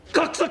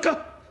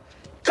Cocksucker!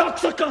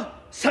 Cocksucker!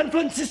 San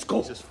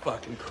Francisco! Jesus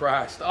fucking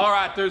Christ. All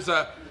right, there's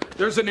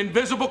an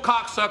invisible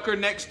cocksucker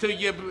next to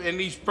you, and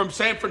he's from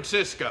San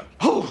Francisco.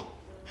 Oh!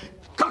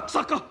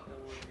 Cocksucker!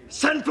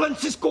 San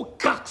Francisco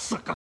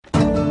cocksucker!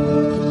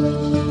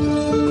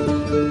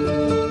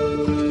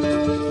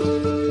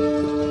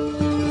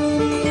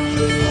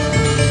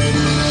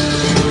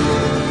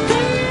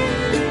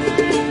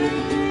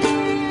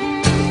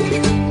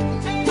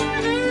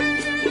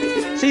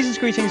 Season's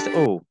greetings to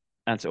all,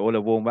 and to all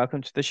a warm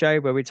welcome to the show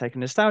where we take a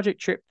nostalgic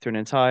trip through an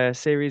entire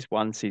series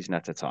one season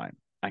at a time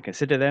and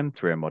consider them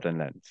through a modern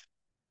lens.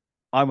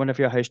 I'm one of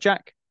your hosts,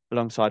 Jack,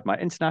 alongside my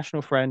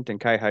international friend and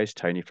co-host,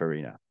 Tony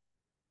Farina.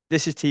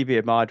 This is TV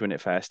admired when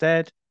it first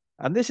aired,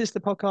 and this is the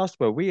podcast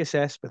where we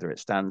assess whether it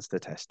stands the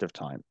test of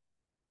time.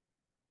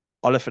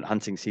 Elephant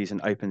hunting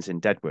season opens in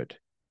Deadwood,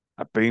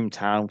 a boom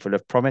town full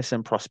of promise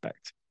and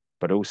prospect,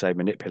 but also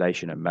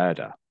manipulation and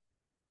murder.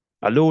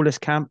 A lawless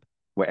camp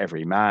where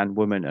every man,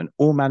 woman, and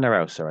all manner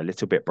else are a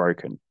little bit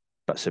broken,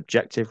 but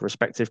subjective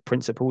respective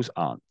principles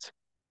aren't.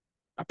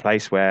 A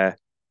place where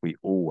we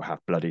all have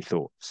bloody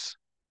thoughts.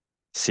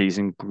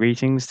 Season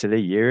greetings to the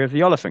year of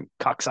the elephant,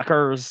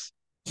 cocksuckers.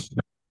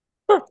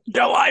 You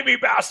limey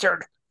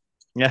bastard.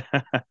 Yeah.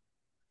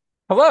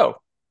 Hello.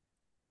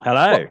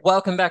 Hello.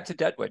 Welcome back to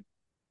Deadwood.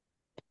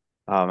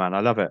 Oh man, I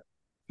love it.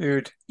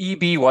 Dude,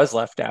 EB was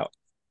left out.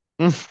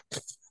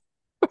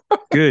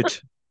 Good.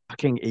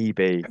 Fucking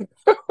EB.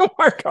 Oh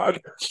my God.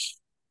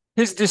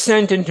 His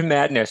descent into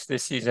madness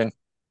this season.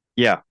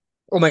 Yeah.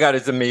 Oh my God,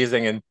 it's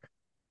amazing. And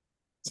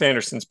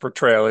Sanderson's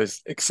portrayal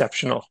is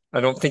exceptional. I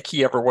don't think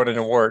he ever won an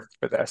award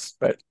for this,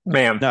 but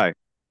man. No.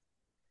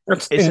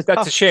 That's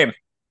a shame.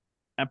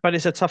 But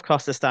it's a tough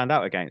cast to stand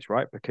out against,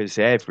 right? Because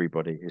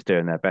everybody is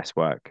doing their best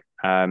work.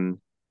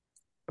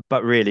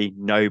 But really,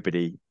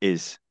 nobody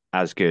is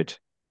as good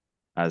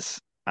as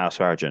Al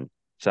Swearingen.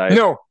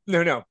 So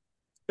No.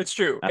 It's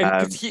true.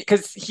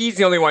 Because he's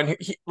the only one who,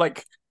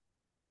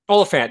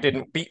 Oliphant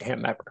didn't beat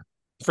him ever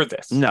for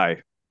this. No.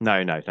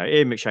 Ian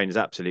McShane is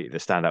absolutely the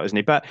standout, isn't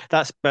he? But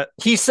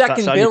he's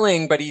second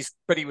billing, but he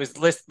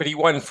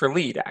won for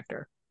lead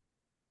actor.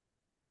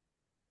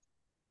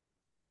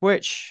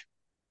 Which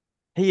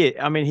he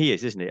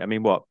is, isn't he? I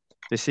mean, what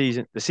the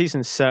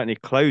season certainly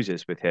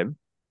closes with him,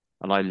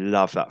 and I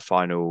love that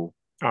final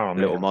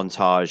little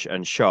montage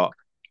and shot.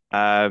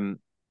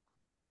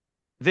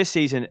 This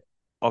season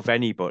of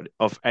any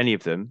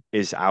of them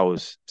is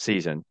Al's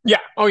season. Yeah.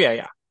 Oh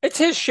yeah. It's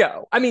his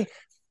show. I mean,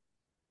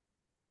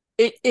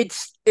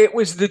 it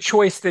was the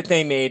choice that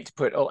they made to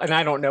put, and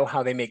I don't know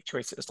how they make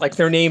choices. Like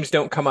their names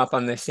don't come up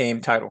on the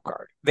same title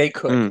card. They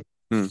could.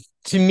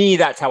 To me,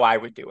 that's how I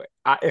would do it.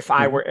 If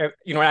I were,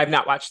 I've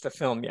not watched the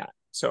film yet,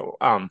 so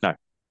no.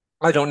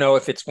 I don't know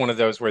if it's one of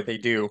those where they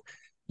do,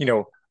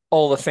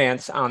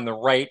 Oliphant's on the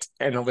right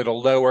and a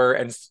little lower,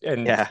 and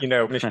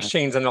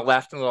McShane's on the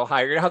left and a little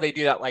higher. You know how they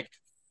do that, like.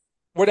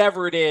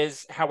 Whatever it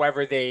is,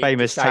 however they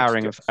famous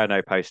Towering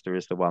Inferno poster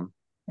is the one.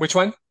 Which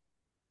one?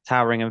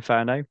 Towering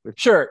Inferno.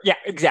 Sure. Yeah.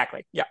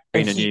 Exactly. Yeah.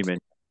 And Newman.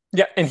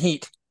 Yeah, and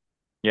Heat.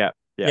 Yeah.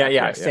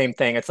 Same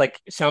thing. It's like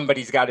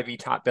somebody's got to be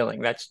top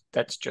billing. That's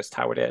just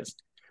how it is.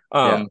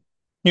 And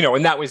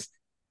that was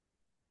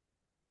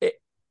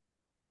it,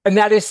 and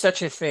that is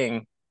such a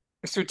thing.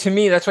 So to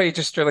me, that's why you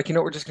just are like,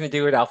 we're just going to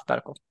do it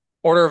alphabetical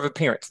order of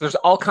appearance. There's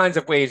all kinds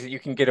of ways that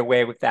you can get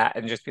away with that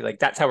and just be like,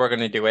 that's how we're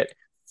going to do it.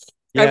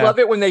 Yeah. I love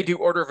it when they do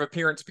order of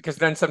appearance because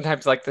then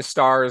sometimes like the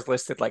star is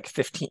listed like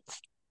 15th.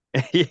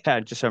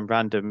 Yeah, just some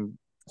random.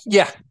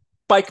 Yeah,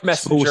 bike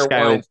messenger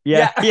one.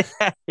 Yeah.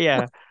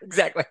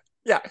 Exactly.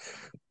 Yeah,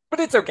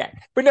 but it's okay.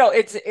 But no,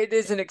 it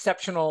is an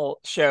exceptional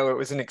show. It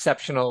was an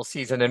exceptional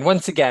season, and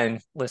once again,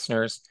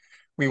 listeners,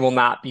 we will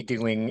not be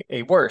doing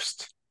a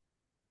worst.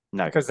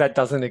 No, because that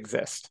doesn't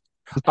exist.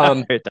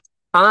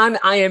 On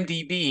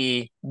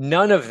IMDb,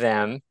 none of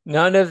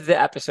the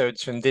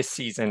episodes from this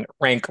season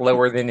rank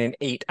lower than an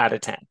 8 out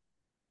of 10.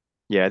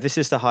 Yeah, this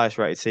is the highest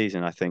rated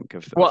season, I think,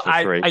 of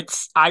the three.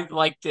 I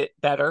liked it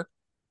better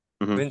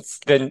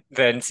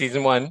than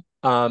season one.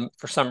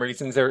 For some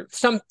reasons,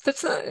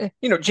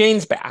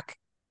 Jane's back.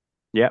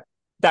 Yeah,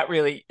 that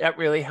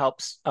really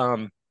helps.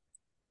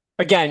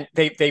 Again,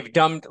 they've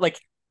dumbed, like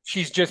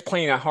she's just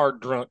playing a hard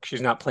drunk.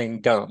 She's not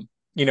playing dumb.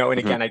 And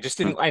again, I just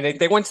didn't.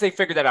 Once they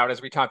figured that out,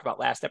 as we talked about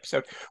last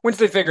episode, once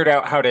they figured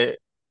out how to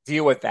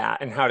deal with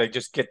that and how to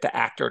just get the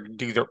actor to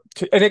do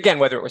and again,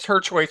 whether it was her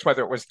choice,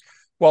 whether it was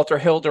Walter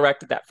Hill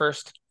directed that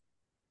first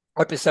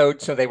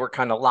episode, so they were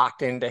kind of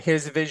locked into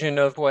his vision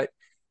of what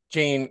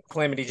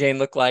Calamity Jane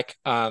looked like.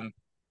 I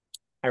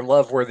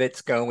love where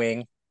that's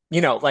going.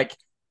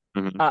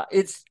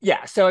 It's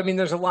So I mean,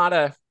 there's a lot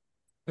of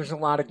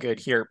good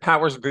here.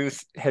 Powers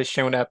Booth has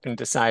shown up and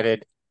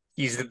decided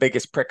he's the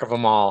biggest prick of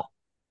them all.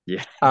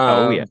 Yeah.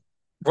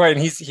 Right, and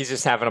he's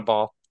just having a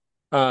ball.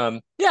 So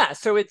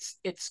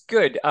it's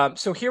good.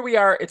 So here we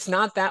are. It's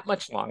not that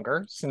much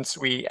longer since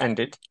we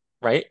ended,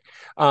 right?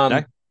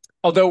 No.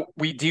 Although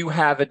we do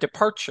have a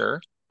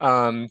departure.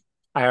 Why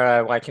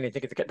can't I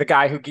think of the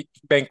guy who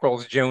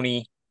bankrolls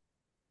Joni?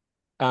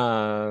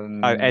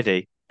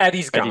 Eddie.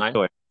 Eddie's Eddie gone.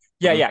 Toy.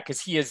 Yeah, Mhm. yeah,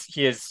 because he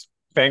is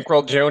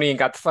bankrolled Joni and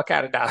got the fuck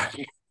out of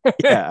Dodge.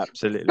 Yeah,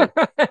 absolutely.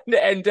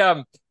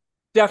 And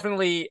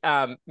definitely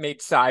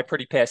made Cy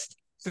pretty pissed.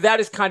 So that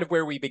is kind of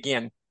where we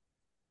begin,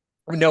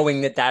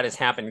 knowing that that is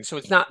happening. So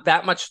it's not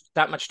that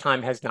much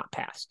time has not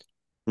passed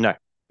No.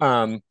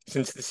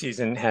 since the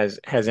season has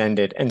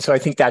ended. And so I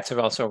think that's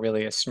also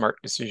really a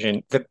smart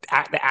decision. The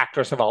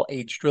actors have all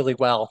aged really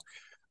well.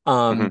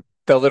 Mhm.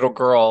 The little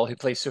girl who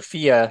plays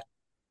Sophia,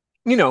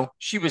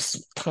 she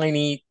was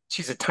tiny.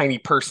 She's a tiny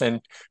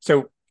person.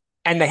 So,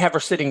 and they have her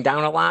sitting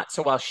down a lot.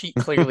 So while she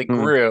clearly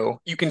grew,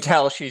 you can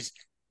tell she's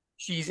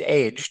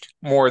aged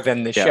more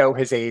than the Yeah. show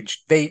has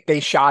aged. They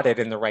shot it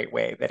in the right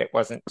way that it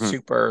wasn't Mhm.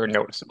 super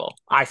noticeable,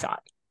 I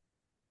thought.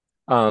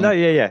 No,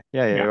 yeah,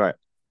 Yeah. you're right.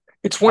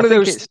 It's one I of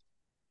think those.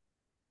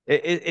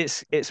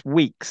 it's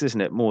weeks,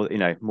 isn't it? More,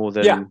 Yeah,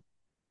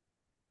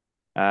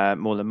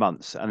 more than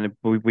months, and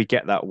we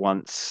get that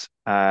once.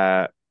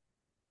 Why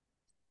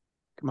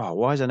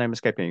is her name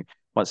escaping me?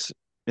 Once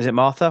is it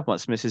Martha?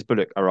 Once Mrs.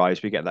 Bullock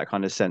arrives, we get that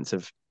kind of sense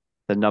of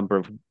the number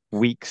of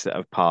weeks that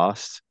have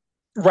passed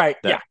right.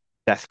 that Yeah.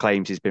 Death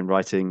claims he's been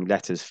writing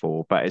letters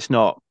for, but it's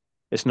not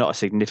a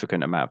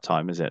significant amount of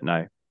time, is it?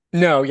 No.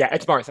 No, yeah,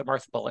 it's Martha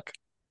Bullock.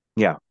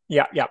 Yeah.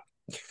 Yeah, yeah.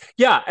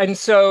 Yeah, and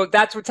so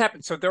that's what's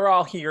happened. So they're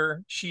all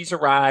here. She's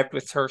arrived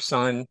with her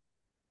son, Yeah.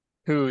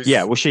 who's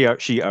Well, she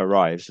arrives,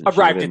 isn't she,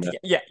 arrived within at the.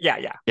 the yeah.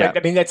 Yeah. But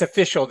I mean that's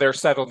official. They're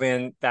settled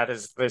in. That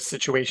is the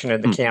situation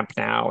in the Hmm. camp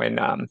now,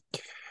 and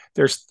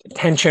there's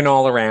tension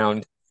all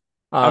around.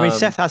 I mean, Um,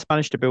 Seth has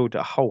managed to build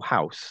a whole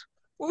house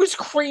it was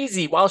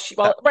crazy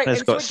that right. has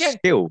And so got again,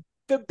 skill.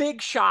 the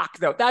big shock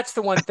though, that's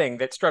the one thing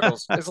that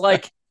struggles is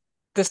like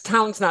this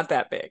town's not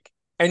that big.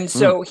 And Mm.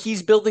 so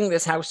he's building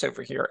this house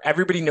over here.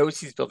 Everybody knows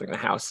he's building the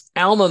house.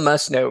 Alma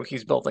must know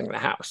he's building the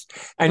house.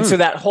 And Mm. so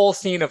that whole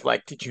scene of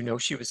like, did you know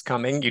she was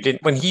coming? You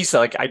didn't, when he's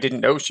like, I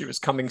didn't know she was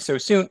coming so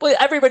soon. Well,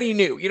 everybody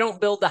knew. You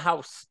don't build the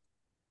house.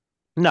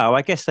 No,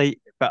 I guess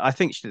but I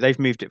think they've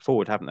moved it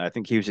forward, haven't they? I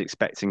think he was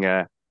expecting in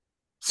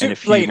a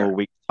few Later. more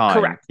weeks' time.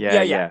 Correct.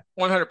 Yeah, Yeah.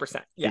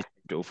 100%. Yeah. He's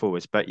moved it all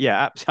forwards. But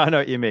yeah, I know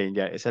what you mean.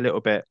 Yeah, it's a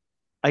little bit.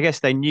 I guess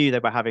they knew they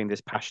were having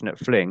this passionate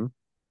fling,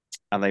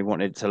 and they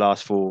wanted it to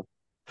last for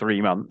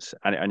 3 months,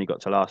 and it only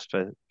got to last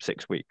for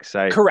 6 weeks.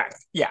 So Correct.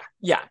 Yeah.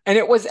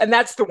 And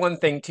that's the one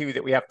thing too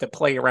that we have to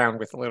play around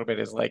with a little bit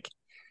is like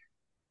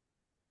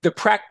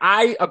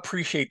I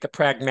appreciate the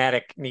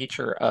pragmatic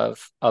nature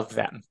of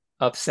them,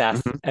 of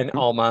Seth Mhm. and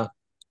Alma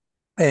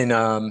and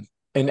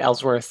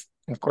Ellsworth,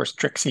 and of course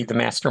Trixie, the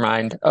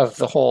mastermind of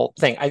the whole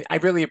thing. I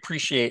really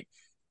appreciate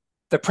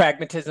the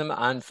pragmatism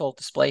on full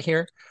display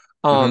here.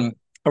 Mhm.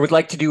 I would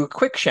like to do a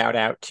quick shout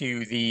out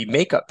to the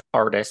makeup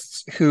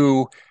artists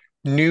who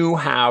knew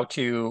how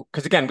to,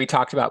 because again, we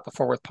talked about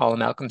before with Paula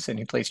Malcolmson,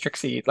 who plays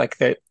Trixie, like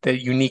the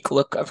unique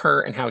look of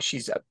her and how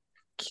she's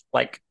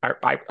like,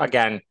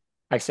 again,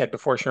 I said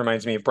before, she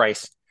reminds me of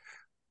Bryce.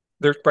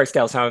 There's Bryce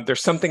Dallas Howard.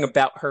 There's something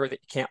about her that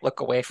you can't look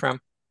away from.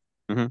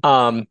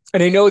 Mhm.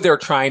 And I know they're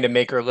trying to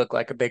make her look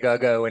like a big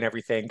uggo and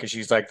everything because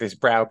she's like this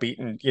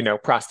browbeaten,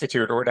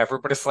 prostitute or whatever.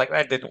 But it's like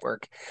that didn't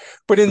work.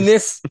 But in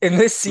this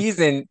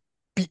season,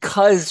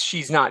 because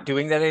she's not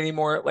doing that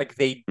anymore, like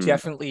they Mm.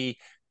 definitely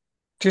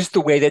just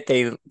the way that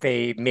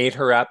they made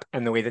her up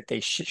and the way that they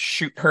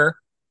shoot her,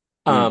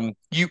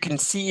 you can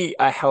see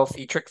a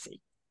healthy Trixie.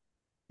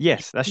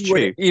 Yes, that's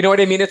true. You know what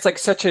I mean? It's like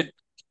such a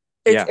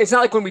Yeah. it's not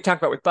like when we talk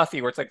about with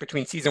Buffy, where it's like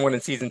between season 1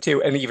 and season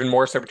 2, and even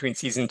more so between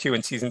season 2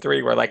 and season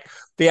 3, where like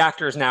the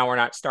actors now are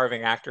not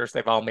starving actors;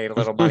 they've all made a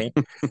little money,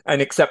 and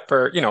except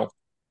for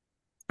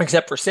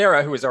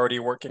Sarah, who was already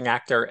a working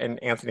actor,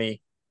 and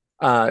Anthony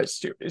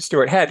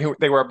Stewart Head, who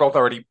they were both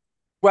already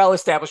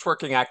well-established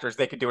working actors.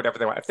 They could do whatever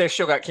they want. If their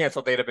show got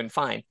canceled, they'd have been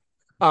fine.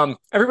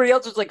 Everybody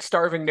else was like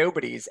starving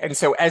nobodies, and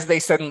so as they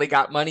suddenly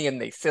got money and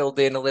they filled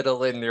in a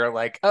little, and they're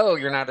like, "Oh,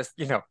 you're not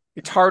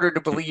it's harder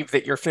to believe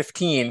that you're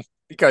 15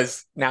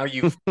 because now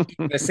you've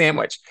eaten a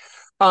sandwich."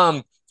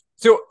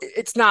 So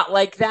it's not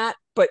like that,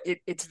 but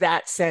it's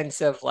that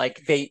sense of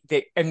like they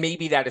and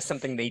maybe that is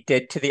something they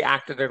did to the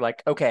actor. They're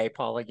like, "Okay,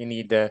 Paula, you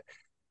need to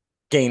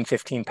gain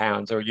 15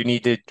 pounds, or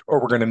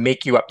we're going to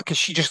make you up," because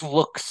she just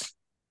looks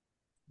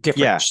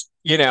different.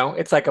 Yeah.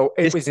 It's like it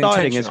It's was styling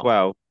as intentional.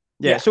 well.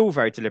 Yeah, Yeah. it's all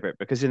very deliberate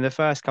because in the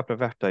first couple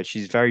of episodes,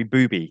 she's very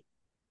booby.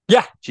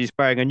 Yeah. She's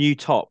wearing a new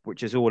top,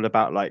 which is all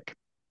about like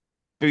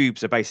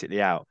boobs are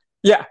basically out.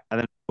 Yeah. And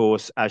then, of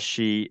course, as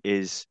she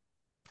is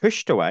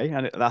pushed away,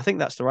 and I think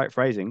that's the right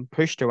phrasing,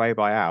 pushed away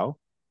by Al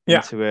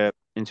Yeah.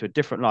 into a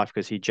different life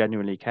because he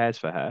genuinely cares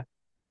for her,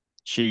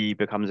 she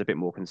becomes a bit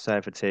more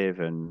conservative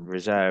and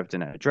reserved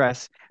in her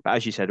dress. But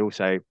as you said,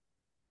 also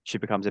she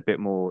becomes a bit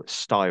more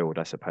styled,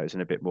 I suppose,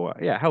 and a bit more,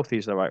 healthy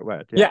is the right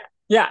word. Yeah.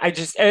 Yeah. I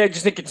just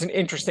think it's an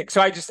interesting.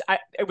 So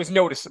it was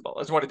noticeable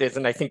is what it is.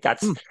 And I think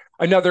that's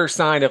another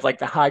sign of like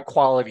the high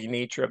quality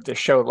nature of this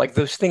show, like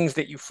those things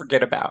that you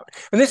forget about.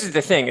 And this is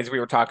the thing, as we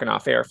were talking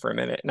off air for a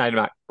minute,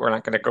 and we're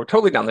not going to go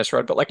totally down this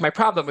road, but like my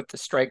problem with the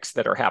strikes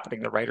that are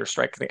happening, the writer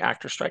strike and the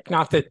actor strike,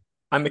 not that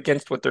I'm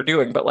against what they're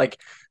doing, but like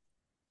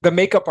the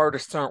makeup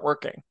artists aren't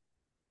working.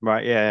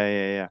 Right.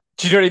 Yeah.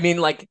 Do you know what I mean?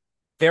 Like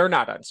they're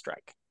not on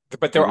strike,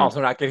 but they're Hmm.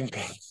 also not getting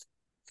paid.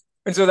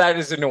 And so that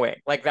is annoying.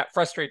 Like that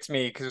frustrates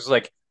me because it's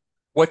like,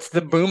 what's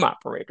the boom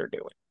operator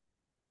doing?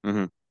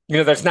 Hmm.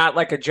 That's not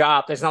like a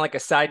job. That's not like a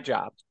side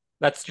job.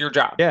 That's your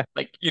job. Yeah.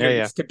 Like, Yeah.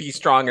 it's to be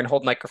strong and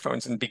hold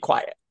microphones and be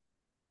quiet.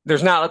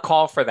 There's not a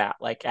call for that,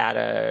 like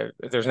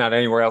there's not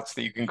anywhere else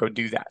that you can go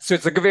do that. So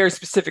it's like a very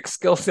specific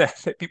skill set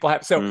that people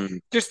have. So Mm.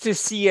 just to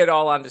see it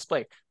all on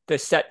display, the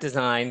set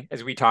design,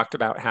 as we talked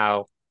about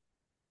how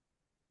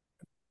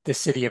the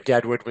city of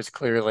Deadwood was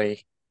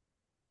clearly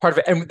part of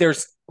it. And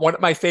there's one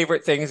of my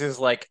favorite things is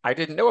like, I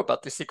didn't know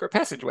about the secret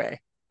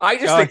passageway. I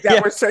just Oh think that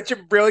yeah. was such a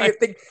brilliant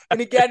thing.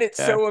 And again, it's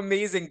Yeah. so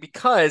amazing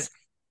because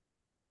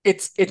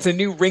it's a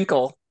new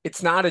wrinkle.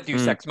 It's not a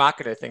Deus Mm. Ex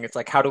Machina thing. It's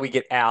like, how do we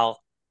get Al,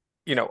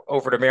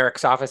 over to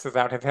Merrick's office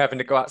without him having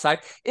to go outside?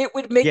 It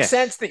would make Yes.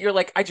 sense that you're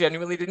like, I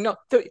genuinely didn't know.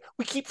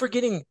 We keep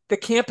forgetting the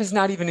camp is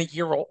not even a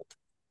year old.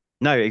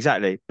 No,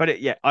 exactly.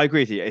 But yeah, I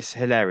agree with you. It's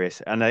hilarious,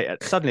 and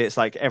suddenly it's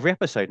like every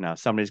episode now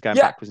somebody's going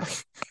Yeah.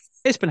 backwards.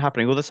 It's been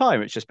happening all the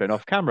time. It's just been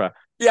off camera.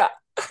 Yeah.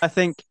 I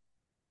think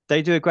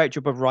they do a great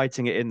job of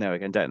writing it in there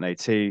again, don't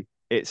they?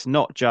 It's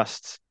not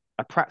just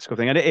a practical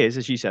thing, and it is,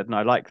 as you said, and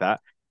I like that.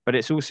 But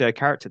it's also a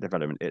character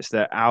development. It's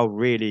that Al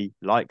really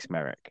likes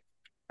Merrick,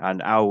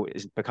 and Al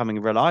is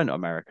becoming reliant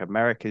on Merrick. And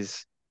Merrick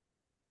is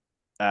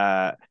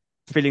uh,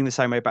 feeling the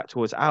same way back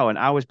towards Al, and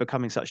Al is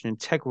becoming such an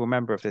integral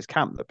member of this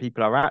camp that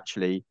people are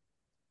actually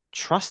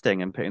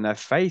trusting and putting their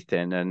faith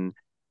in and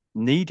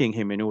needing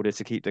him in order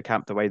to keep the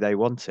camp the way they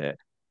want it.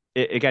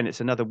 Again, it's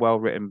another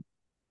well-written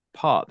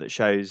part that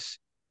shows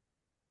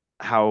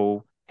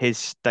how his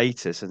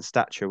status and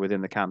stature within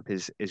the camp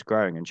is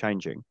growing and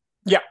changing.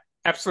 Yeah,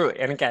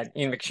 absolutely. And again,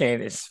 Ian McShane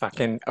is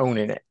fucking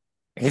owning it.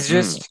 He's Mm.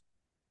 just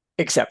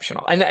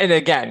exceptional. And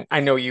again,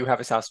 I know you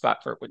have a soft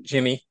spot for it with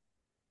Jimmy,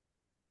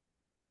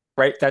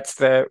 right? That's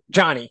the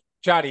Johnny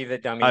the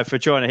dummy. Oh, for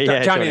Johnny,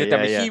 yeah, Johnny the Johnny, yeah,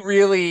 dummy. yeah, He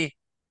really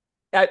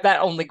that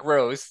only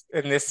grows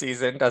in this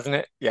season, doesn't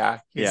it? Yeah,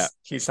 yeah.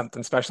 he's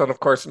something special. And of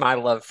course, my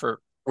love for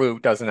Wu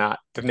does not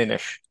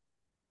diminish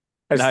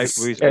No,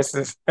 Wu's as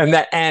this and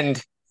that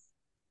end.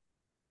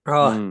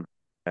 Oh, mm.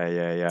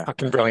 Yeah.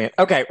 fucking brilliant.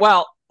 Okay,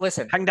 well,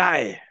 listen, Hang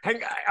Dai.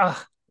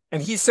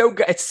 and he's so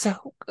good. It's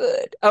so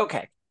good.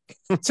 Okay,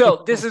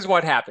 so this is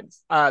what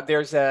happens.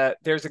 There's a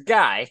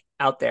guy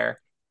out there,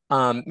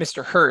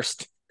 Mr.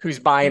 Hurst, who's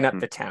buying up Hmm.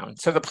 the town.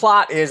 So the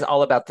plot is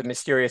all about the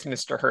mysterious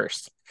Mr.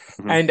 Hurst,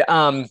 Hmm.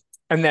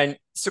 and then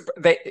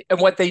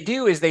what they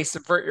do is they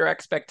subvert your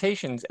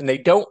expectations, and they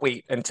don't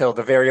wait until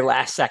the very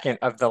last second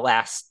of the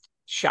last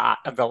shot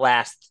of the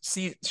last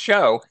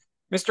show.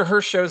 Mr.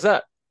 Hurst shows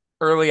up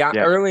early on,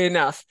 Yeah. early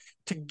enough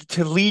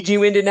to lead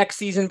you into next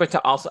season, but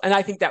to also, and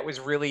I think that was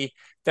really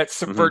that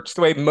subverts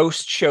the way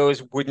most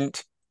shows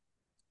wouldn't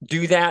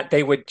do that.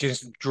 They would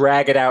just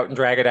drag it out and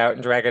drag it out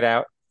and drag it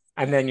out.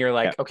 And then you're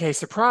like, Yeah. okay,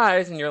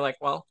 surprise. And you're like,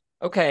 well,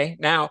 okay,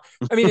 now.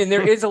 I mean, and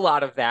there is a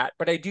lot of that,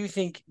 but I do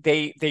think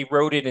they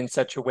wrote it in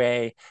such a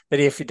way that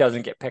if it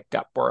doesn't get picked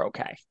up, we're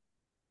okay.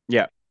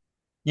 Yeah.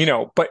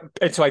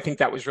 And so I think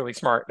that was really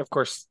smart. Of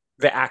course,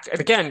 the act, and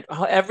again,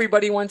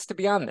 everybody wants to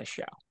be on this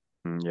show,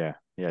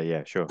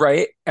 Yeah, sure.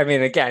 right? I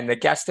mean, again, the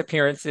guest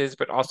appearances,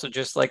 but also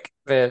just like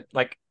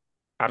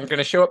I'm going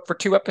to show up for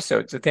 2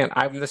 episodes at the end.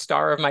 I'm the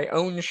star of my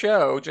own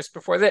show just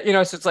before that,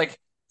 so it's like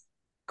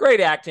great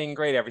acting,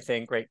 great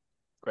everything, great.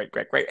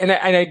 And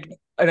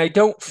I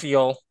don't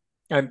feel,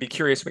 I'd be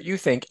curious what you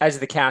think as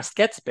the cast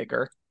gets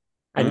bigger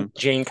and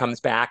Jane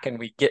comes back and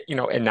we get,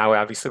 and now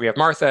obviously we have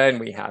Martha and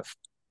we have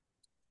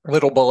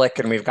Little Bullock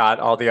and we've got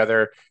all the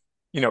other,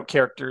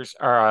 characters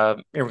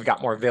and we've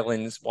got more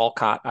villains.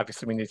 Walcott,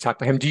 obviously we need to talk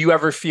about him. Do you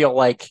ever feel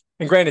like,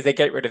 and granted they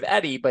get rid of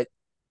Eddie, but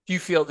do you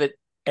feel that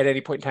at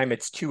any point in time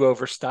it's too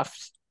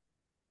overstuffed?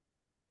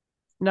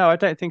 No, I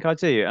don't think I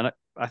do. And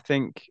I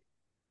think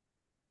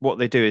what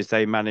they do is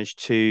they manage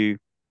to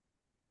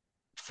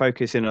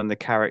focus in on the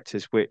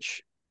characters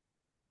which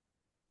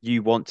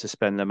you want to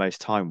spend the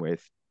most time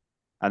with,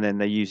 and then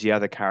they use the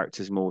other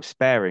characters more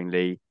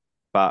sparingly,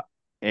 but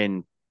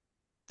in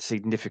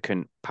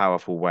significant,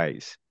 powerful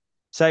ways.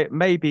 So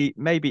maybe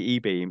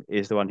E-Beam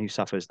is the one who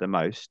suffers the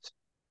most,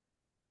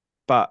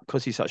 but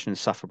because he's such an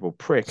insufferable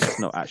prick, it's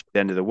not actually the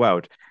end of the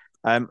world.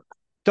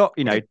 Doc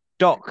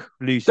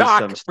loses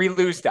some. We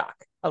lose Doc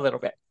a little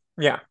bit.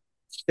 Yeah.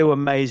 Still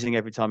amazing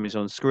every time he's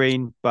on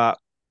screen, but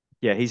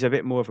yeah, he's a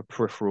bit more of a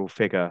peripheral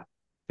figure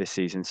this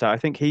season. So I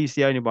think he's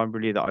the only one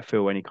really that I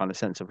feel any kind of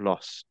sense of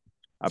loss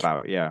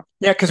about. Yeah.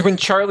 Yeah, because when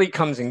Charlie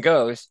comes and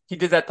goes, he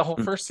did that the whole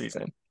first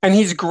season. And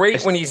he's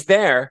great when he's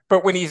there,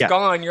 but when he's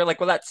gone, you're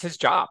like, well, that's his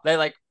job. They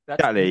like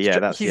that's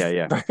exactly.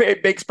 Yeah,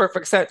 It makes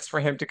perfect sense for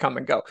him to come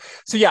and go.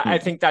 So yeah, I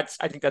think that's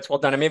well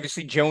done. I mean,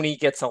 obviously Joni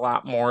gets a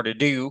lot more to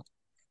do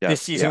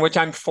this season, which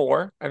I'm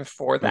for. I'm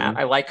for that.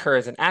 I like her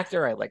as an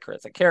actor. I like her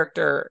as a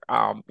character.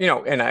 And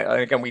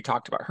again, we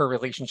talked about her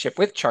relationship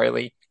with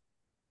Charlie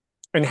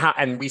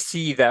and we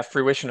see the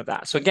fruition of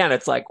that. So again,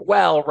 it's like,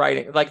 well,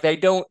 writing, like they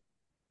don't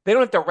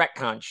have to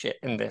retcon shit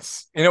in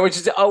this, which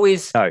is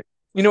always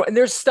And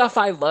there's stuff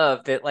I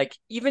love that, like,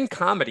 even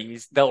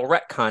comedies, they'll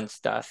retcon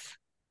stuff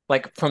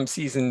like from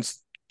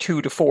seasons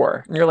 2 to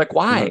 4. And you're like,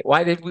 why? Mhm.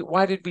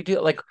 Why did we do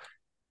it? Like,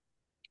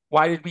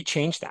 why did we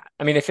change that?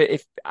 I mean, if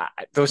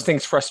those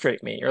things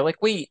frustrate me, you're like,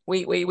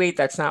 wait,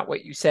 that's not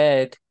what you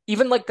said.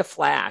 Even like The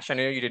Flash, I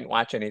know you didn't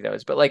watch any of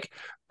those, but like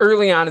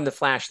early on in The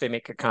Flash, they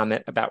make a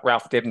comment about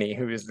Ralph Dibny,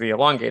 who is the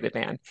elongated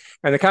man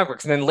in the comic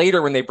books. And then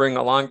later when they bring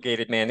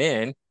elongated man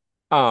in,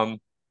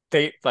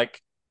 they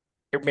like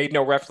it made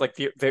no reference,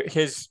 like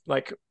his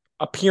like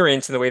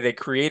appearance and the way they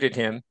created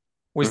him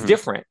was Mhm.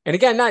 different. And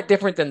again, not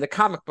different than the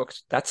comic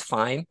books. That's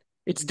fine.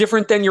 It's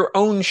different than your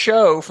own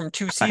show from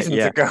 2 seasons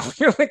Yeah. ago.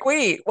 You're like,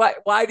 wait,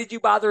 why did you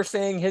bother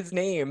saying his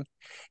name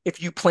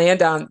if you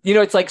planned on,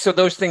 it's like, so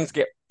those things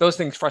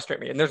frustrate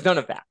me. And there's none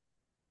of that.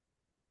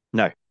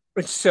 No.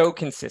 It's so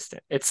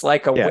consistent. It's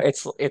like Yeah.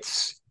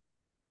 it's,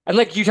 and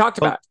like you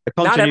talked Well, about,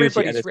 the not continuity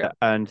everybody's real. editor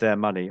earned their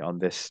money on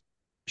this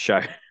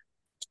show.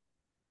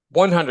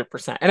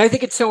 100%. And I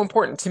think it's so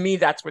important. To me,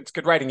 that's what's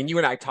good writing. And you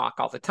and I talk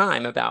all the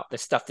time about the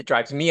stuff that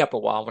drives me up a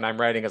wall when I'm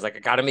writing. Is like, I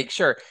got to make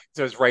sure.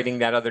 So I was writing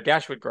that other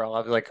Dashwood girl. I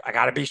was like, I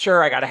got to be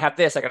sure. I got to have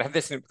this. I got to have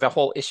this. And the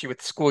whole issue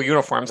with school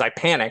uniforms, I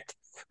panicked.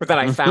 But then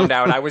I found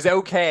out I was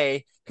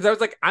okay because I was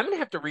like, I'm going to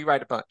have to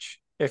rewrite a bunch.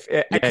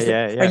 Yeah.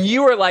 And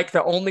you are like,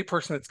 the only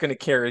person that's going to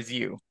care is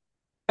you.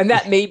 And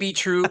that may be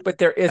true, but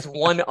there is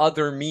one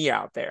other me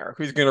out there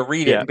who's going to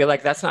read it Yeah. and be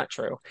like, that's not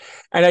true.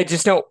 And I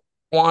just don't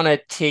want to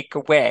take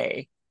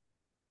away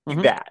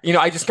Mhm. that.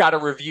 I just got a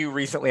review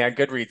recently on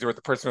Goodreads where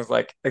the person was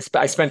like,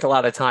 I spent a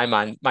lot of time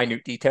on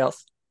minute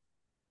details.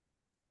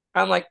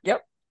 I'm like,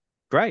 yep,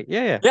 Great.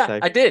 Yeah. yeah, So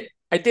I did.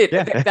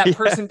 yeah. That Yeah.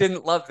 person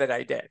didn't love that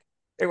I did.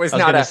 It was I was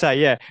not going to say,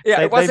 yeah. yeah, it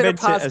They wasn't a meant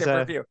it as positive a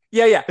review.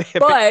 Yeah. but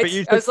But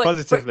you I took was like,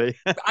 positively.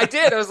 I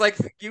did. I was like,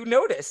 you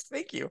noticed.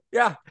 Thank you.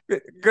 Yeah.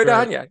 Good Great.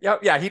 on you.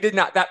 Yeah. He did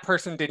not, that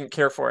person didn't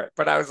care for it.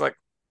 But I was like,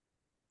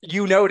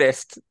 you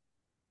noticed.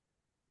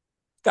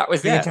 That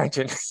was the Yeah.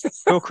 intention.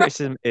 Your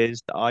criticism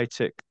is that I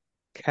took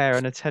care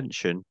and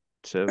attention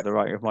to the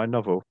writing of my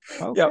novel.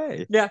 Yep.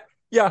 Okay.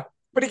 Yeah.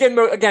 But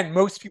again,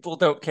 most people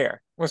don't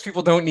care. Most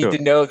people don't need Sure.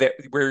 to know that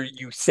where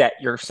you set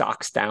your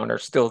socks down are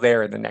still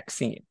there in the next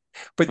scene.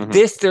 But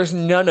Mhm. there's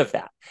none of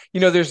that.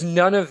 There's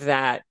none of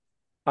that.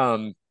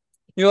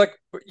 Like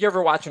you're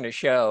ever watching a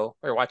show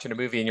or watching a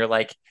movie and you're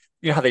like,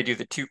 how they do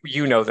the two,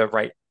 the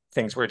right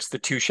things where it's the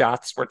two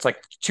shots, where it's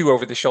like two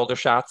over the shoulder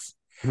shots.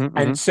 And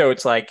Mhm. so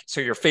it's like, so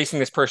you're facing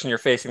this person, you're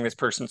facing this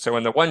person. So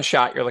in the one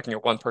shot, you're looking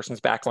at one person's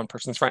back, one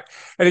person's front.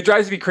 And it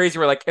drives me crazy.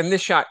 We're like, in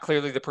this shot,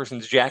 clearly the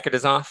person's jacket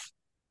is off.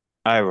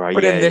 Oh, right.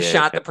 But in this Yeah.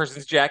 shot, the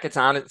person's jacket's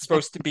on. It's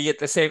supposed to be at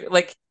the same,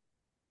 like,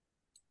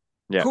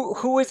 Yeah.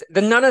 who is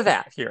the none of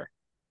that here?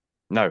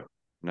 No.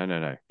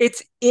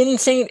 It's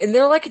insane. And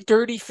they're like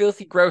dirty,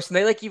 filthy, gross. And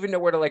they like even know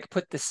where to like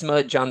put the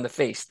smudge on the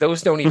face.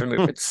 Those don't even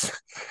move. It's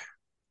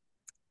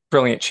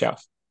brilliant show.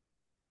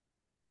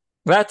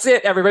 That's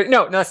it, everybody.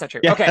 No, that's not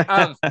true. Yeah. Okay.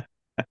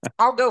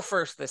 I'll go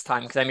first this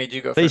time because I made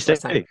you go Please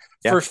first last time. do.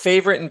 Yeah. For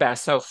favorite and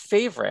best. So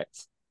favorite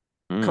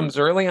Mm. comes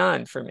early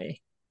on for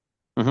me.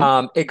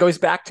 Mhm. It goes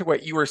back to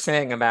what you were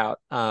saying about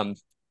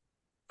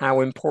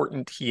how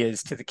important he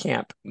is to the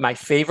camp. My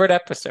favorite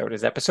episode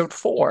is episode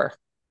 4,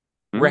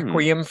 Mm.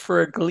 Requiem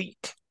for a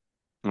Gleet,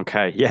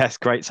 Okay. Yes.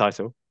 Great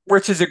title.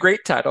 which is a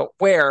great title,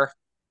 where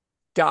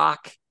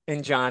Doc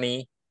and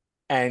Johnny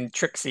and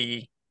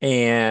Trixie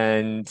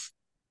and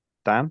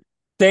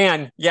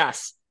Dan,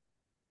 yes,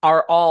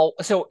 are all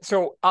so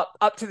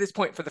up to this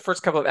point for the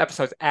first couple of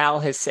episodes. Al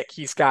is sick.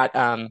 He's got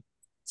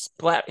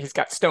he's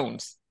got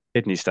stones,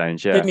 Kidney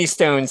stones. Yeah. kidney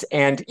stones,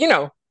 and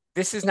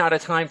this is not a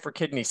time for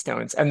kidney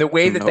stones. And the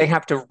way that they No.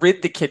 have to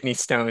rid the kidney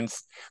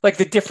stones, like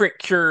the different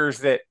cures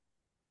that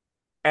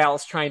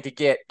Al's trying to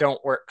get,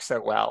 don't work so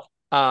well.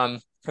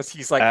 Because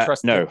he's like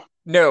trusting.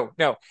 No.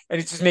 No, and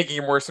it's just making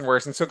him worse and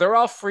worse. And so they're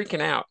all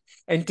freaking out.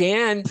 And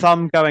Dan,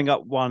 Thumb going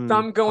up one way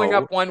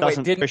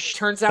doesn't didn't. push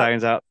Turns out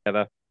stones out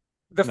together.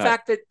 the No.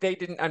 fact that they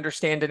didn't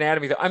understand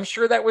anatomy, though, I'm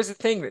sure that was a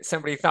thing that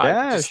somebody thought.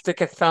 Yeah. Just stick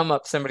a thumb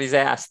up somebody's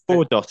ass.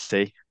 Poor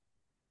Dottie.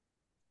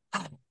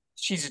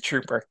 She's a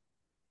trooper.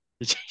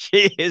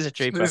 She is a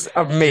trooper. She's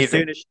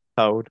amazing. She's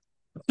told.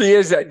 She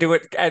is doing,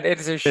 and it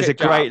is a shit There's a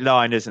job. great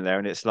line, isn't there?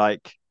 And it's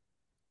like,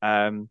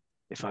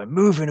 if I'm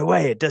moving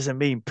away, it doesn't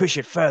mean push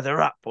it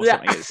further up or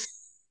Yeah. something.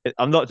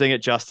 I'm not doing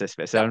it justice,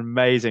 but it's an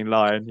amazing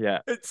line. Yeah.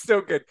 It's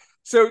so good.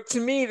 So to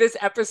me, this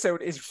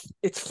episode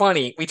it's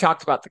funny. We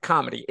talked about the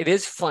comedy. It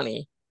is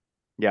funny.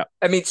 Yeah.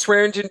 I mean,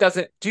 Swearingen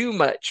doesn't do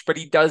much, but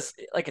he does,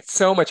 like, it's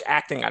so much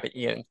acting out of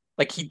Ian.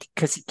 Like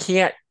because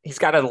he's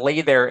got to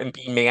lay there and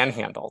be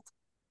manhandled.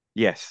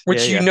 Yes.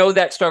 Which Yeah.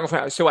 that struggle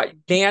for. So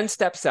Dan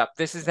steps up.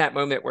 This is that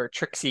moment where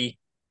Trixie,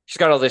 she's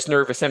got all this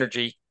nervous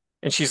energy.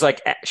 And she's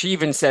like, she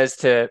even says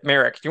to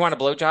Merrick, "Do you want a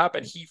blowjob?"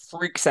 And he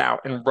freaks out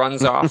and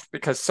runs off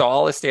because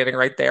Saul is standing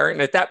right there.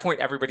 And at that point,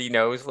 everybody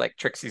knows like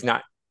Trixie's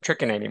not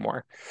tricking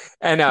anymore.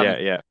 And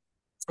Yeah.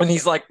 and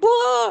he's like,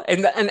 blah,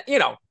 and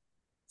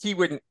he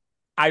wouldn't.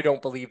 I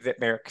don't believe that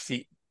Merrick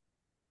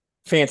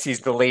fancies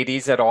the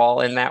ladies at all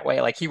in that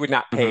way. Like he would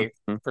not pay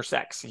Mhm. for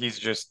sex. He's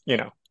just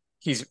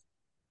he's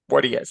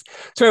what he is.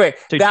 So anyway,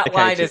 Too that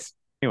line dedicated. is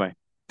Anyway,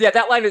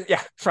 that line is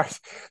right.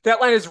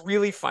 That line is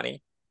really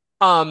funny.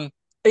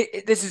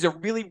 This is a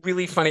really,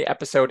 really funny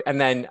episode.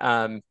 And then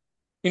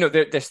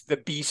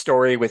the B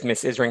story with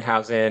Miss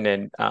Isringhausen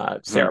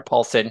and Sarah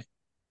Paulson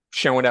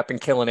showing up and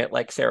killing it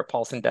like Sarah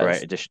Paulson does.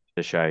 great addition to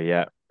the show,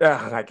 yeah.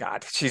 Oh my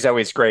God, she's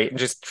always great. And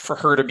just for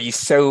her to be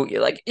so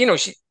like,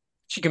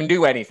 she can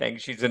do anything.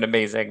 She's an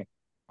amazing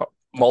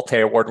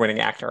multi-award winning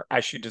actor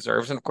as she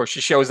deserves. And of course,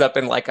 she shows up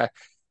in like a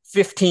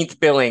 15th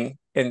billing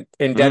in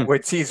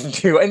Deadwood season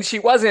 2. And she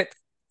wasn't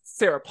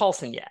Sarah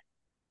Paulson yet.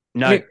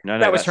 No,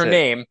 that was her it.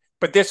 name.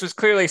 But this was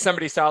clearly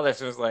somebody saw this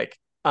and was like,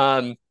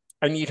 I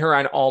need her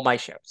on all my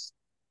shows.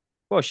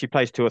 Well, she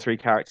plays 2 or 3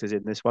 characters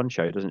in this one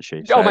show, doesn't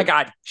she? Oh my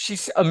God,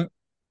 she's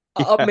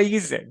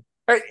amazing.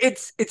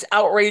 It's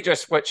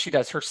outrageous what she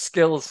does. Her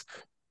skills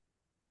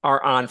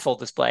are on full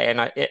display,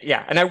 and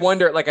I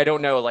wonder, like, I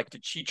don't know, like,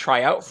 did she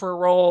try out for a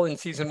role in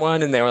season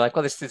 1, and they were like,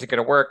 well, this isn't going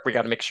to work. We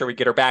got to make sure we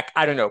get her back.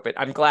 I don't know, but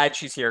I'm glad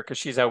she's here because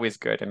she's always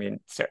good. I mean,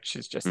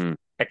 she's just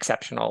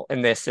exceptional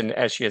in this, and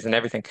as she is in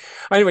everything.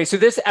 Anyway, so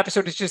this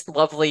episode is just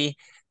lovely.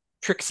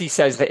 Trixie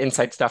says the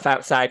inside stuff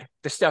outside.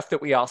 The stuff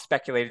that we all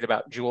speculated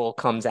about Jewel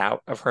comes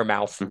out of her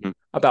mouth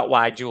about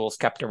why Jewel's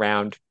kept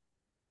around.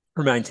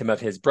 Reminds him of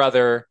his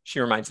brother.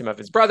 She reminds him of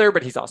his brother,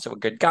 but he's also a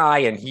good guy.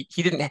 And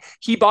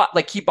he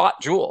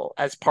bought Jewel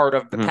as part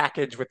of the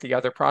package with the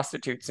other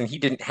prostitutes, and he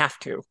didn't have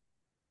to,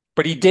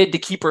 but he did to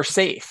keep her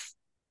safe.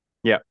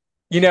 Yeah.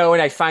 And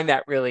I find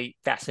that really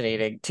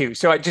fascinating too.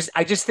 So I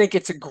just think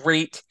it's a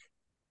great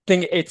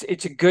thing.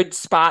 It's a good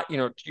spot.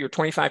 You're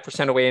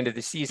 25% away into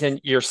the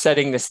season. You're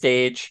setting the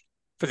stage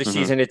for the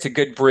season. It's a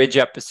good bridge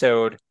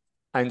episode.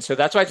 And so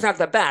that's why it's not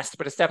the best,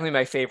 but it's definitely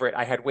my favorite.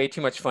 I had way too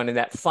much fun in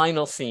that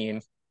final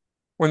scene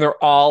when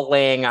they're all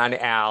laying on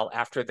Al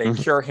after they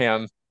cure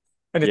him.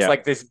 And it's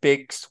like this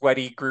big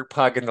sweaty group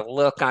hug, and the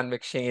look on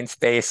McShane's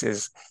face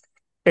is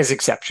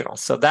exceptional.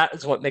 So that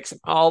is what makes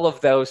all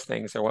of those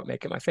things are what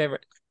make it my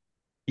favorite.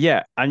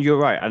 Yeah, and you're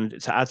right. And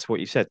to add to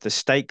what you said, the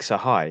stakes are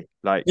high.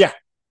 Like,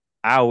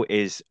 Al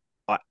is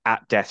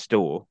at death's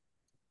door,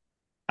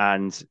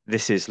 and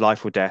this is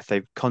life or death.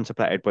 They've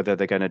contemplated whether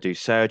they're going to do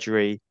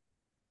surgery,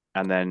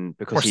 and then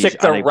because he's stick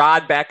the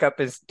rod back up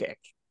his dick.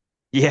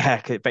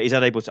 Yeah, but he's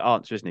unable to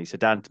answer, isn't he? So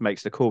Dan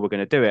makes the call, we're going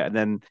to do it. And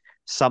then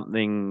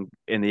something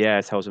in the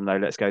air tells him, no,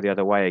 let's go the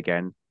other way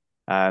again.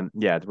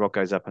 The rod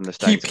goes up and the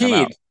stakes come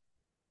out.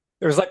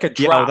 There was like a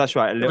drop. Oh, that's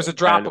right. There was a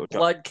drop of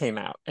blood came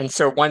out. And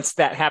so once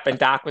that happened,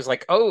 Doc was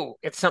like, oh,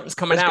 if something's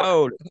coming out.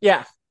 Go.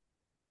 Yeah.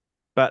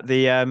 But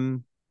the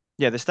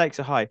stakes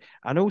are high.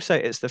 And also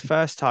it's the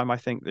first time I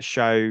think the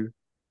show,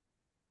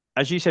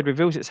 as you said,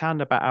 reveals its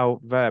hand about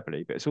Al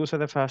verbally, but it's also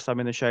the first time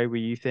in the show where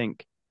you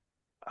think,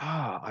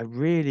 I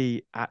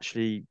really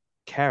actually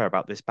care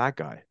about this bad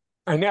guy.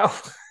 I know.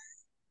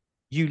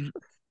 You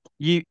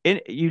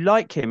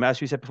like him, as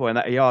we said before, in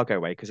that Iago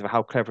way because of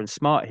how clever and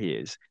smart he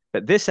is.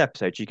 But this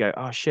episode, you go,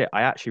 oh shit,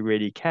 I actually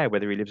really care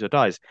whether he lives or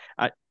dies.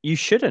 You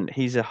shouldn't.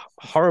 He's a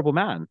horrible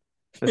man.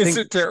 He's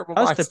a terrible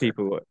monster. To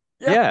people.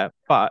 Yeah,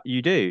 but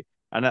you do,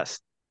 and that's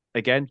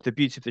again the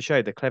beauty of the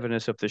show, the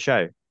cleverness of the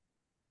show.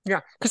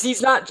 Yeah, because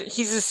he's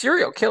a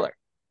serial killer.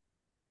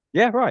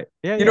 Yeah, right.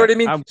 Yeah, you know what I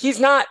mean? He's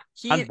not.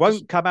 He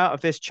won't come out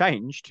of this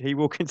changed. He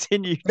will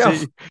continue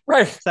to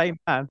same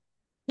man.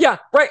 Yeah,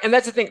 right. And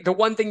that's the thing. The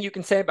one thing you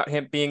can say about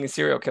him being a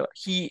serial killer,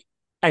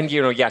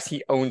 yes,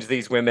 he owns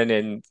these women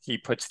and he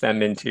puts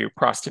them into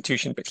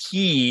prostitution, but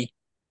he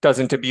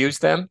doesn't abuse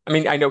them. I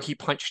mean, I know he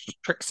punched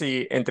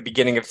Trixie in the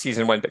beginning of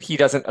season 1, but he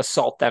doesn't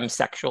assault them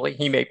sexually.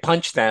 He may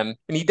punch them,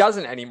 and he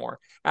doesn't anymore.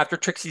 After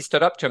Trixie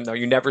stood up to him, though,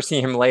 you never see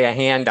him lay a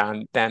hand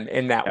on them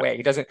in that way.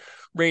 He doesn't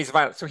raise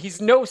violence. So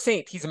he's no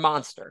saint. He's a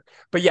monster.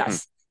 But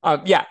yes,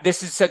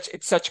 this is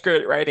such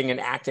great writing and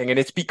acting, and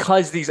it's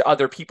because these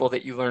other people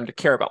that you learn to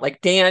care about.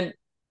 Like Dan,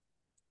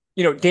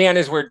 Dan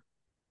is where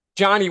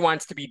Johnny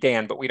wants to be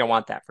Dan, but we don't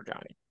want that for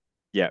Johnny.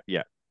 Yeah.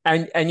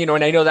 And and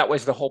I know that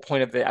was the whole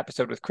point of the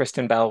episode with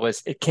Kristen Bell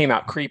was it came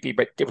out creepy,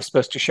 but it was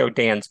supposed to show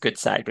Dan's good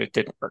side, but it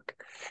didn't work.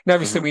 And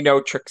obviously we know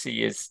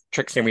Trixie is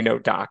Trixie, and we know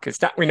Doc is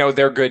Doc. We know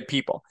they're good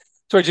people.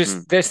 So I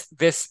just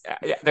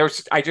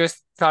I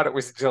just thought it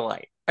was a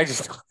delight. I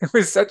just thought it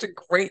was such a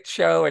great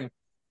show, and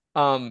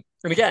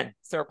again,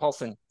 Sarah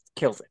Paulson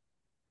kills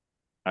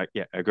it.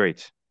 Yeah,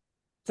 agreed.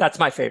 That's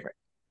my favorite.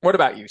 What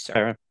about you,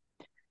 sir?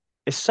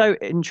 It's so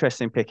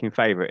interesting picking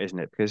favorite, isn't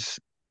it? Because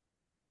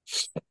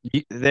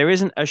there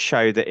isn't a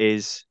show that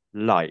is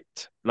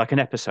light, like an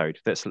episode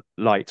that's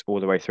light all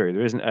the way through.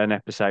 There isn't an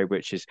episode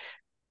which is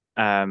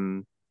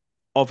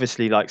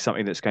obviously like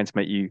something that's going to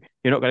make you're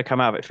not going to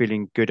come out of it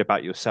feeling good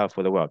about yourself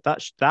or the world.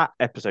 That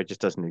episode just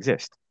doesn't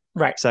exist.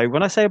 Right. So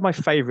when I say my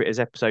favorite is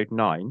episode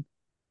 9,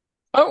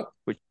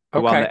 which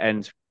the one that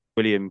ends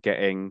William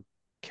getting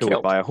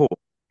killed by a hawk,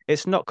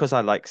 it's not because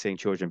I like seeing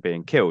children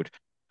being killed.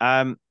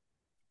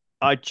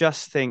 I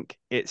just think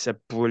it's a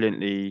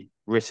brilliantly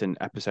written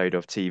episode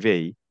of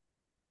TV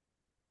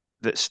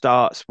that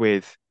starts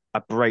with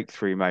a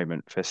breakthrough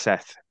moment for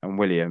Seth and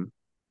William,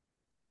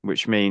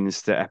 which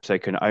means the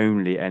episode can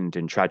only end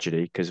in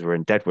tragedy because we're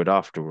in Deadwood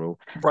after all.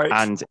 Right.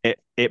 And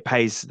it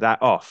pays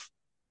that off.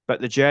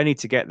 But the journey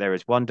to get there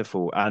is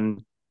wonderful.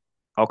 And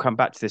I'll come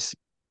back to this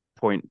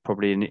point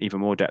probably in even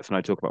more depth when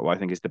I talk about what I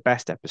think is the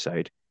best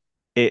episode.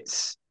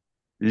 It's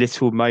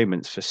little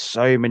moments for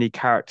so many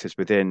characters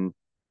within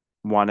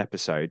one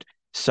episode,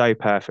 so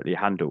perfectly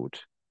handled,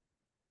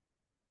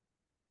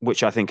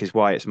 which I think is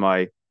why it's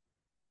my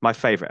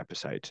favorite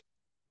episode.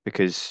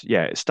 Because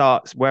yeah, it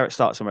starts and where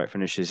it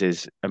finishes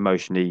is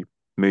emotionally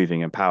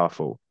moving and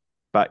powerful,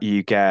 but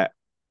you get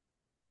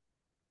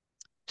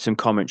some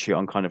commentary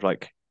on kind of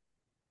like,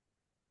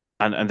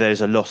 and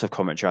there's a lot of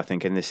commentary I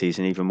think in this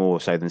season, even more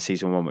so than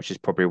season one, which is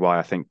probably why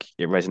I think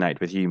it resonated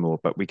with you more.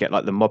 But we get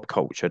like the mob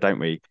culture, don't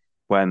we?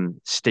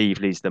 When Steve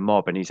leads the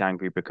mob and he's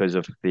angry because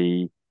of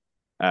the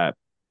uh,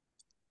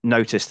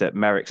 notice that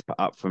Merrick's put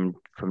up from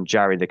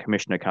Jerry, the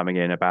commissioner, coming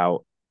in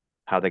about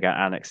how they get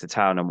annexed to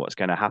town and what's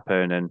going to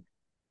happen,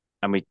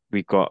 and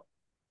we've got,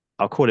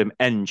 I'll call him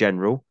N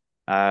General.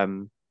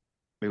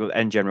 We've got the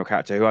N General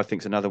character who I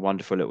think is another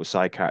wonderful little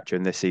side character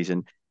in this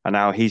season, and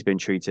how he's been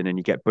treated, and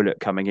you get Bullock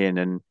coming in,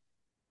 and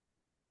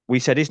we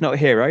said he's not a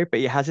hero, but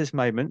he has his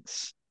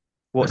moments.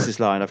 What's his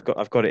line? I've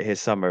got it here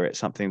somewhere. It's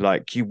something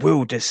like "You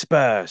will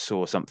disperse"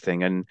 or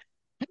something. And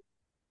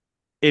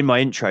in my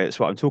intro, it's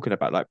what I'm talking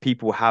about. Like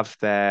people have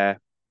they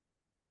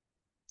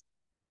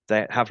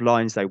have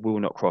lines they will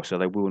not cross or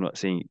they will not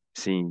see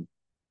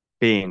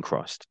being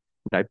crossed.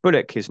 No,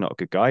 Bullock is not a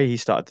good guy. He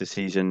started the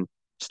season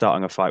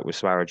starting a fight with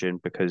Swearingen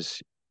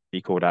because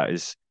he called out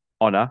his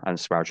honor, and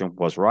Swearingen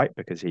was right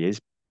because he is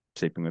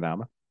sleeping with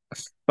Alma.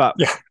 But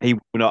Yeah. he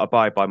will not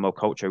abide by mob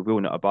culture, will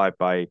not abide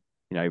by,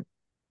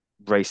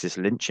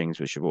 racist lynchings,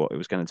 which is what it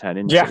was going to turn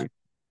into. Yeah.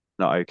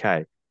 Not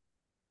okay.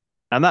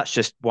 And that's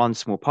just one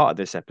small part of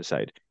this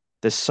episode.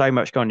 There's so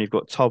much going on. You've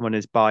got Tom on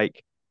his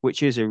bike,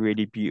 which is a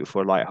really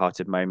beautiful,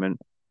 light-hearted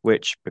moment,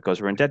 which,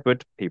 because we're in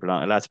Deadwood, people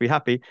aren't allowed to be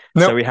happy.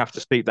 Nope. So we have to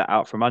speak that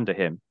out from under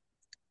him.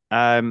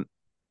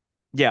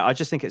 Yeah, I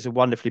just think it's a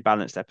wonderfully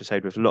balanced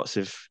episode with lots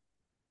of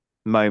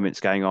moments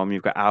going on.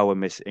 You've got Al and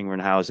Miss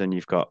Ingrenhausen.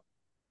 You've got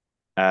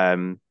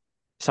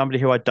somebody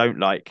who I don't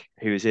like,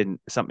 who is in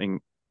something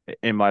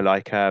in my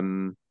like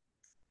my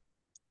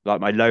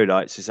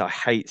lowlights is I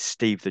hate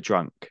Steve the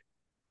drunk.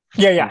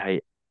 Yeah.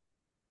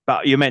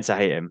 But you're meant to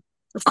hate him.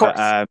 Of course.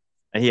 But,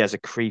 he has a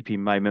creepy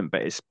moment,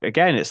 but it's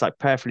like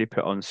perfectly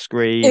put on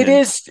screen. It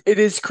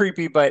is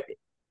creepy, but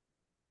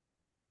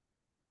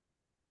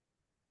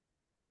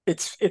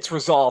it's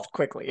resolved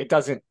quickly. It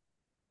doesn't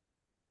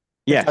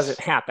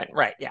happen.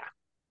 Right. Yeah.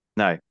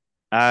 No.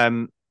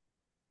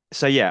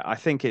 So yeah, I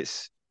think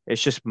it's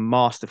just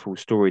masterful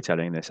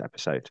storytelling in this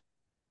episode.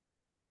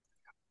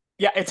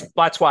 Yeah,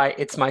 that's why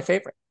it's my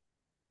favorite.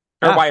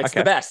 Or why it's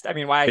the best. I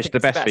mean, why it's the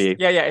best for you.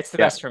 Yeah, it's the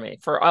best for me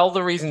for all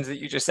the reasons that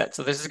you just said.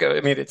 So this is good.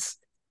 I mean,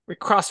 we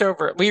crossed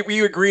over.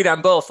 We agreed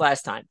on both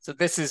last time. So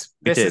this is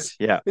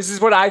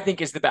what I think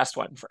is the best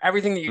one for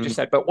everything that you just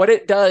said. But what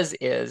it does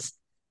is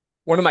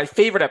one of my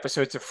favorite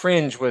episodes of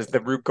Fringe was the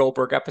Rube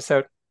Goldberg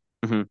episode,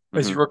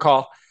 as you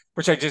recall,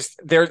 which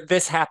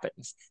this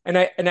happens. And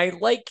I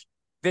like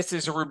this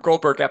is a Rube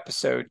Goldberg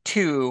episode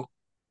too.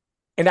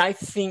 And I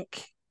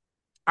think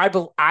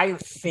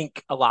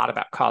a lot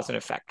about cause and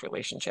effect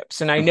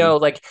relationships. And I know,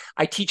 like,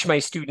 I teach my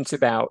students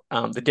about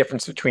the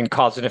difference between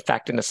cause and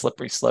effect and a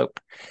slippery slope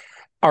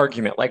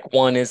argument. Like,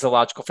 one is a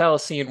logical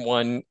fallacy and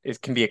one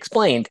can be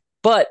explained,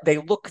 but they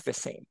look the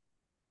same.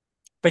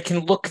 They can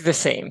look the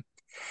same.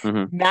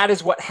 And that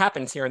is what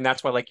happens here. And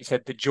that's why, like you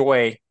said,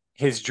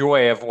 his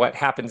joy of what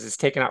happens is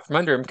taken out from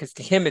under him, because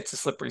to him, it's a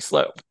slippery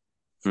slope.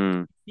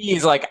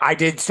 He's like, I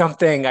did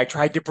something. I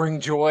tried to bring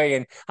joy,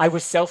 and I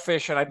was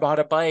selfish, and I bought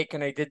a bike,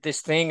 and I did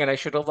this thing, and I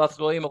should have left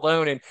William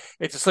alone. And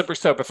it's a slippery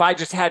slope. If I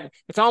just hadn't,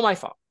 it's all my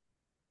fault.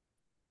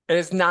 It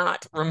is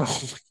not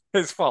remotely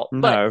his fault.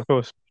 No, but of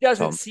course. he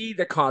doesn't see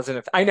the cause and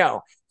effect. I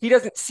know he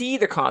doesn't see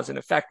the cause and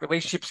effect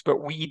relationships,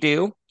 but we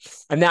do.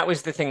 And that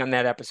was the thing on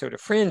that episode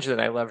of Fringe that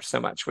I loved so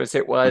much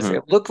it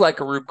looked like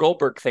a Rube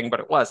Goldberg thing, but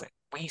it wasn't.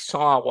 We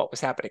saw what was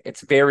happening.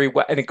 It's very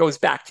well, and it goes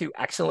back to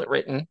excellent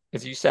written,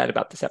 as you said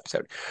about this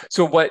episode.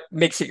 So what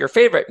makes it your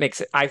favorite makes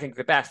it, I think,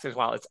 the best as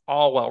well. It's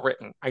all well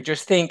written. I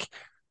just think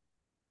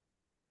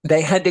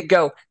they had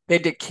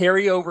to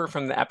carry over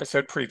from the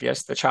episode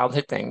previous, the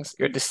childhood things.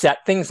 You had to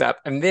set things up.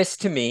 And this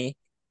to me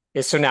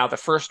is, so now the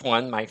first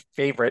one, my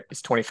favorite,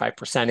 is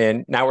 25%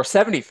 in. Now we're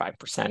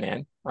 75%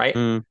 in,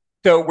 right?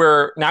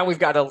 So we've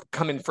got to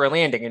come in for a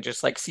landing. And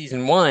just like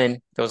season one,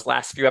 those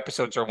last few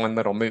episodes are one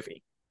little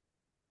movie.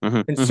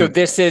 So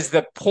this is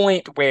the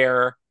point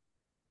where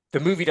the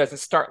movie doesn't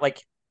start. Like,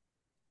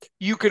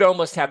 you could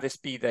almost have this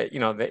be the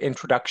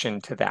introduction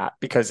to that,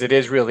 because it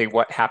is really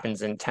what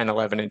happens in 10,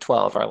 11, and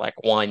 12 are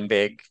like one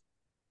big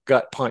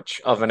gut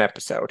punch of an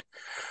episode.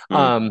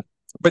 But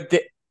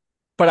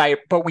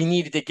we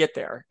needed to get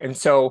there. And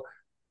so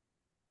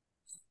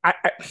I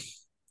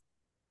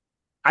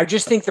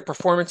just think the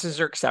performances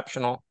are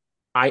exceptional.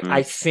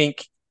 I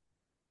think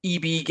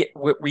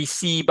we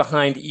see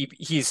behind EB,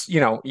 he's,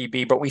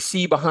 EB, but we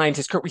see behind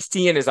we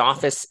see in his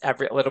office a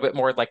little bit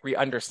more, like we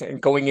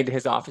understand going into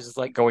his office is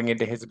like going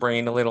into his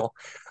brain a little,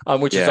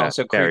 which is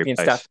also creepy and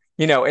stuff,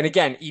 and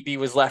again, EB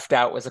was left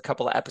out was a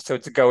couple of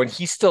episodes ago, and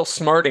he's still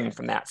smarting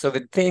from that. So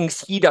the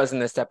things he does in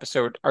this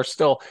episode are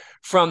still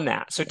from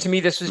that. So to me,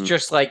 this was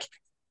just like,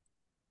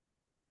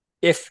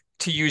 if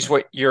to use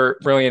what your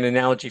brilliant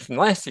analogy from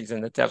last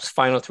season, that those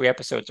final 3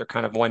 episodes are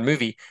kind of one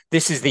movie,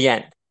 this is the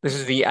end. This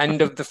is the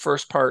end of the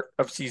first part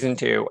of season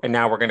 2, and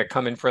now we're going to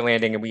come in for a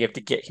landing, and we have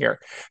to get here.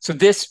 So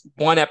this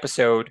one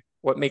episode,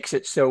 what makes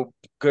it so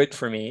good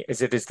for me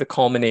is it is the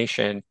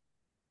culmination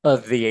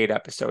of the 8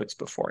 episodes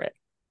before it.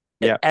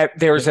 Yeah.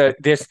 There's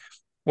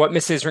what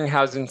Miss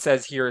Isringhausen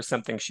says here is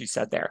something she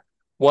said there.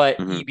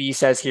 What EB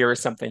says here is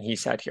something he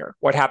said here.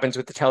 What happens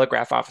with the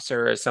telegraph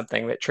officer is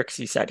something that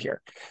Trixie said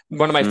here.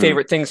 One of my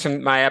favorite things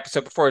from my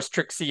episode before is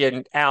Trixie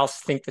and Al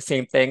think the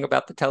same thing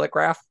about the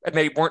telegraph, and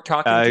they weren't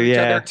talking to each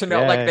other to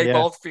know, like they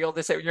both feel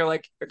the same. And you're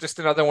like, just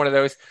another one of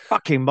those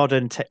fucking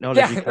modern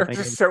technology. Yeah, they're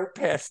just so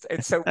pissed.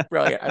 It's so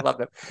brilliant. I love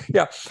them.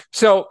 Yeah.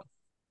 So,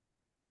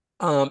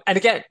 and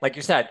again, like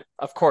you said,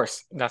 of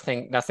course,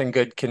 nothing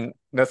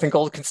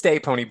gold can stay,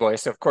 Pony Boy.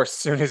 So of course, as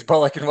soon as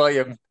Bullock and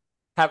William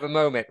have a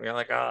moment, we're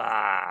like,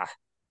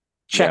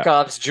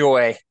 Chekhov's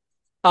joy.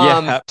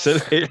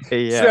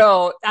 Absolutely. Yeah.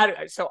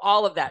 So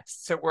all of that.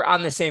 So we're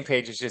on the same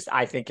page. It's just,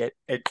 I think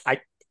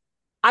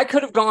I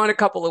could have gone a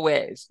couple of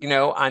ways,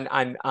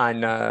 on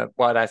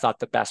what I thought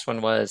the best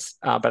one was.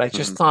 But I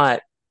just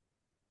thought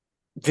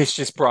this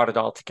just brought it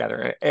all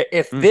together.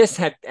 If this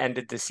had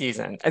ended the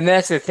season, and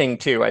that's the thing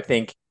too, I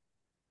think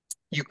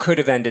you could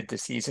have ended the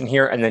season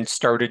here and then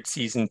started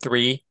season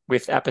 3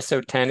 with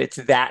episode 10. It's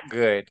that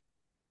good.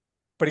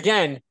 But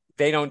again,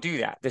 they don't do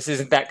that. This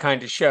isn't that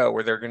kind of show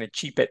where they're going to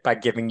cheap it by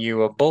giving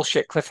you a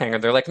bullshit cliffhanger.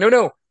 They're like,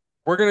 no,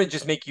 we're going to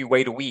just make you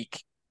wait a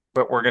week,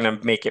 but we're going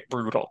to make it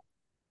brutal.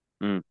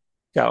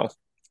 So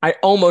I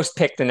almost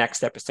picked the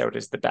next episode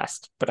as the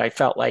best, but I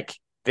felt like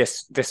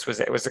this was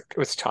it. It was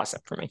a toss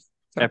up for me.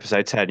 So,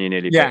 episode 10, you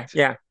nearly picked.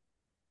 Yeah.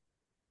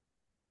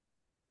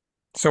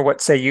 So what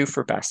say you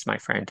for best, my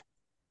friend?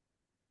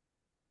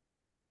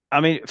 I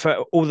mean,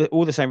 for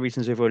all the same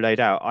reasons we've all laid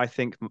out, I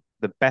think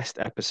the best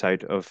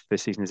episode of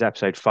this season is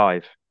episode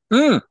 5.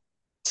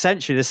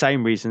 Essentially the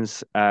same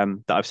reasons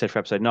that I've said for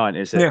episode 9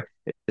 is that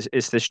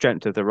it's the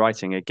strength of the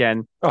writing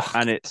again,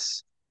 and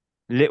it's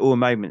little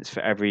moments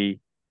for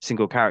every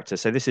single character.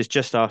 So this is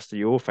just after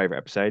your favorite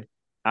episode.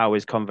 Al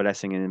is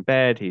convalescing in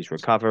bed, he's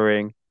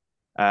recovering.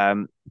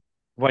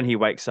 When he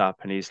wakes up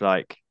and he's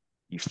like,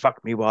 "You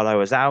fucked me while I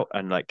was out,"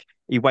 and like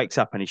he wakes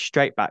up and he's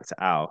straight back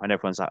to Al, and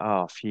everyone's like,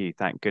 "Oh, phew,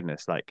 thank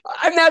goodness!" Like,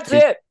 and that's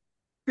it.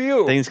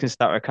 Phew. Things can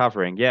start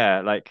recovering.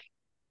 Yeah, like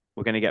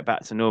we're going to get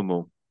back to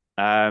normal.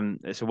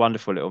 It's a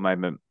wonderful little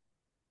moment.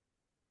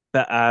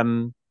 But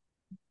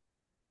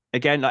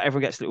again, like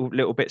everyone gets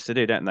little bits to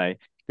do, don't they?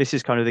 This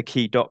is kind of the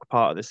key Doc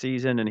part of the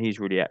season, and he's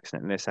really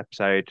excellent in this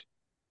episode,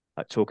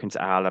 like talking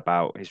to Al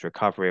about his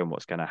recovery and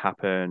what's going to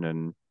happen,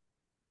 and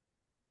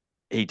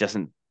he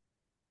doesn't.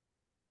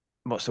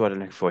 What's the word I'm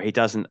looking for? He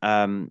doesn't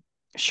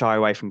shy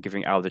away from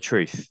giving Al the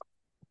truth.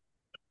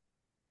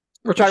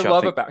 Which I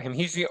love about him.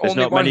 He's the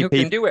only one who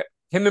can do it.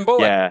 Him and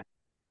Bullock.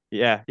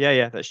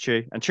 Yeah, that's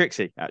true. And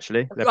Trixie,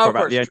 actually. Of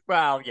course.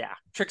 Well, yeah.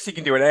 Trixie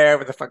can do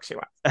whatever the fuck she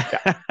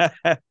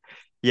wants.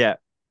 Yeah.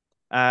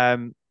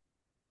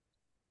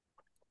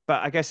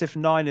 But I guess if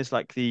 9 is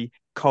like the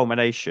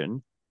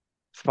culmination,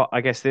 I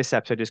guess this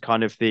episode is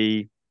kind of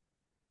the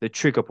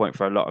trigger point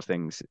for a lot of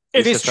things.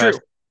 It is true.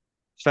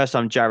 First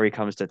time Jerry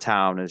comes to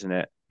town, isn't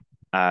it?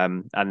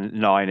 And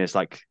 9 is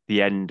like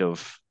the end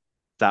of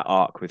that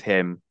arc with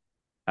him.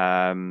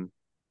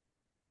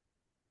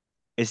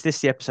 Is this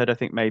the episode, I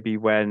think maybe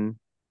when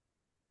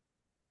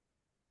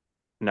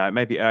no,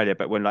 maybe earlier,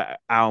 but when like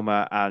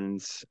Alma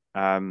and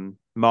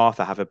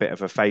Martha have a bit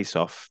of a face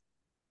off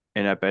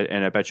in her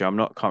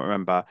bedroom. Can't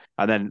remember.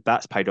 And then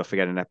that's paid off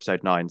again in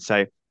episode 9.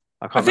 So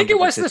I think it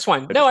was this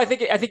one. No, I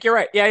think you're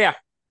right. Yeah.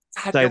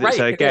 God, you're right.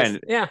 So again,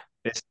 yeah.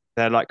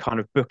 They're like kind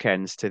of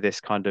bookends to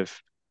this kind of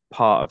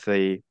part of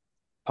the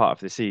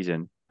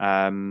season.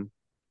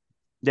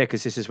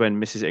 Because this is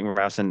when Mrs.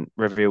 Ingrausen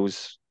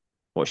reveals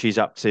what she's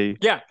up to.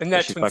 Yeah, and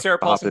that's when Sarah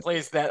Paulson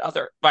plays that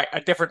other, right, a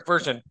different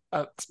version.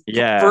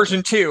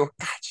 Version 2.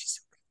 God,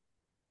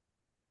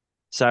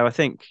 so I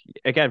think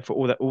again for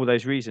all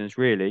those reasons,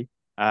 really,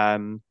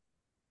 it's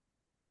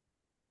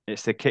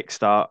the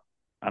kickstart,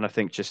 and I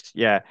think just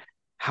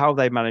how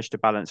they managed to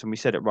balance, and we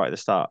said it right at the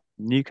start,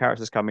 new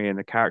characters coming in,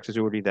 the characters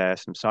already there,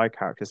 some side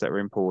characters that were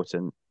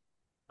important.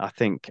 I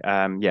think,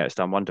 it's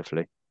done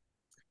wonderfully.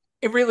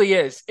 It really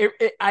is.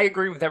 I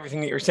agree with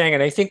everything that you're saying.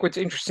 And I think what's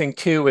interesting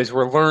too is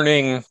we're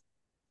learning,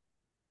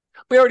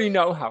 we already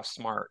know how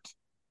smart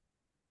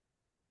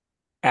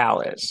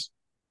Al is.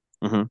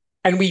 Mm-hmm.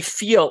 And we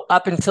feel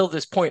up until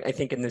this point, I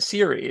think in the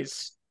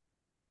series,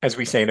 as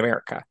we say in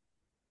America,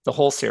 the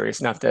whole series,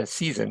 not the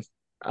season,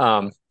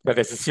 but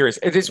as a series.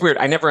 It is weird.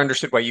 I never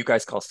understood why you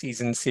guys call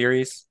season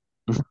series.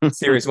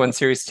 Series 1,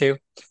 Series 2.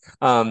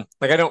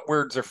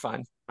 Words are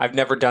fun. I've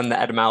never done the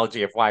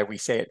etymology of why we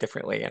say it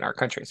differently in our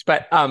countries.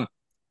 But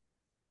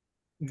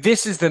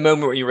this is the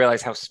moment where you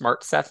realize how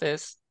smart Seth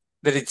is,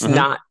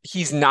 that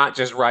he's not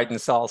just riding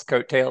Saul's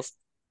coattails.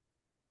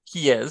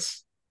 He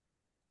is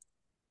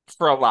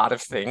for a lot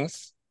of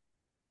things.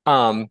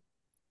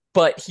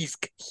 But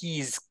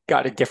he's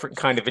got a different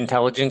kind of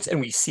intelligence,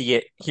 and we see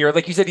it here.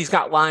 Like you said, he's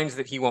got lines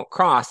that he won't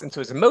cross, and so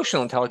his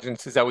emotional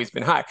intelligence has always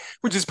been high,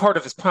 which is part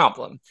of his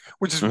problem,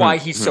 which is why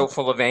he's so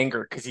full of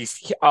anger,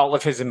 because all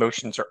of his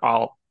emotions are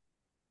all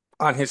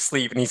on his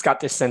sleeve, and he's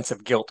got this sense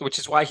of guilt, which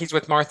is why he's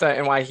with Martha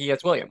and why he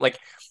has William. Like,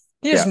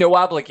 he has no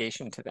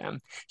obligation to them.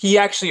 He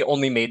actually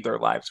only made their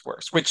lives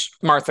worse, which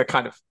Martha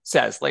kind of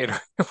says later.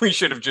 We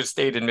should have just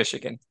stayed in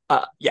Michigan.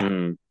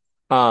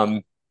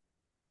 Faux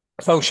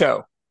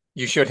show.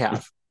 You should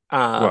have.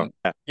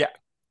 Yeah.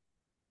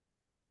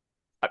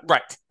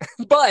 Right.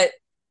 But,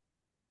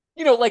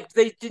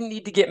 they didn't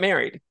need to get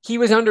married. He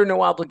was under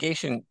no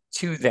obligation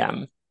to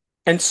them.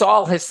 And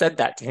Saul has said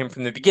that to him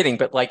from the beginning.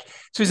 But,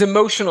 so his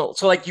emotional,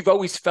 you've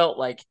always felt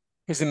like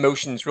his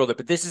emotions ruled it.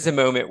 But this is a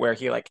moment where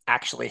he,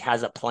 actually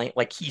has a plan.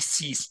 He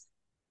sees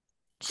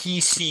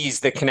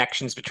the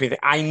connections between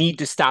I need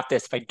to stop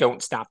this if I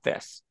don't stop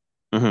this.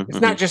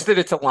 It's not just that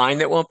it's a line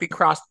that won't be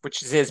crossed,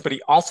 which it is, but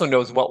he also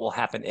knows what will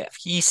happen if.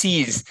 He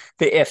sees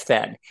the if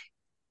then.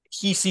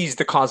 He sees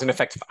the cause and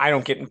effect if I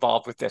don't get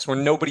involved with this, where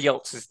nobody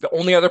else is. The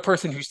only other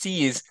person who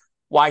sees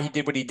why he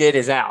did what he did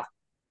is Al.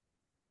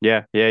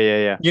 Yeah.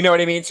 You know what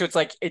I mean? So it's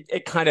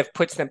it kind of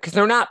puts them, because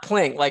they're not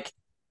playing,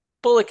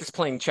 Bullock is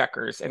playing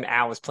checkers and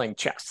Al is playing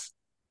chess.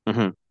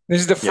 This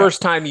is the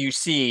first time you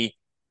see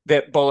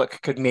that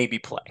Bullock could maybe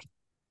play.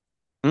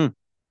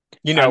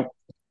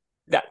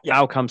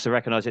 Al comes to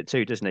recognize it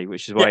too, doesn't he?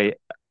 Which is why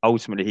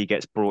ultimately he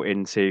gets brought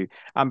into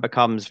and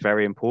becomes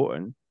very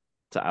important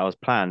to Al's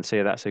plan.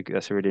 So that's a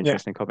really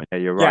interesting comment. Yeah,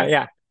 you're right.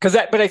 Yeah.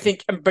 But I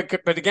think,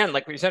 but again,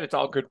 like we said, it's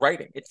all good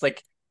writing. It's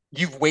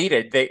you've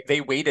waited.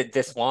 They waited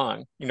this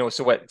long.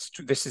 So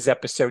this is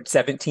episode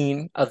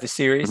 17 of the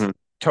series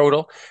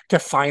total, to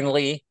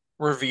finally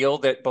reveal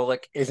that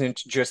Bullock isn't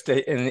just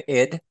an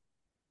id.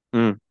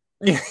 You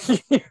know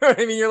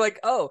what I mean? You're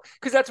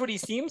because that's what he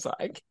seems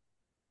like.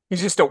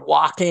 He's just a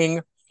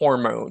walking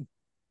hormone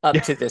up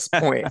to this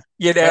point,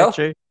 That's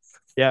true.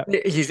 Yeah.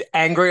 He's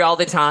angry all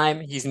the time.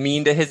 He's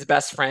mean to his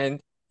best friend.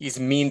 He's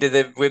mean to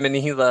the women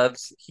he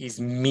loves. He's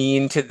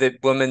mean to the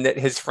woman that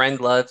his friend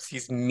loves.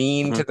 He's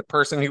mean to the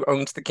person who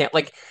owns the camp.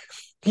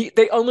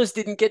 They almost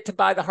didn't get to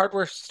buy the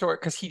hardware store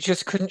because he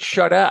just couldn't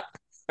shut up.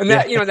 And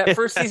that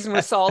first season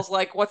with Saul's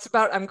what's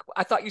about?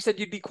 I thought you said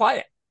you'd be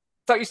quiet.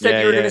 I thought you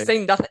said you were going to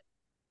say nothing.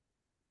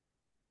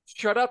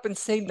 Shut up and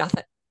say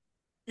nothing.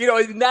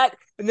 And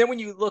then when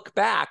you look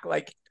back,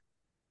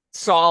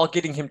 Saul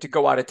getting him to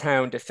go out of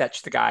town to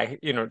fetch the guy,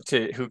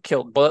 who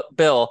killed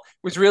Bill,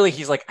 was really,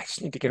 he's I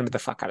just need to get him the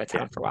fuck out of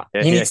town for a while.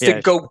 He needs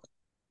to go.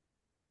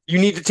 You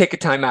need to take a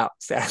time out,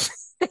 Seth.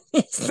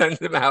 He sends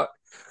him out.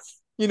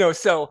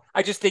 So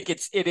I just think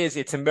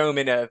it's a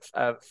moment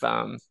of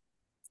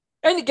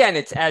and again,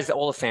 it's as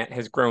Oliphant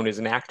has grown as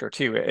an actor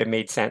too. It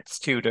made sense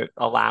too to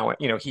allow it.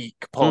 He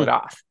could pull it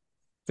off.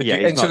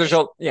 And so there's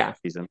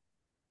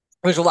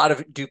a lot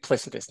of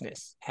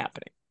duplicitousness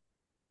happening.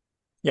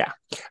 Yeah,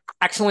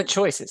 excellent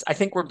choices. I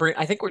think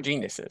we're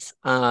geniuses.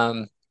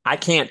 I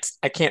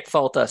can't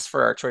fault us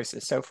for our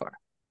choices so far.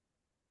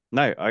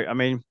 No, I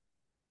mean,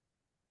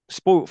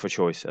 spoilt for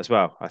choice as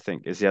well, I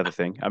think, is the other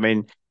thing. I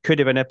mean, could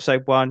have been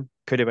episode 1,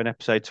 could have been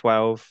episode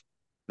 12.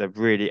 They're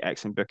really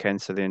excellent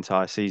bookends to the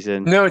entire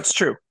season. No, it's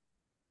true.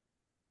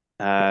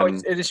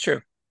 It is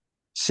true.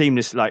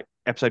 Seamless,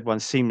 episode 1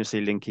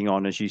 seamlessly linking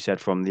on, as you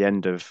said, from the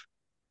end of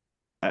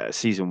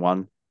season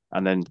 1,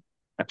 and then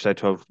episode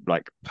 12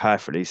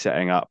 perfectly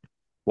setting up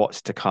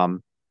what's to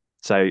come.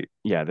 So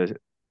yeah, there's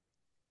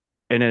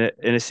in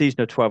a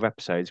season of 12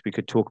 episodes, we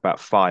could talk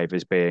about 5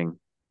 as being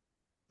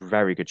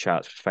very good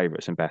shouts for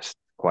favorites and best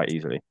quite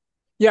easily.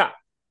 Yeah,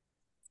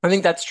 I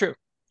think that's true.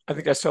 I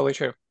think that's totally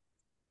true.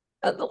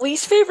 The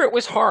least favorite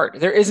was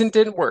hard. There isn't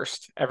a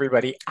worst,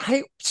 everybody.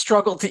 I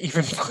struggled to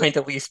even find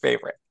a least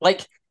favorite.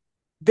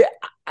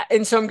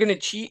 And so I'm going to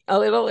cheat a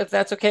little, if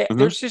that's okay.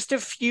 There's just a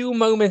few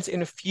moments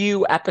in a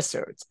few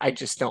episodes I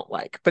just don't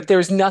like. But there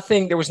was not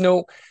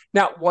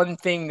one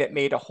thing that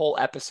made a whole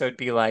episode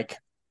be eh.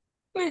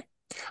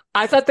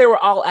 I thought they were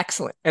all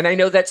excellent. And I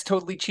know that's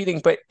totally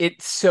cheating, but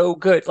it's so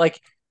good.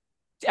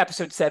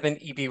 Episode 7,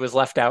 EB was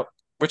left out,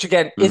 which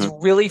again is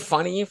really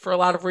funny for a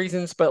lot of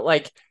reasons.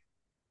 But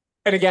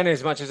and again,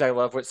 as much as I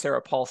love what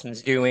Sarah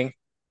Paulson's doing,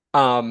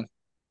 that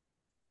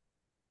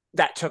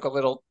took a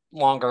little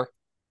longer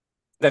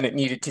than it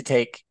needed to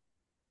take.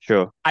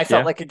 Sure. I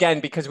felt again,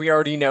 because we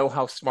already know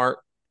how smart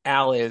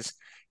Al is,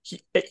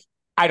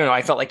 I don't know,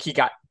 I felt like he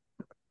got,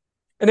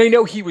 and I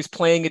know he was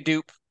playing a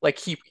dupe,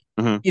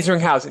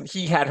 Isringhausen,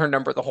 he had her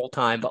number the whole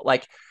time, but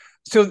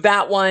so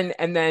that one,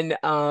 and then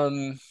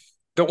the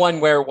one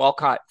where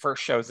Walcott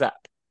first shows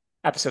up,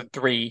 episode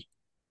 3,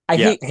 I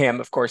hate him,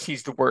 of course.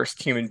 He's the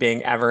worst human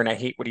being ever, and I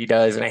hate what he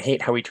does, and I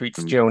hate how he treats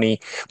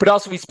Joni. But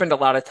also, we spend a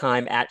lot of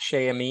time at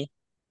Shay and me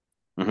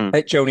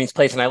at Joni's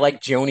place, and I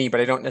like Joni, but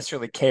I don't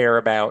necessarily care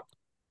about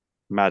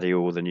Maddie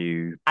or the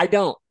new I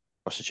don't.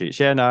 prostitutes.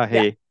 Yeah,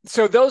 no,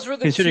 So those were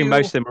the considering two,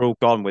 most of them are all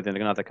gone within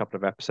another couple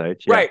of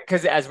episodes. Yeah. right?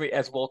 Because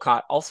as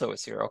Wolcott, also a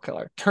serial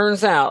killer.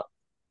 Turns out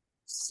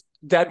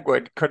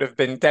Deadwood could have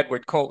been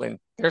Deadwood :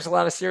 there's a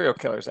lot of serial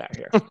killers out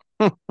here.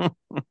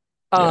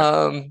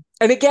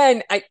 And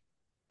again,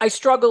 I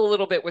struggle a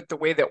little bit with the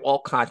way that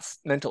Walcott's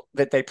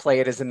that they play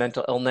it as a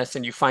mental illness,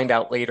 and you find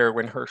out later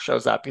when her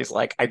shows up, he's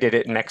like, I did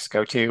it in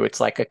Mexico too. It's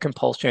like a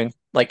compulsion.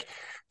 Like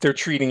they're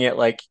treating it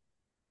like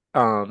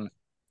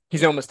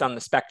he's almost on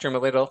the spectrum a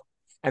little,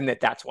 and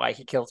that's why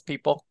he kills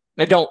people.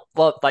 And I don't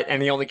love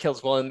and he only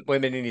kills women,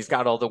 and he's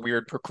got all the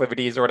weird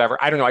proclivities or whatever.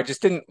 I don't know. I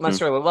just didn't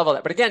necessarily love all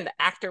that. But again, the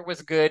actor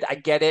was good. I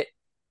get it.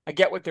 I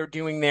get what they're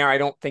doing there. I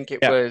don't think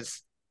it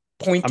was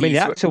pointy. I mean, the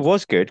actor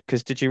was good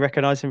because did you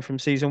recognize him from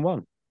season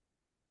 1?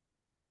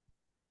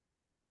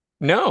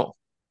 No,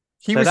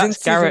 he was in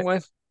season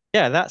 1.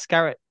 Yeah, that's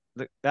Garrett.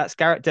 That's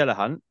Garrett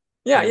Dillahunt.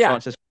 Yeah.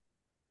 Francis,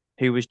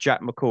 who was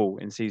Jack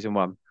McCall in season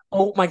 1.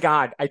 Oh my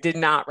God, I did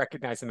not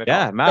recognize him at all.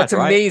 Yeah, mad, that's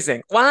right?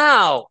 amazing.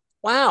 Wow.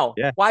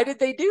 Yeah. Why did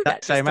they do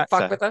that? Same Just to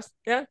actor. fuck with us?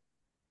 Yeah.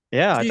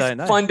 Yeah, He's I don't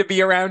know. fun to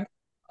be around.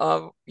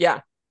 Yeah.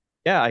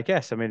 Yeah, I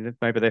guess. I mean,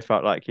 maybe they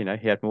felt like, he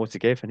had more to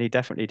give, and he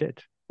definitely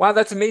did. Wow,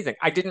 that's amazing.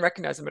 I didn't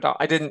recognize him at all.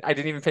 I didn't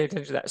even pay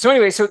attention to that. So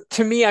anyway, so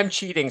to me, I'm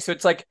cheating. So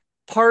it's like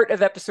part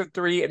of episode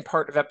 3 and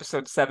part of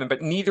episode 7,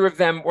 but neither of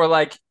them were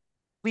like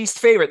least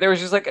favorite. There was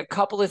just like a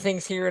couple of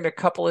things here and a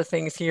couple of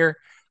things here.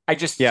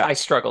 I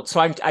struggled. So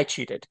I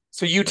cheated.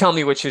 So you tell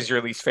me which is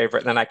your least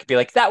favorite, and then I could be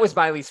like, that was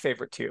my least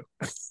favorite too.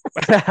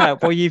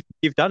 Well, you've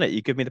done it.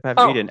 You give me the perfect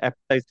lead-in.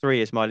 Episode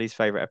 3 is my least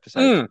favorite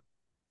episode.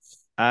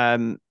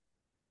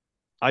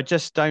 I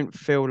just don't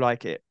feel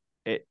like it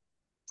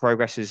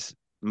progresses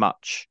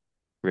much,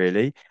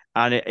 really.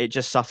 And it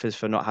just suffers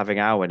for not having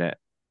Al in it.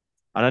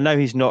 And I know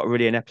he's not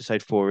really in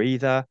episode 4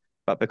 either,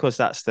 but because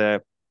that's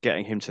the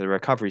getting him to the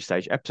recovery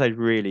stage, episode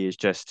really is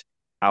just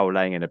Al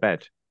laying in a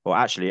bed, or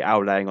actually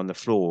Al laying on the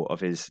floor of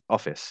his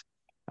office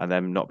and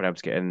then not being able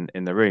to get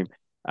in the room.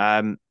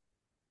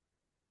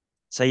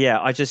 So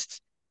yeah,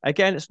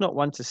 again, it's not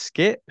one to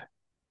skip,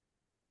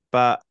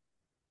 but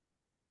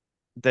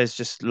there's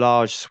just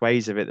large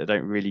swathes of it that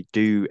don't really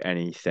do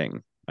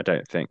anything, I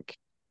don't think.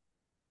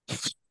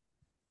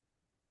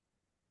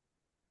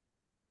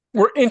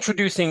 We're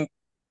introducing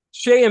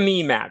Shay and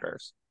me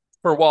matters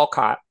for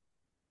Walcott.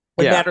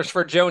 It matters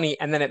for Joni,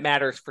 and then it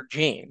matters for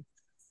Jane.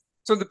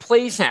 So the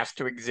place has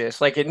to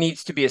exist. Like it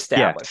needs to be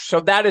established. Yes. So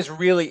that is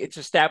really, it's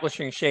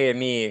establishing Shay and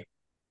me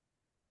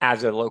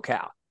as a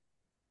locale.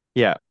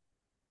 Yeah.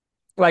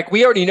 Like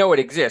we already know it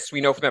exists.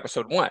 We know from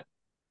episode 1.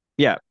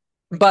 Yeah.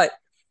 But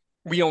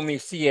we only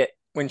see it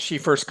when she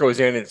first goes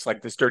in and it's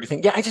like this dirty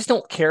thing. Yeah, I just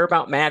don't care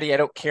about Maddie. I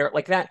don't care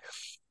like that.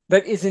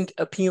 That isn't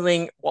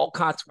appealing.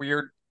 Walcott's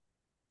weird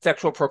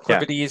sexual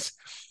proclivities.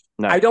 Yeah.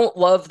 No. I don't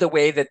love the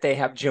way that they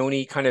have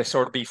Joni kind of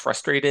sort of be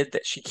frustrated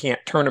that she can't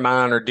turn him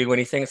on or do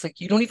anything. It's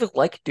like, you don't even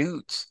like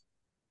dudes.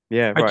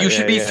 Yeah. Like, you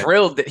should be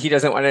thrilled that he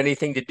doesn't want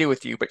anything to do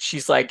with you. But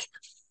she's like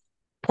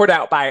put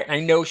out by it. And I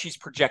know she's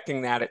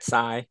projecting that at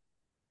Cy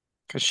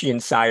because she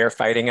and Cy are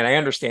fighting. And I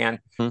understand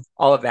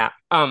all of that.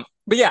 But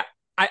yeah,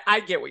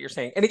 I get what you're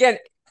saying. And again,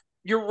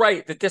 you're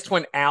right that this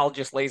one, Al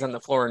just lays on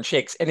the floor and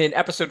shakes. And in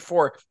episode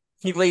 4,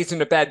 he lays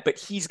in a bed, but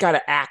he's got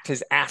to act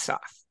his ass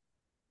off.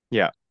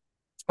 Yeah.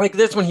 Like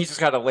this one, he's just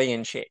got to lay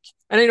and shake.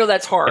 And I know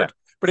that's hard,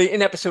 but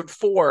in episode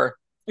 4,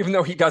 even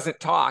though he doesn't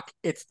talk,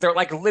 they're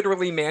like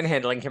literally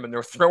manhandling him and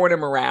they're throwing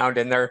him around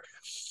and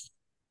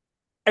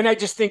I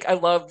just think I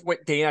love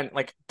what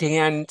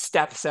Dan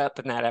steps up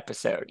in that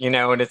episode,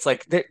 and it's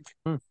like,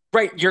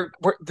 right.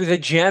 The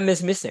gem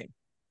is missing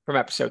from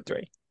episode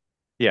 3.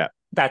 Yeah.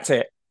 That's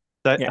it.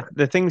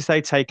 The things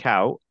they take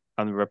out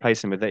and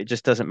replace them with it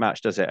just doesn't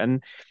match, does it?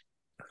 And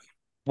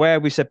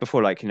where we said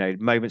before, like,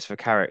 moments for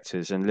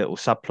characters and little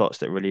subplots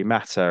that really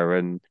matter.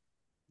 And,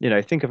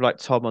 think of like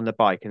Tom on the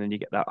bike, and then you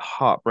get that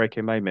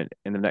heartbreaking moment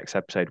in the next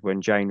episode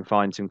when Jane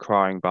finds him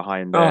crying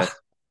behind the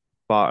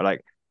bar.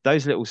 Like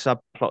those little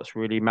subplots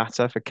really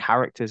matter for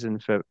characters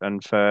and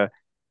for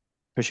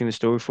pushing the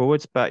story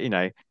forwards. But,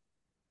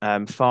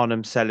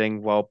 Farnham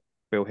selling while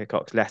Bill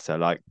Hickok's letter,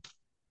 like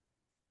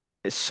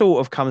it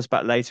sort of comes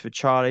back later for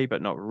Charlie,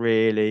 but not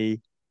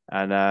really.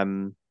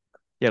 And,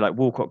 like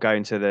Walcott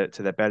going to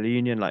the Bell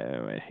Union, like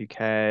who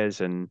cares?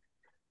 And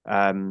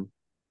Almo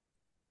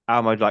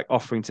like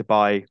offering to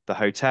buy the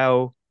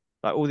hotel,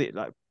 like all the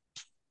like,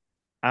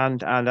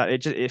 and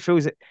it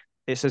feels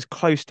it's as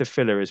close to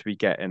filler as we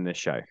get in this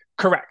show.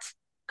 Correct.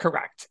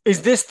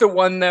 Is this the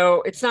one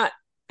though? It's not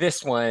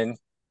this one.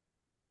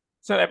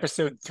 It's not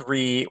episode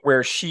 3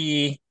 where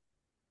she,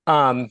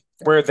 where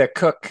the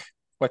cook,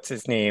 what's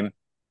his name?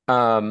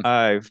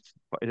 Is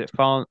it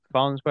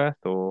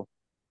Farnsworth or?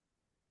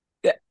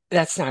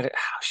 That's not it.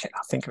 Oh shit!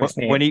 I'll think of his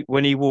name.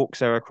 When he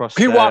walks her across.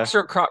 He walks her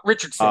across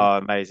Richardson. Oh,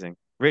 amazing!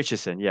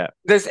 Richardson, yeah.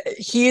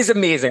 He is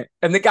amazing.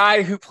 And the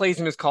guy who plays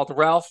him is called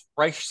Ralph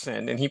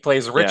Reichson, and he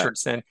plays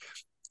Richardson.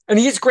 And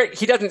he's great.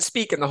 He doesn't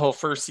speak in the whole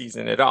first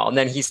season at all. And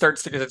then he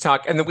starts to get to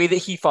talk, and the way that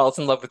he falls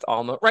in love with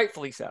Alma,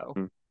 rightfully so.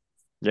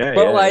 Yeah,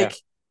 but yeah.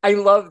 I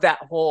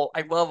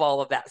love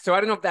all of that. So I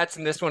don't know if that's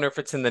in this one or if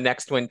it's in the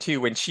next one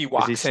too, when she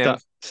walks in.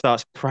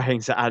 Starts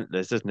praying to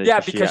antlers, doesn't he? Yeah,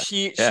 because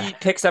she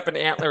picks up an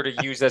antler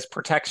to use as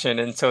protection.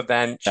 And so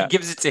then she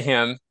gives it to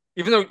him,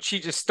 even though she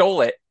just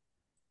stole it.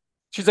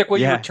 She's like, will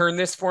you return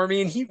this for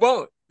me? And he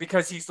won't,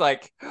 because he's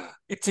like,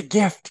 it's a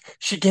gift.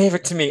 She gave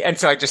it to me. And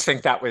so I just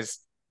think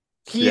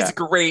he's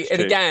great.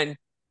 And again,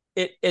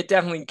 it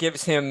definitely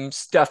gives him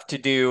stuff to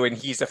do. And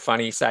he's a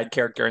funny side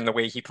character in the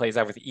way he plays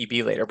out with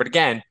EB later. But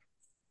again,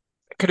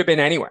 it could have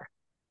been anywhere.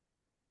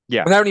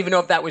 Yeah. And I don't even know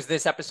if that was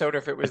this episode or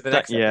if it was the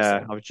next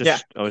episode.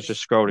 I was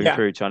just scrolling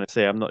through trying to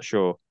see. I'm not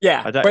sure.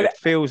 Yeah. It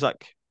feels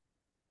like.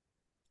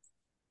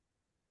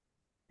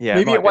 Yeah.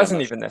 Maybe it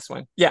wasn't even this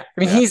one. Yeah. I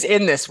mean, he's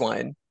in this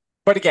one.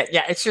 But again,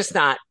 it's just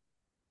not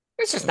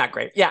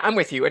great. Yeah, I'm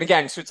with you. And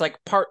again, so it's like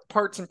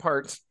parts and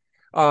parts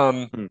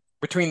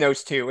between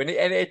those two. And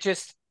it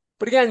just,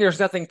 but again, there's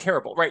nothing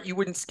terrible, right? You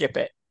wouldn't skip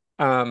it.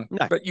 No.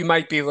 But you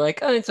might be like,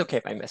 oh, it's okay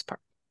if I miss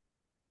part.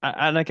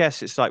 And I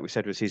guess it's like we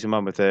said with season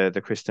 1 with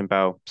the Kristen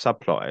Bell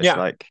subplot. It's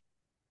like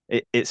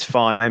it's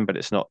fine, but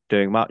it's not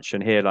doing much.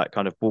 And here, like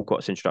kind of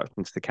Walcott's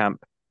introduction to the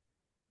camp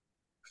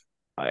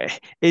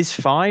is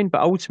fine,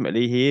 but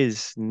ultimately he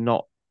is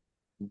not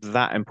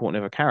that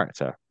important of a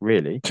character,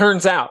 really.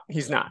 Turns out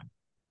he's not.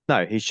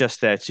 No, he's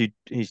just there to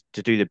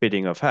do the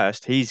bidding of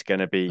Hearst. He's going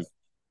to be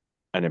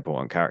an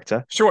important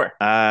character. Sure.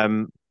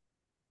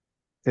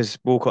 Because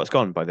Walcott's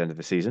gone by the end of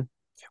the season.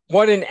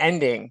 What an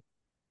ending.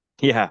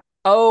 Yeah.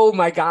 Oh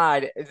my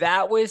God.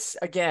 That was,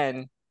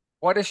 again,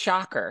 what a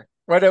shocker.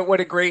 What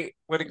a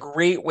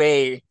great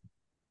way.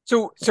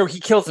 So he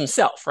kills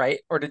himself,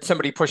 right? Or did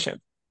somebody push him?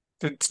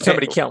 Did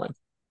somebody kill him?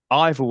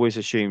 I've always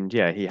assumed,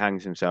 he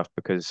hangs himself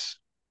because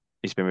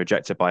he's been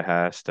rejected by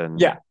Hearst,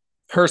 and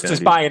Hearst is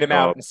buying him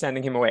out and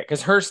sending him away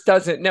because Hearst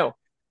doesn't know.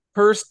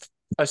 Hearst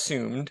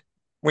assumed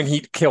when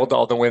he killed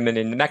all the women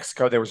in New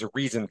Mexico, there was a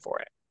reason for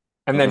it.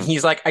 And then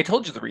he's like, I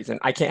told you the reason.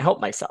 I can't help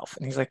myself.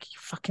 And he's like, you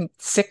fucking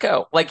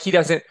sicko. Like he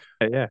doesn't,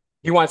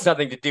 he wants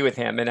nothing to do with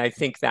him. And I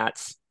think and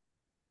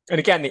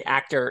again, the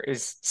actor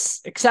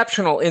is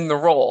exceptional in the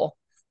role,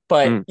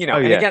 but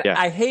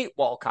I hate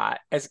Walcott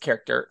as a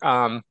character.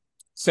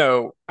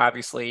 So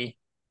obviously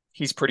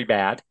he's pretty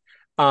bad.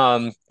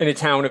 In a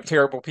town of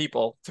terrible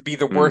people to be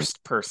the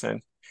worst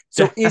person.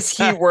 So is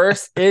he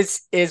worse?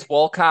 Is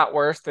Walcott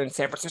worse than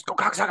San Francisco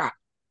cocksucker?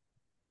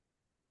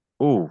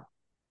 Oh,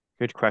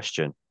 good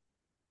question.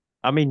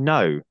 I mean,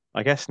 no,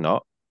 I guess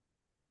not.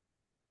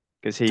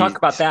 Because he's talk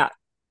about that.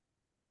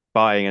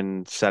 Buying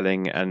and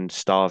selling and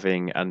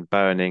starving and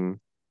burning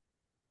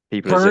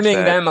people.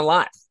 Burning them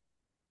alive.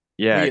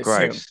 Yeah,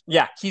 gross.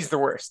 Yeah, he's the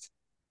worst.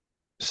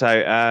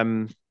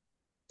 So,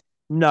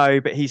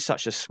 no, but he's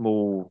such a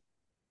small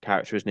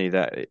character, isn't he,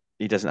 that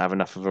he doesn't have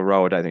enough of a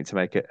role, I don't think, to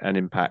make it an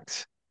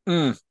impact.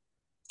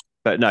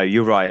 But no,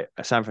 you're right.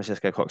 A San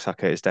Francisco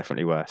cocksucker is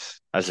definitely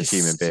worse as a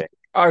human being.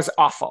 Oh, it's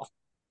awful.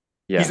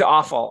 Yeah. He's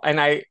awful. And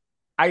I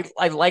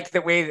like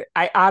the way that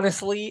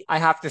I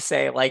have to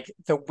say, like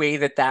the way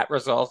that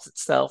resolves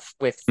itself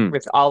with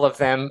all of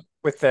them,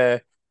 with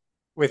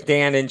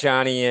Dan and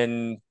Johnny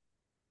and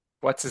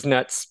what's his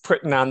nuts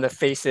putting on the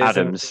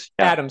faces.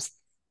 Adams.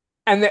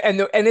 And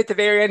at the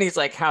very end, he's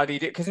like, how do you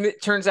do? Because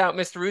it turns out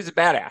Mr. Wu's a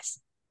badass.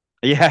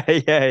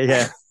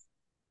 Yeah.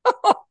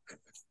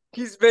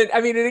 He's been,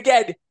 I mean, and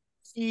again,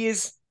 he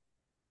is,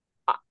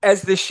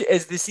 as the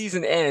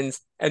season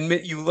ends and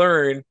you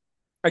learn,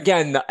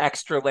 again, the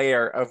extra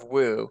layer of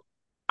Wu,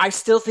 I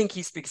still think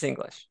he speaks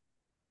English.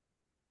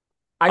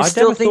 I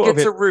still think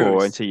it's a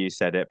ruse. Until you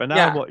said it, but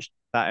now I watched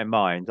that in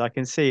mind. I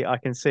can see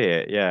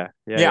it. Yeah.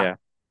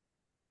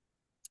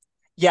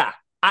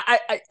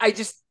 I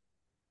just,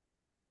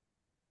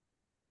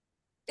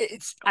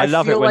 I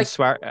love it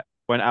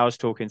when Al's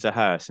talking to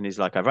Hearst and he's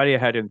like, I've only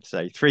heard him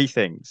say 3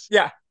 things.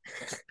 Yeah.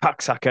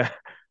 Cocksucker,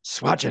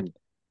 swagin.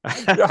 I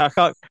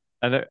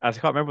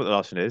can't remember what the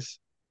last one is.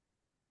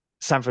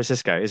 San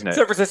Francisco, isn't it?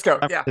 San Francisco.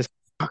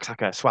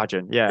 Cocksucker,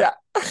 swagin. Yeah.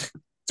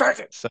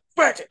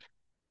 Swagin.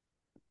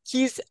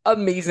 He's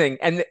amazing.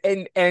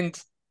 And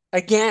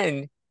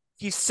again,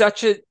 he's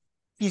such a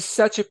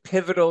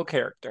pivotal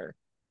character.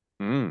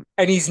 And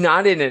he's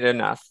not in it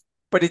enough.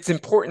 But it's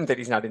important that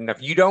he's not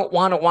enough. You can't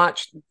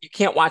watch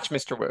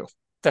Mr. Wu.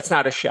 That's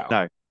not a show.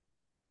 No.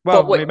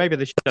 Well, maybe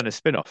they should have done a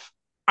spin-off.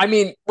 I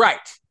mean, right.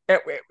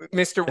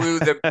 Mr. Wu,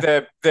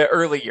 the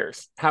early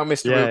years, how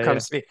Mr. Wu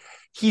comes to be.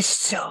 He's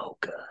so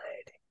good.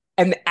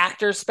 And the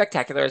actor is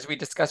spectacular, as we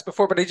discussed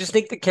before, but I just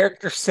think the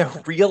character's so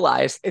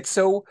realized. It's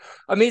so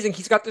amazing.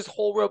 He's got this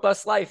whole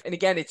robust life. And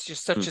again, it's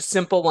just such a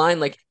simple line,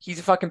 like he's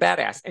a fucking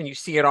badass, and you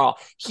see it all.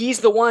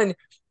 He's the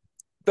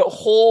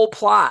whole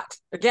plot.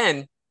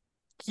 Again,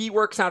 he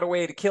works out a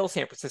way to kill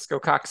San Francisco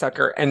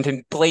cocksucker and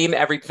to blame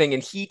everything.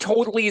 And he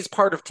totally is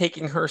part of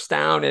taking Hearst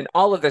down and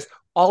all of this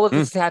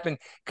has happened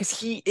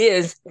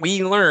because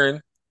we learn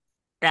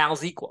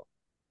Al's equal.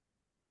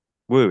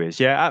 Wu is,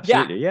 yeah, Yeah,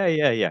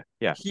 absolutely.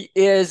 Yeah. he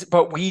is,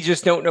 but we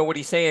just don't know what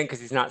he's saying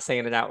because he's not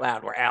saying it out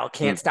loud. Where Al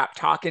can't Mm. stop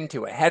talking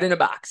to a head in a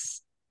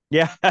box.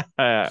 Yeah.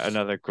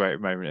 Another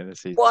great moment in the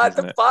season, What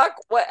isn't the it? fuck?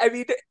 What I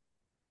mean,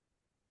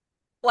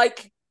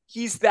 like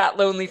he's that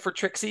lonely for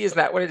Trixie. Is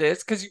that what it is?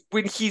 Because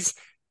when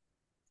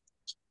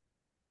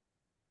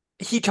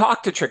he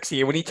talked to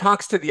Trixie, and when he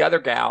talks to the other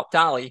gal,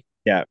 Dolly,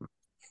 Yeah.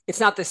 it's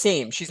not the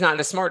same. She's not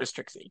as smart as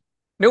Trixie.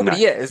 No.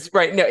 Nobody is,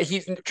 right? No,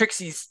 he's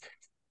Trixie's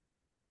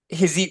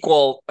his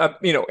equal,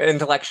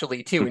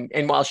 intellectually too.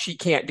 And while she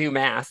can't do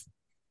math,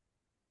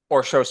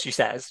 or so she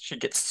says, she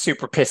gets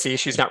super pissy.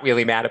 She's not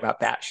really mad about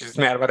that. She's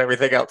mad about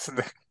everything else.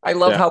 And I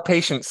love Yeah. how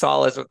patient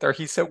Saul is with her.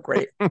 He's so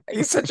great.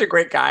 He's such a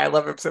great guy. I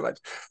love him so much.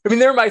 I mean,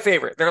 they're my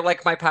favorite. They're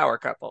like my power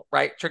couple,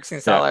 right? Trixie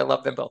and Saul. Yeah. I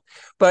love them both.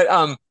 But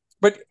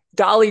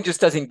Dolly just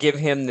doesn't give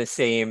him the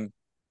same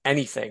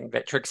anything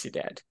that Trixie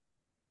did.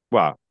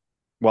 Well,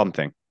 one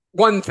thing.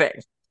 One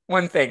thing,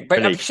 one thing.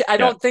 But Belief. I Yeah.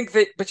 don't think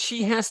that. But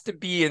she has to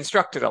be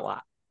instructed a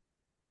lot.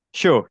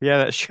 Sure. Yeah,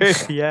 that's true.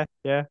 Yeah.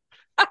 Yeah.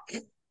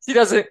 She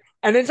doesn't,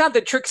 and it's not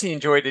that Trixie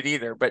enjoyed it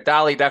either. But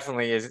Dolly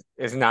definitely is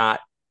not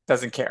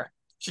doesn't care.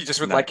 She just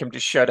would No. like him to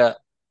shut up.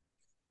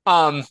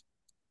 Um,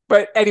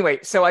 but anyway,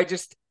 so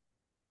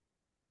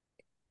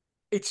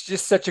it's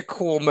just such a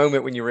cool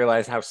moment when you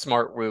realize how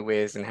smart Wu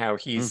is and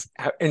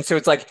and so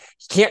it's like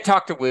he can't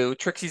talk to Wu.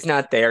 Trixie's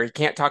not there. He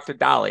can't talk to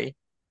Dolly,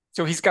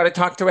 so he's got to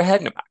talk to a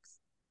head in a box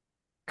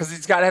because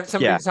he's got to have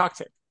somebody Yeah. to talk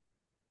to.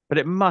 But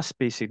it must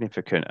be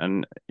significant,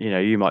 and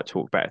you might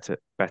talk better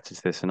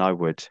to this than I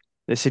would.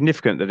 It's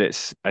significant that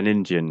it's an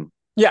Indian.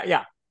 Yeah,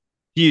 yeah,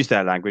 Use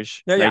their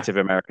language, yeah, Native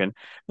American,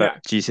 yeah.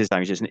 but use his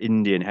language. It's an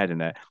Indian head in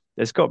there.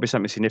 There's got to be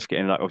something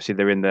significant. And like obviously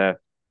they're in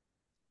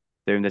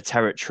the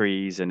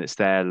territories, and it's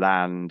their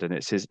land, and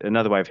it's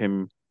another way of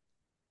him,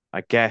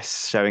 I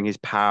guess, showing his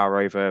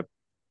power over.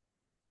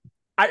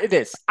 It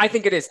is. I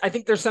think it is. I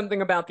think there's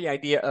something about the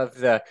idea of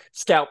the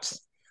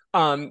scalps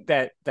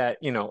that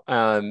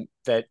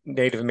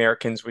Native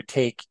Americans would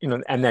take,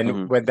 and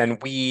then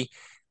Mhm.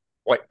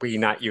 we,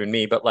 not you and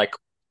me, but like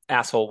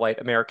asshole white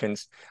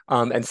Americans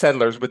and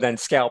settlers would then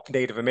scalp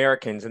Native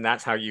Americans, and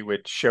that's how you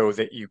would show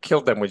that you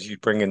killed them, was you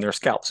bring in their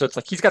scalp. So it's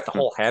like he's got the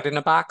whole head in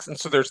a box, and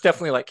so there's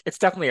definitely it's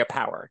definitely a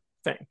power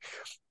thing.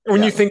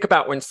 When Yeah. you think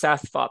about when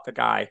Seth fought the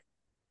guy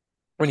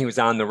when he was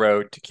on the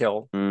road to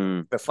kill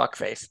Mm. the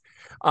fuckface.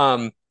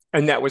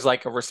 And that was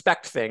like a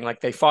respect thing.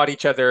 Like they fought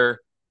each other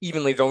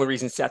evenly. The only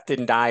reason Seth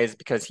didn't die is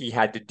because he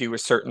had to do a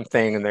certain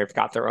thing, and they've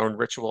got their own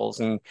rituals.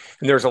 And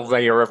there's a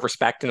layer of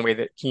respect in the way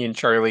that he and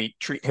Charlie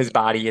treat his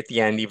body at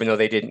the end, even though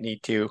they didn't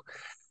need to.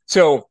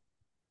 So,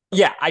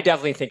 yeah, I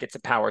definitely think it's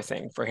a power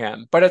thing for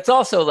him. But it's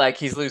also like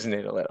he's losing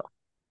it a little.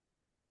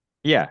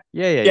 Yeah.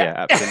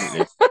 Yeah.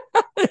 Absolutely.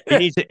 He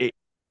needs it.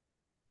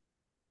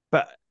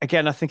 But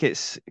again, I think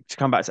it's to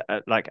come back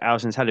to like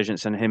Al's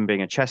intelligence and him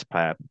being a chess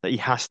player, that he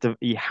has to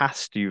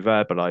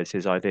verbalize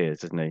his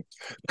ideas, doesn't he?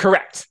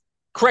 Correct.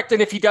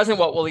 And if he doesn't,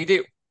 what will he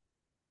do?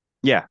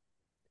 Yeah.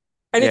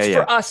 And Yeah, it's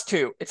yeah. for us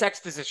too. It's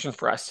exposition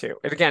for us too.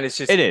 And again, it's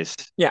just It is.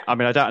 Yeah. I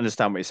mean, I don't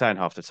understand what you're saying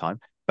half the time,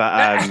 but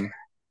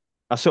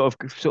I sort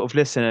of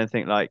listen and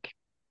think like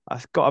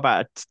I've got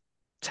about a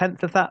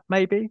tenth of that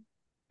maybe,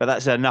 but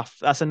that's enough.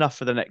 That's enough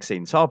for the next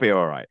scene, so I'll be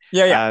all right.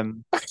 Yeah.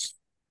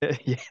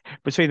 Yeah,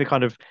 between the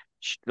kind of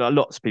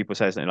lots of people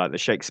say something like the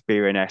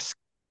Shakespearean-esque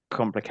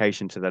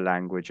complication to the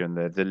language and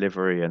the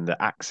delivery and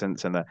the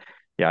accents and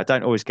I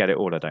don't always get it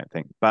all, I don't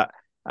think, but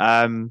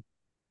um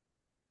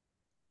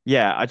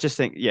I just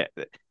think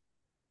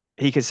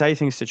he could say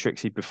things to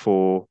Trixie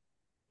before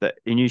that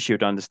he knew she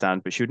would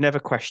understand, but she would never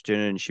question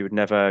and she would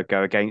never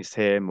go against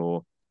him.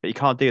 But he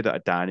can't do that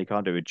with Dan. He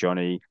can't do it with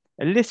Johnny.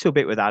 A little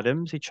bit with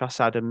Adams. He trusts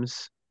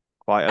Adams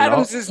quite a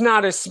Adams lot. is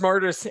not as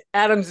smart as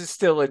Adams is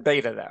still a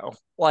beta though.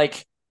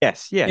 Like,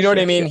 Yes. you know what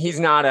I mean? Yeah. He's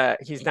not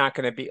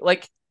going to be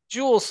like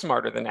Jules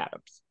smarter than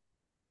Adams,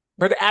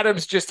 but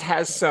Adams just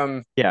has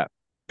some Yeah.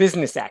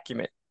 business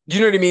acumen. Do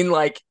you know what I mean?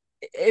 Like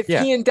if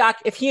Yeah. he and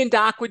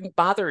Doc wouldn't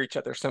bother each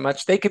other so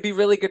much, they could be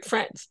really good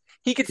friends.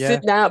 He could Yeah.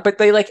 sit down, but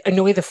they like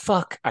annoy the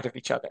fuck out of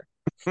each other.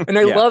 And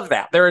I Yeah. love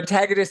that. Their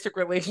antagonistic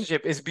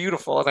relationship is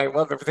beautiful, and I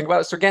love everything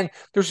about it. So again,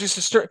 there's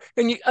just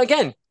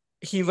again,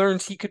 he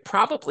learns he could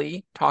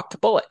probably talk to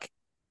Bullock.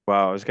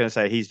 Well, I was going to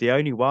say he's the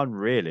only one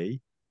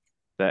really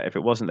that if it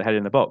wasn't the head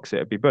in the box, it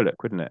would be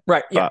Bullock, wouldn't it?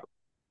 Right. Yeah. But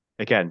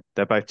again,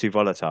 they're both too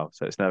volatile,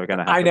 so it's never going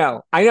to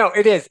happen. I know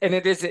it is. And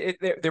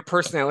their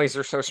personalities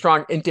are so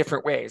strong in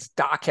different ways.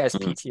 Doc has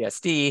Mhm.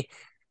 PTSD,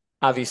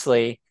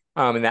 obviously.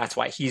 And that's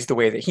why he's the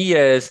way that he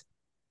is.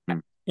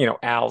 Mhm.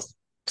 Al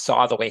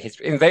saw the way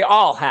and they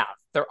all have.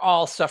 They're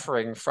all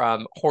suffering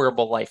from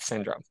horrible life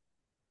syndrome.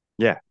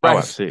 Yeah. Right. Oh,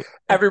 absolutely.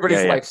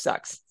 Everybody's Yeah. life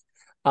sucks.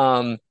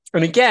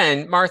 And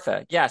again,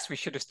 Martha, yes, we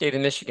should have stayed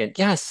in Michigan.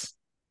 Yes.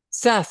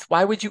 Seth,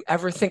 why would you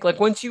ever think like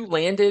once you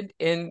landed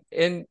in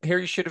here,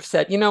 you should have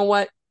said, you know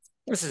what?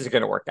 This isn't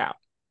going to work out.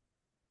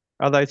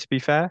 Although to be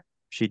fair,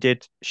 she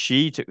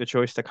took the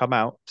choice to come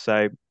out,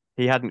 so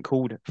he hadn't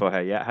called for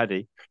her yet, had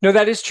he? No,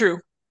 that is true.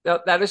 No,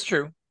 that is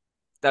true.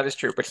 That is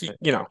true.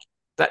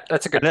 But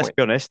that's a good And let's point.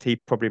 be honest, he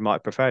probably might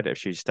have preferred it if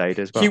she stayed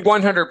as He well.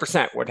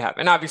 100% would have.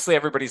 And obviously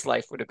everybody's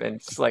life would have been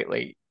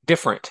slightly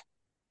different.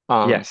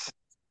 Yes.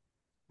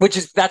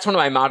 That's one of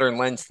my modern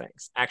lens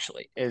things,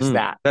 actually, is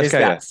Let's go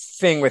there.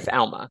 thing with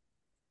Alma.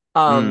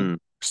 Mm.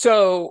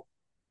 So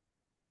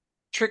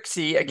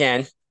Trixie,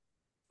 again,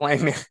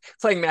 playing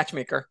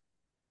matchmaker.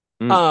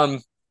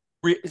 Mm.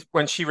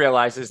 When she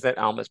realizes that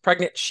Alma's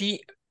pregnant,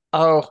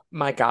 oh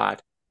my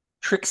God,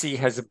 Trixie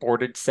has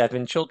aborted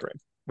 7 children.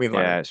 We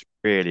learn. Yeah, it's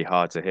really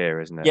hard to hear,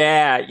 isn't it?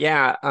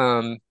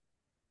 Yeah.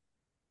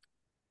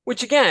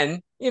 Which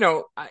again,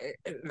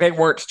 they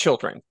weren't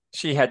children.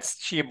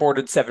 She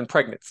aborted 7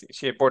 pregnancies.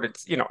 She aborted,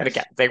 and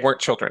again, they weren't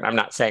children. I'm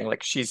not saying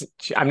like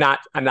I'm not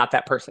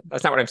that person.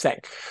 That's not what I'm saying.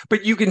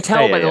 But you can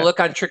tell by the look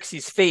on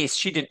Trixie's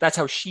face, that's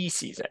how she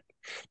sees it.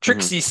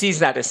 Trixie sees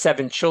that as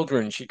 7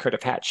 children she could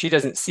have had. She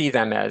doesn't see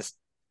them as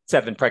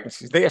 7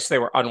 pregnancies. Yes, they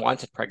were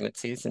unwanted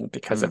pregnancies, and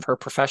because of her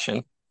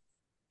profession,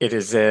 it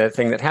is a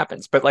thing that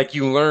happens. But like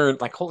you learn,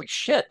 like, holy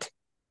shit.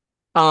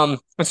 And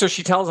so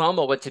she tells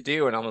Alma what to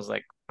do, and Alma's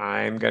like,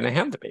 I'm gonna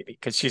have the baby,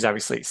 because she's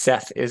obviously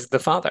Seth is the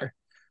father.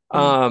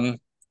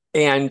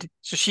 And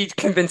so she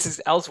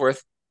convinces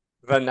Ellsworth,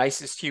 the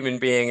nicest human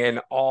being in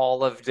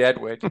all of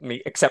Deadwood,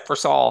 except for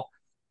Saul.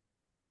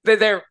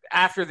 They're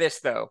after this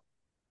though.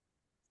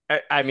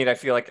 I mean, I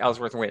feel like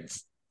Ellsworth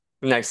wins.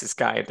 The nicest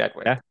guy in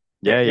Deadwood.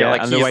 Yeah.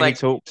 Like, and the way he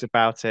talks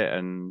about it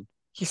and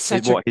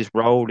what his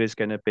role is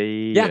going to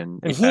be. And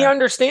he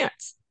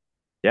understands.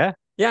 Yeah.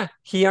 Yeah,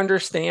 he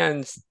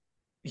understands.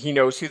 He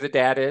knows who the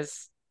dad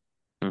is.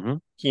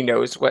 He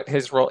knows what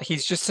his role.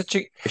 He's just such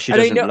a. She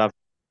doesn't love,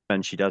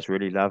 and she does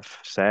really love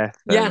Seth.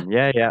 Yeah,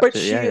 But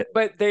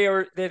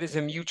that is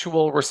a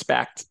mutual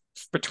respect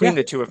between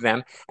the two of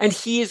them, and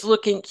he is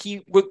looking.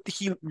 He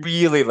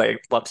really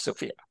loves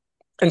Sophia,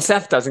 and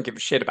Seth doesn't give a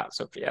shit about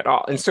Sophia at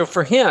all. And so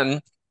for him,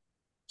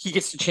 he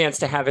gets a chance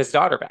to have his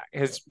daughter back,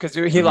 because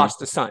he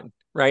lost a son,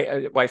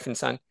 right, a wife and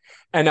son,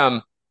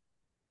 and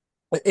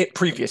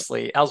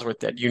previously Ellsworth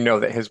did.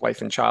 That his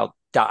wife and child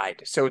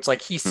died, so it's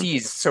like he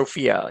sees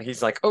Sophia.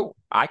 He's like, oh,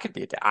 I could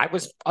be a dad. I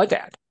was a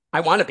dad. I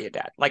want to be a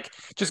dad. Like,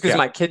 just because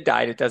my kid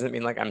died, it doesn't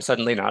mean like I'm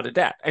suddenly not a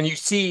dad. And you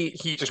see,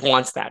 he just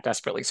wants that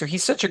desperately. So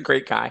he's such a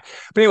great guy.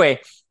 But anyway,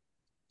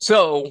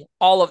 so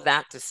all of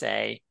that to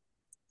say,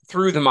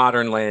 through the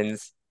modern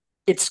lens,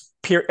 it's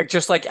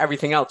just like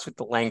everything else with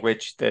the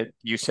language, the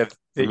use of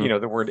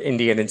the word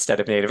Indian instead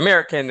of Native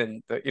American,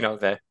 and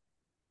the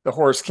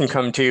horse can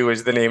come too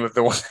is the name of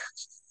the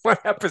one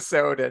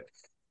episode. And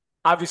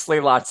obviously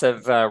lots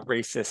of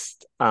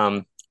racist,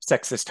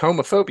 sexist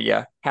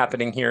homophobia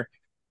happening here.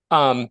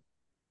 The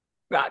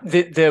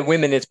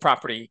women is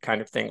property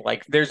kind of thing.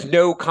 Like, there's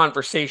no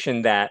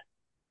conversation that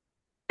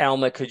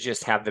Alma could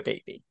just have the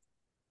baby.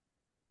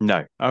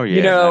 No. Oh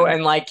yeah. No.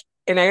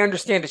 And I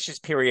understand it's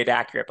just period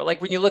accurate, but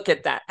like when you look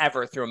at that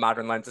ever through a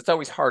modern lens, it's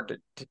always hard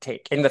to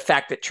take. And the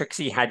fact that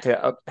Trixie had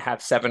to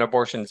have 7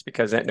 abortions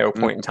because at no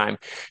point in time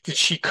that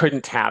she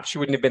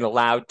wouldn't have been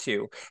allowed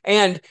to,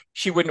 and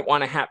she wouldn't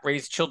want to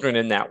raise children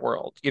in that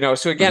world,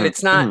 So again,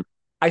 it's not.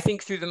 I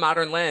think through the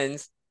modern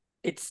lens,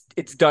 it's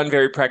done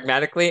very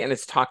pragmatically, and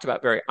it's talked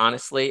about very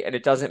honestly, and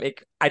it doesn't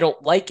I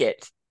don't like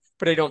it,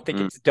 but I don't think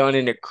it's done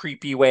in a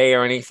creepy way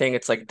or anything.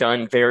 It's like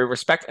done very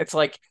It's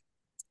like,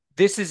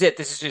 this is it.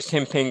 This is just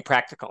him being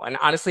practical. And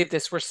honestly, if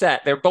this were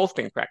set, they're both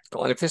being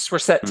practical. And if this were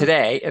set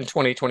today in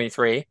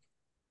 2023,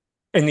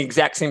 in the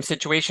exact same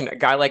situation, a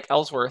guy like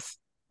Ellsworth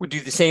would do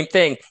the same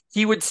thing.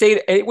 He would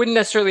say, it wouldn't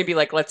necessarily be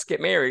like, let's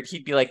get married.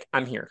 He'd be like,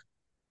 I'm here.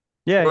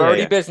 We're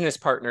already business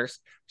partners.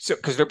 So,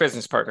 because they're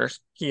business partners.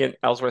 He and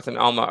Ellsworth and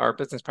Alma are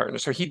business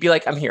partners. So he'd be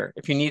like, I'm here.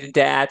 If you need a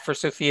dad for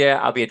Sophia,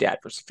 I'll be a dad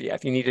for Sophia.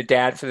 If you need a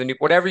dad for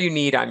whatever you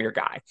need, I'm your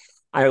guy.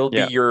 I will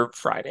be your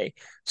Friday.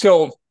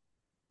 So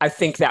I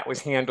think that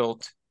was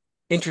handled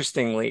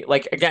interestingly.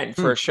 Like, again,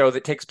 for a show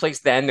that takes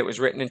place then, that was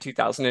written in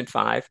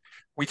 2005.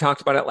 We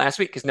talked about it last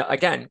week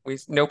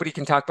because, nobody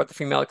can talk about the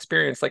female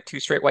experience like 2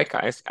 straight white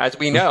guys. As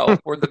we know,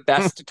 we're the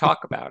best to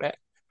talk about it.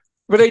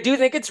 But I do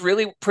think it's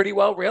really pretty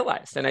well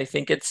realized. And I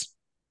think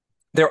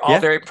they're all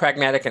very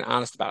pragmatic and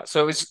honest about it.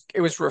 So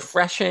it was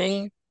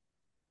refreshing.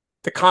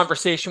 The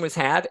conversation was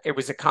had. It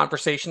was a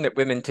conversation that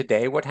women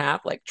today would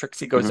have. Like,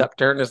 Trixie goes up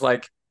to her and is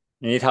like,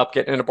 you need help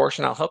getting an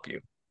abortion? I'll help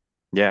you.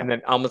 Yeah. And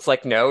then Alma's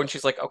like, no. And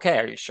she's like, okay,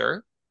 are you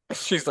sure?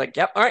 She's like,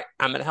 yep. All right.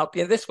 I'm going to help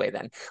you this way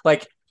then.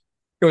 Like,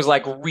 it was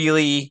like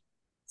really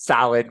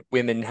solid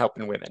women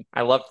helping women.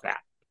 I loved that.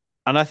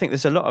 And I think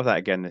there's a lot of that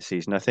again this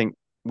season. I think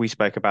we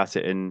spoke about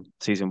it in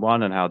season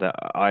 1 and how that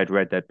I had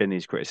read there'd been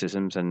these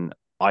criticisms and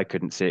I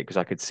couldn't see it because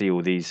I could see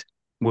all these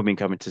women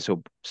coming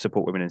to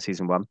support women in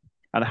season 1.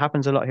 And it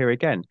happens a lot here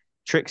again.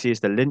 Trixie is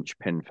the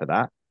linchpin for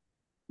that.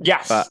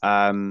 Yes. But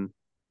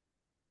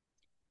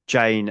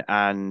Jane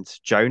and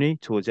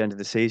Joni towards the end of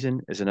the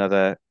season is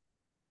another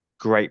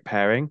great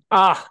pairing.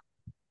 I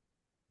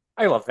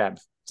love them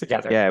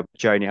together. Yeah,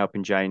 Joni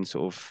helping Jane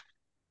sort of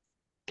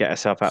get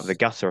herself out of the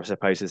gutter, I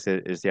suppose is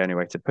the only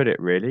way to put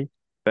it, really.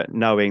 But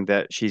knowing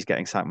that she's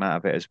getting something out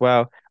of it as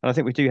well. And I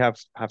think we do have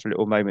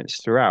little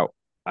moments throughout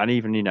and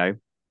even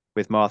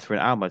with Martha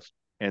and Alma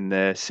in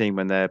the scene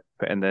when they're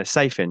putting the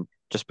safe in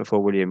just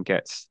before William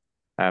gets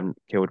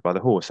killed by the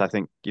horse. I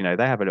think they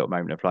have a little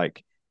moment of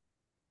like,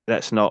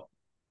 let's not.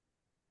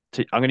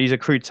 I'm going to use a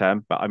crude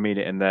term, but I mean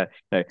it in the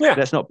Yeah,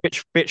 let's not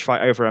bitch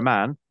fight over a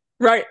man.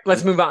 right.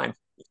 Let's move on.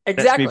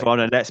 Let's move Exactly. on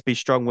and let's be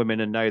strong women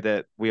and know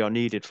that we are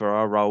needed for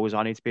our roles.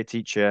 I need to be a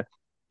teacher.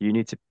 You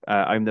need to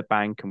own the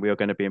bank, and we are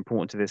going to be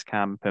important to this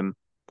camp. And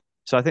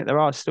so I think there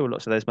are still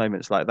lots of those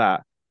moments like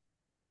that.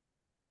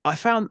 I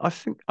found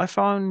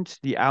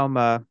the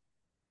Alma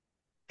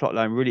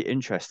plotline really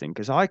interesting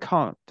because I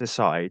can't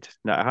decide,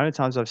 no matter how many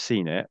times I've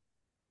seen it,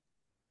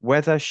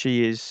 whether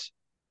she is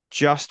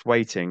just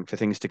waiting for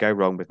things to go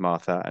wrong with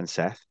Martha and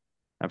Seth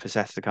and for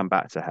Seth to come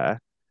back to her,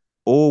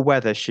 or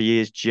whether she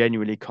is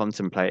genuinely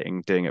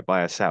contemplating doing it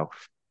by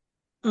herself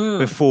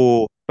Mm.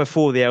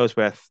 before the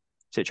Ellsworth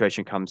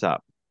situation comes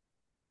up.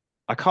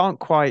 I can't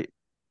quite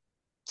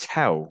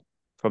tell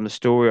from the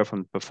story or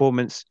from the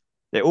performance.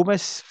 It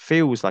almost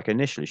feels like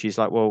initially she's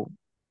like, well,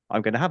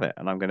 I'm going to have it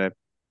and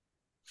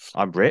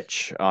I'm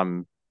rich.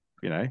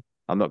 You know,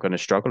 I'm not going to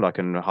struggle. I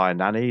can hire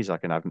nannies. I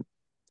can have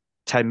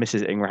 10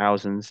 Mrs.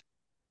 Ingerhausens,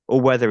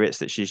 or whether it's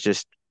that she's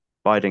just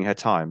biding her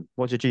time.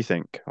 What did you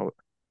think? Oh,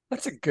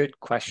 That's a good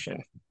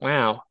question.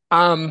 Wow.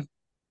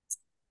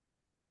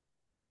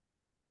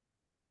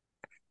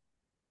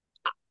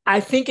 I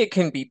think it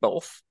can be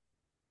both.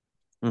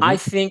 I hmm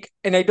think,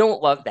 and I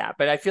don't love that,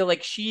 but I feel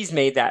like she's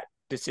made that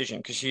decision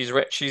because she's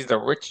rich. She's the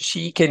rich.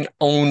 She can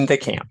own the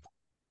camp.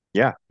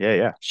 Yeah, yeah,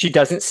 yeah. She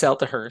doesn't sell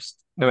to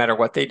Hearst, no matter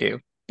what they do,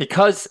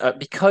 because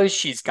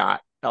she's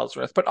got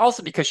Ellsworth, but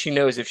also because she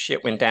knows if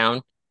shit went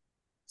down,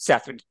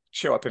 Seth would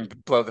show up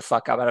and blow the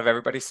fuck up out of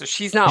everybody. So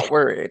she's not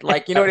worried.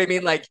 Like, you know what I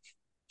mean? Like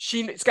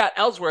she's got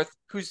Ellsworth,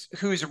 who's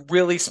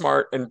really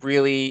smart and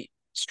really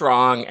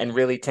strong and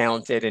really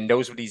talented and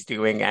knows what he's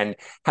doing and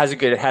has a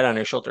good head on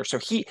his shoulder. So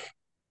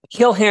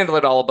he'll handle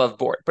it all above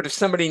board. But if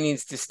somebody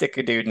needs to stick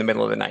a dude in the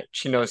middle of the night,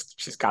 she knows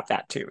she's got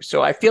that too.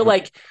 So I feel Mhm,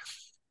 like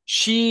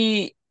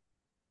she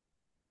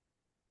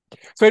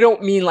so I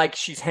don't mean like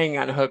she's hanging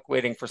on a hook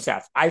waiting for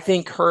Seth. I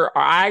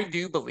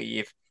do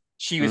believe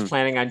she was mm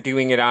planning on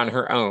doing it on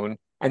her own.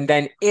 And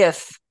then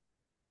if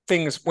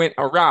things went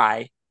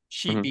awry,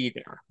 she'd mhm, be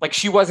there. Like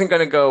she wasn't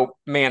going to go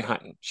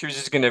manhunting. She was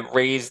just going to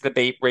raise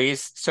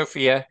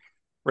Sophia,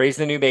 raise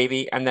the new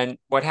baby. And then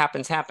what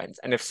happens, happens.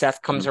 And if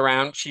Seth comes mhm,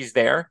 around, she's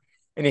there.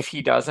 And if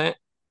he doesn't,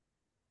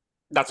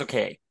 that's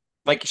okay.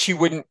 Like she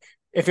wouldn't,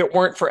 if it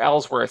weren't for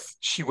Ellsworth,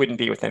 she wouldn't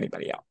be with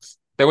anybody else.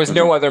 There was mhm.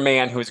 no other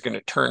man who was going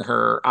to turn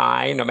her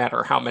eye, no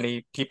matter how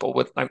many people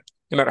would, no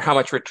matter how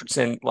much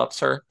Richardson loves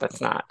her.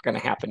 That's not going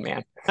to happen,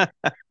 man.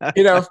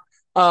 You know,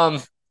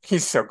 um,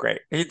 he's so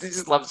great. He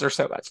just loves her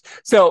so much.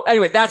 So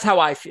anyway, that's how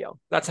I feel.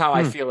 That's how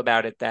I Mm, feel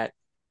about it. That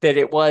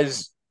it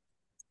was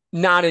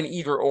not an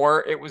either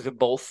or. It was a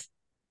both.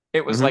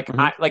 It was mhm, like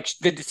mhm.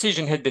 the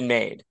decision had been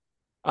made.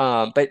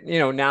 But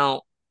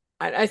now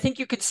I think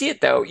you could see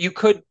it though.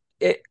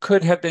 It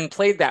could have been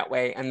played that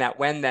way, and that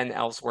when then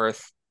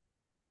Ellsworth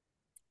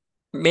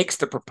makes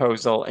the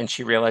proposal and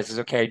she realizes,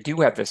 okay, I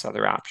do have this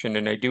other option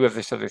and I do have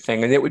this other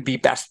thing, and it would be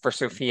best for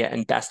Sophia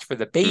and best for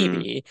the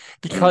Mm, baby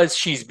mm. because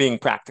she's being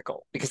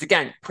practical. Because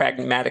again,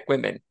 pragmatic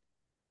women,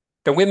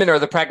 the women are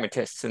the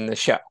pragmatists in the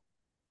show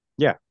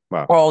Yeah,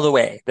 well, all the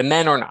way. The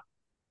men are not.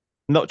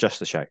 not just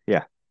the show.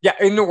 Yeah. Yeah,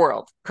 in the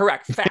world.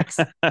 Correct.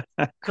 Facts.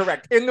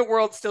 Correct. In the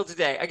world still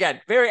today.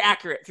 Again, very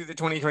accurate through the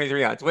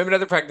 2023 odds. Women are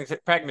the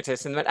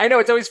pragmatists. And I know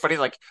it's always funny,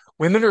 like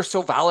women are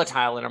so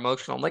volatile and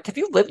emotional. I'm like, have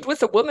you lived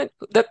with a woman?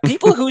 The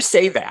people who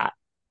say that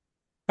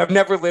have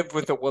never lived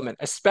with a woman,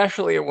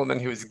 especially a woman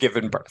who's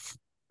given birth.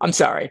 I'm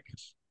sorry.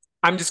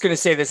 I'm just going to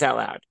say this out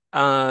loud.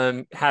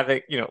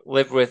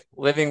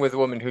 Living with a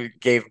woman who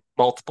gave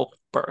multiple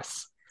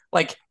births.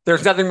 Like,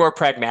 there's nothing more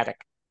pragmatic.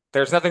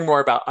 There's nothing more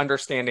about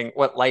understanding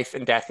what life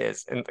and death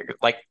is. And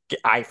like,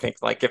 I think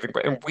like giving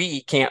birth, and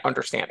we can't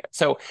understand it.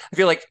 So I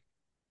feel like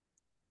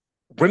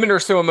women are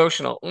so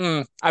emotional.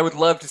 I would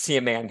love to see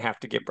a man have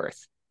to give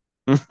birth.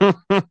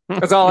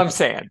 That's all I'm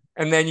saying.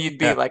 And then you'd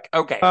be Yeah. like,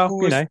 okay, Well,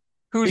 who's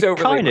he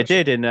overly kind of emotional?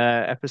 did in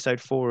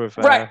episode 4 of.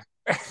 Right.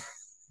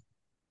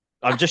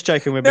 I'm just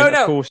joking, women. No,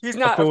 Of no, course, he's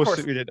of not. Of course,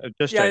 course. we did. I'm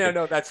just Yeah, no, joking.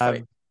 no, that's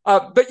funny.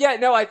 Um, But yeah,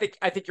 no, I think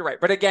you're right.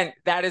 But again,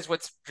 that is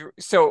what's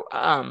so.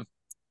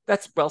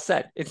 That's well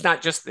said. It's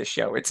not just this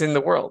show; it's in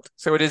the world.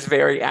 So it is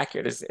very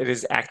accurate. It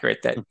is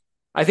accurate that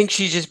I think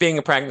she's just being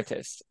a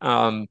pragmatist.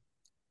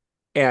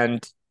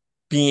 And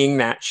being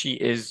that she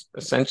is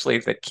essentially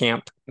the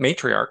camp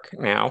matriarch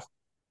now,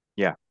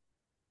 yeah.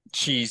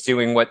 she's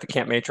doing what the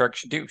camp matriarch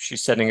should do.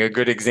 She's setting a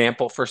good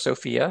example for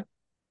Sophia.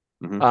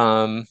 hmm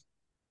Um,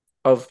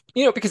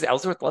 because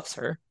Ellsworth loves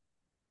her.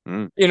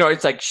 mm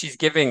It's like she's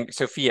giving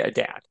Sophia a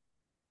dad,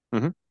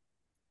 hmm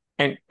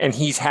and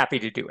he's happy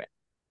to do it.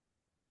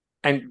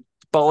 And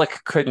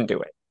Bullock couldn't do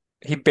it.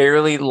 He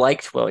barely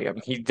liked William.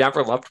 He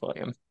never loved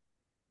William.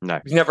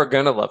 No. He's never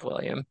gonna love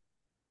William.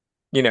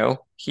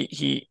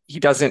 He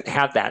doesn't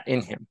have that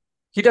in him.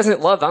 He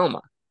doesn't love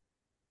Alma.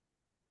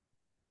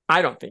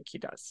 I don't think he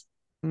does.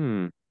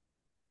 Hmm.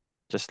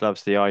 Just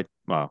loves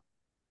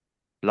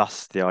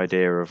lusts the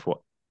idea of what.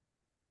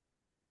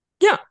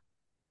 Yeah.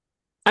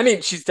 I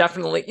mean, she's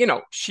definitely,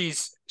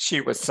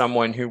 she was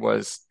someone who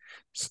was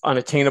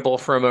unattainable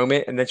for a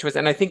moment, and then she was,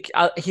 and I think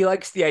he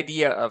likes the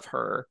idea of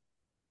her,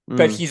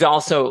 but Mm, he's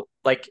also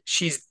like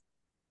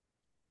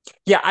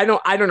yeah, I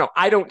don't know.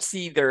 I don't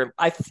see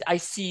I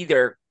see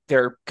their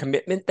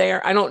commitment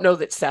there. I don't know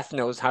that Seth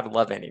knows how to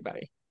love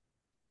anybody.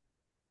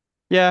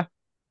 yeah,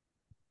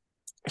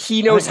 He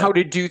I knows think how that.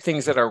 to do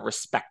things that are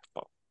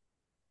respectful.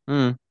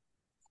 Mm,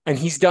 And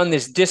he's done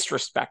this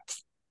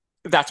disrespect.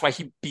 That's why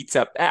he beats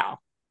up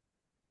Al.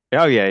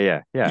 oh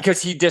yeah,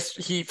 Because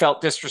he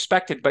felt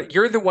disrespected, but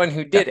you're the one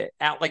who yeah, did it.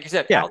 Al, like you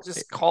said, yeah, Al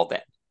just called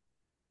it.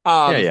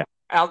 yeah, Um, yeah.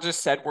 Al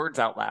just said words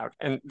out loud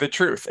and the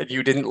truth, and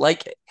you didn't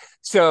like it.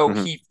 So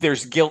Hmm.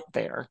 there's guilt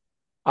there.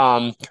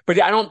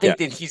 But I don't Yeah. think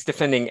that he's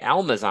defending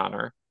Alma's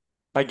honor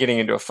by getting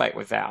into a fight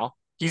with Al.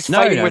 He's No,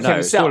 fighting no, with no.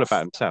 It's all himself.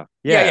 about himself.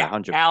 Yeah, Yeah, yeah.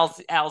 100.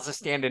 Al's a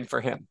stand-in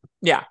for him.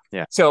 Yeah.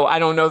 Yeah. So I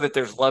don't know that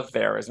there's love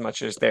there as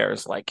much as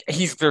there's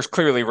there's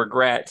clearly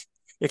regret.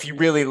 If he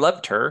really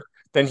loved her,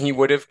 then he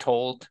would have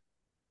told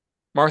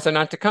Martha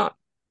not to come.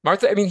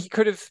 Martha, I mean, he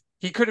could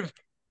have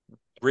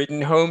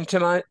ridden home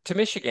to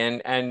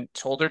Michigan and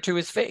told her to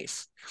his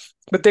face.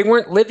 But they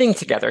weren't living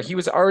together. He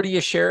was already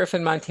a sheriff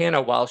in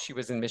Montana while she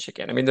was in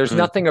Michigan. I mean, there's Mm.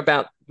 nothing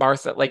about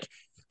Martha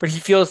but he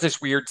feels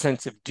this weird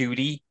sense of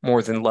duty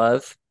more than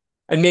love.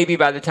 And maybe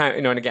by the time,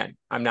 and again,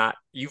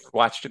 you've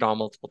watched it all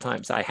multiple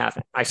times. I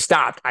haven't. I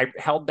stopped. I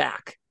held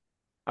back.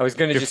 I was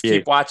going to Good just for you.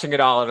 keep watching it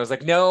all. And I was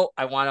like, no,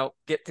 I want to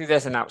get through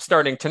this. And now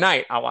starting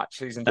tonight, I'll watch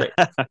season 3.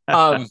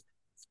 Um,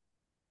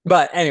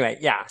 but anyway,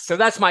 yeah. So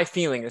that's my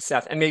feeling of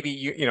Seth. And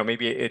maybe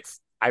maybe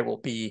I will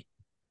be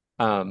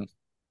um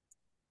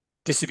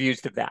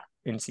disabused of that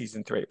in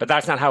season 3. But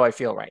that's not how I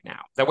feel right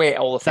now. The way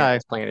Oliphant No,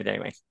 is playing it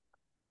anyway.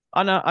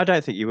 I know. I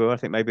don't think you will. I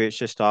think maybe it's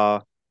just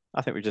our.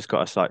 I think we just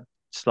got a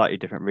slightly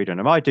different read on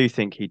him. I do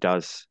think he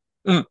does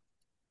Mm,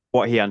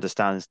 what he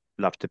understands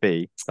love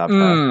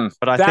her.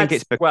 But I think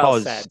it's that's well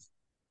said. because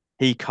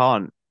he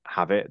can't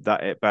have it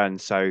that it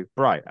burns so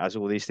bright, as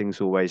all these things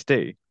always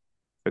do.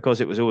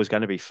 Because it was always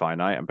going to be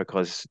finite, and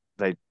because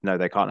they know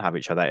they can't have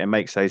each other, it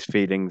makes those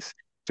feelings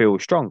feel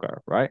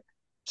stronger, right?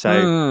 So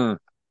Mm.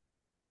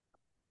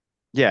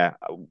 yeah,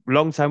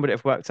 long term would it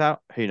have worked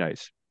out? Who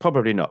knows?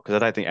 Probably not, because I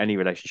don't think any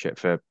relationship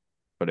for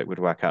but it would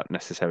work out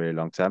necessarily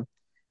long term.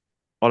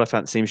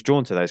 Oliphant seems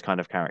drawn to those kind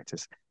of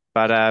characters.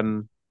 But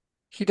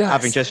He does.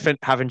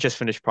 having just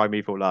finished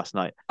Primeval last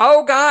night.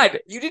 Oh God,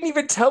 you didn't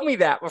even tell me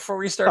that before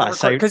we started I recording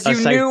say because I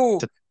say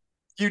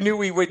you knew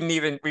we would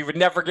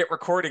never get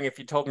recording if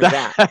you told me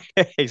that.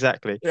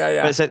 exactly. Yeah,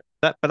 yeah.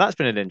 But that's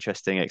been an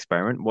interesting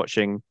experiment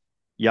watching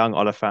young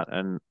Oliphant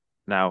and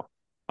now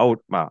old.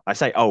 Well, I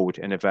say old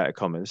in inverted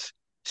commas,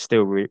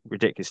 still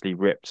ridiculously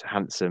ripped,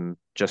 handsome,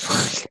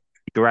 just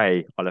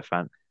grey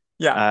Oliphant.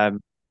 Yeah,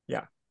 Um,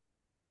 yeah.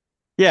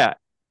 yeah,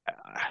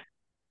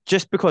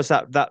 just because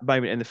that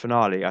moment in the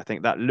finale, I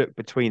think that look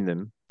between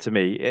them to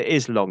me, it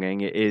is longing,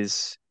 it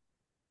is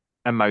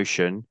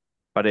emotion,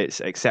 but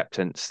it's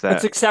acceptance It's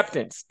that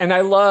acceptance. And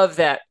I love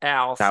that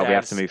Al now we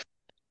have to says, move.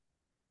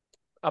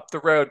 up the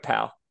road,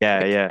 pal. Yeah,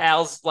 Like yeah.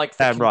 Al's like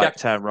the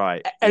Turn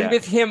right. and Yeah.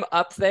 with him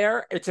up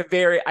there,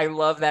 I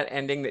love that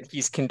ending that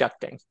he's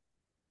conducting.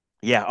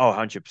 Yeah. Oh,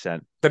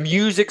 100%. The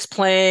music's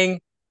playing,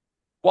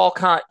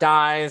 Walcott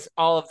dies,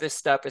 all of this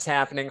stuff is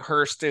happening.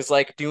 Hearst is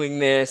like doing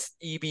this,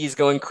 EB is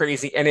going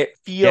crazy, and it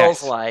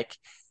feels Yes. like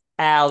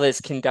Al is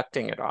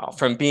conducting it all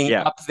from being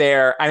Yeah. up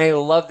there. And I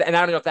love that. And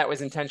I don't know if that was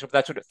intentional, but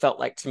that's what it felt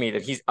like to me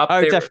that he's up Oh,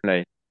 there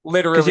definitely. Because he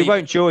literally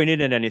won't join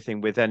in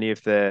anything with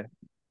anything.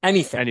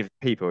 any of the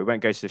people. He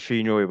won't go to the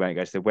funeral. He won't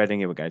go to the wedding.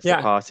 He won't go to the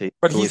Yeah. party.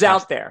 But He he's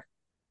always has. out there.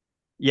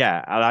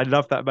 Yeah, and I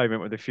love that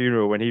moment with the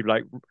funeral when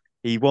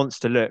he wants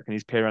to look and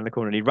he's peering around the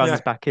corner and he runs Yeah.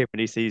 back in when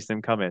he sees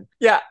them coming.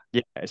 Yeah.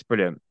 Yeah, it's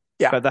brilliant.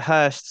 Yeah. But the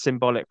Hearst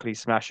symbolically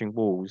smashing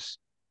walls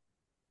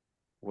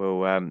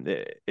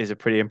is a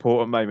pretty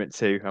important moment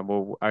too, and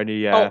will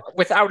only Oh,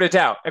 without a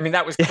doubt. I mean,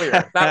 that was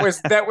clear. That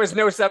was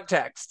no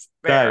subtext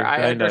there. I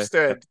no.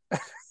 understood.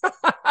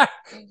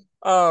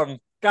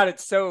 God,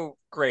 it's so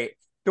great.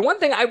 The one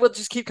thing I will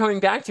just keep coming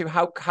back to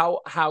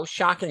how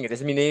shocking it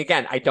is. I mean,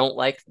 again, I don't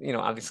like,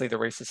 obviously the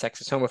racist,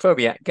 sexist,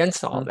 homophobia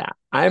against all of that.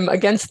 I'm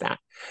against that.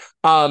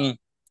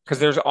 Because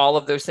there's all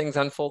of those things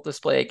on full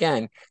display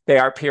again. They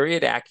are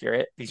period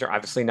accurate. These are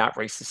obviously not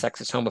racist,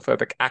 sexist,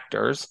 homophobic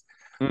actors.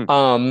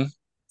 Mm.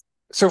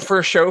 So for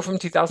a show from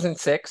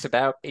 2006,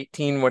 about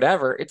 18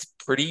 whatever, it's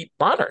pretty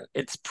modern.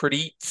 It's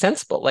pretty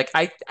sensible. Like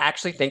I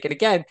actually think, and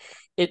again,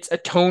 it's a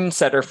tone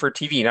setter for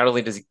TV. Not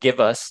only does it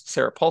give us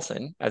Sarah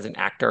Paulson as an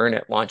actor, and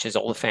it launches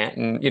Oliphant,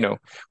 and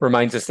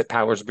reminds us that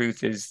Powers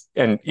Booth is,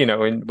 and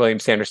William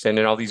Sanderson,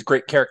 and all these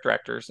great character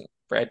actors, and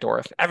Brad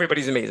Dourif,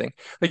 everybody's amazing.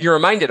 Like you're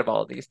reminded of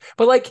all of these,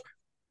 but like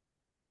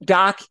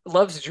Doc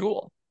loves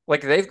Jewel.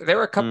 Like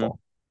they're a couple.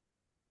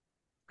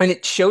 And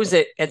it shows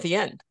it at the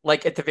end.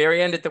 Like at the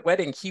very end at the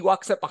wedding, he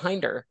walks up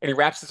behind her and he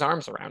wraps his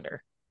arms around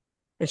her.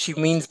 And she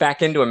leans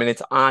back into him and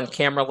it's on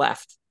camera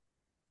left.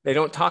 They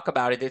don't talk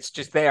about it. It's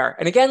just there.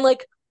 And again,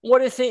 like,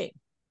 what a thing.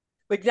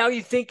 Like, now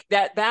you think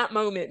that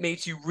moment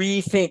makes you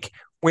rethink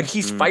when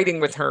he's fighting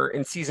with her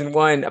in season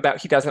 1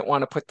 about he doesn't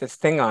want to put this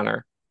thing on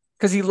her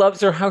because he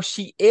loves her how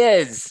she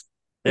is.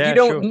 Like, you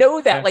don't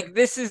know that. Yeah. Like,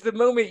 this is the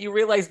moment you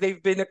realize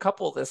they've been a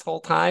couple this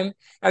whole time.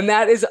 And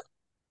that is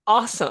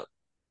awesome.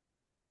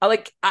 I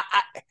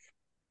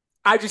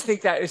just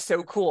think that is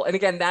so cool. And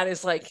again, that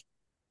is like,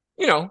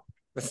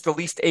 that's the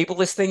least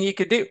ableist thing you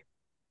could do.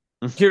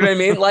 You know what I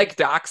mean? Like,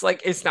 Doc's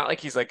like, it's not like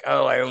he's like,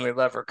 oh, I only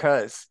love her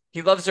cuz.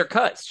 He loves her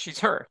cuz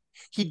she's her.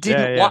 He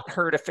didn't want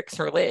her to fix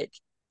her leg.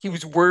 He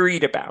was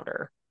worried about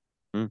her.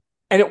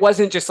 And it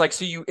wasn't just like,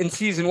 so you, in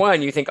season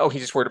 1, you think, oh,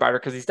 he's just worried about her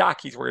because he's Doc.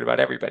 He's worried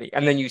about everybody.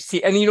 And then you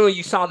see, and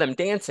you saw them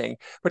dancing,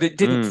 but it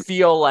didn't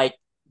feel like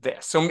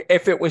this. So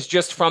if it was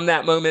just from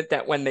that moment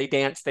that when they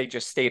danced, they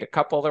just stayed a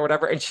couple or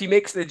whatever. And she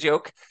makes the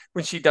joke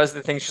when she does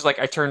the thing. She's like,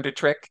 I turned a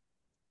trick.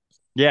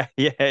 Yeah.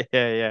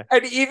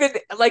 And even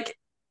like,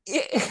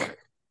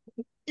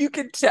 you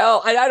can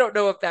tell, and I don't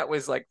know if that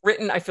was like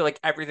written. I feel like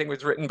everything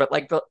was written, but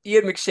like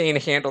Ian McShane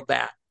handled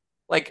that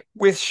like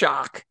with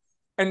shock.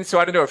 And so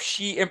I don't know if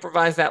she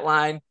improvised that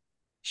line.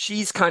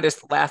 She's kind of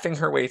laughing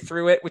her way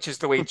through it, which is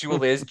the way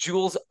Jewel is.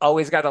 Jewel's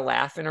always got a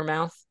laugh in her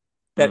mouth.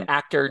 That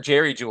actor,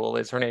 Jerry Jewell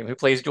is her name, who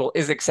plays Jewel,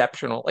 is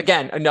exceptional.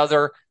 Again,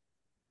 another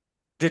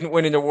didn't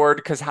win an award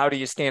because how do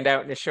you stand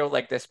out in a show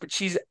like this? But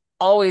she's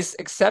always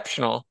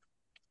exceptional.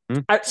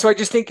 So I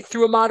just think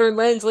through a modern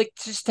lens, like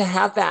just to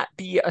have that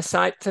be a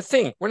side to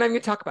thing. We're not even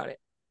going to talk about it.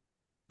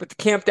 But the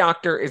camp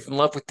doctor is in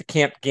love with the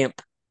camp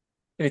gimp.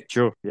 And it,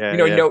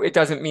 no, it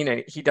doesn't mean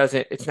any.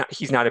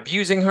 He's not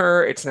abusing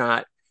her. It's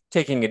not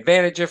taking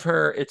advantage of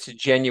her. It's a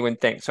genuine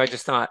thing. So I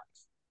just thought,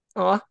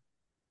 oh,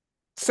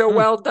 so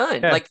well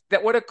done. Yeah. Like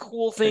that, what a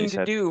cool thing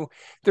to do.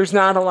 There's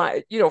not a lot,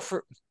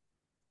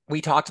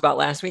 we talked about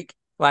last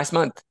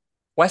month,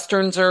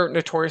 Westerns are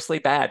notoriously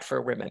bad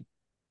for women.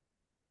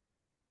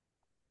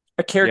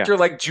 A character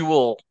like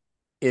Jewel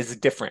is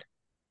different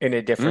in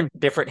a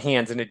different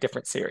hands in a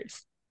different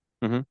series.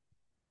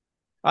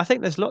 I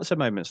think there's lots of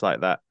moments like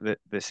that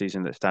this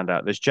season that stand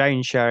out. There's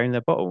Jane sharing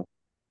the bottle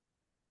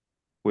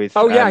with.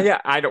 Oh yeah.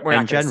 We're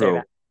not going to say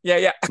that.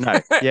 Yeah. No,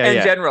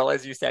 in general,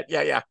 as you said,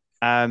 yeah.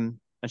 And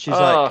she's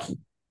like,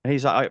 and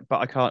he's like, but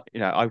I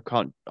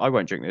can't, I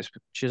won't drink this.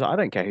 She's like, I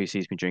don't care who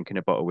sees me drinking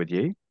a bottle with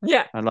you.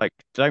 Yeah. And like,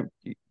 don't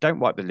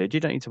wipe the lid. You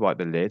don't need to wipe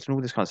the lid and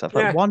all this kind of stuff.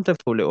 Like,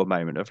 wonderful little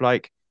moment of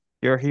like,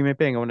 you're a human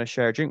being. I want to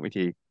share a drink with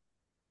you.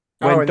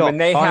 When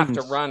they have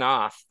to run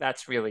off,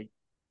 that's really.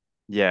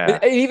 Yeah.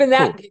 But even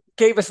that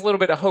gave us a little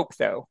bit of hope,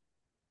 though.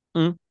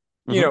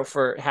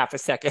 For half a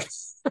second.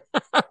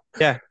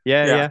 Yeah.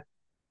 And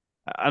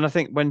I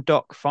think when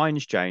Doc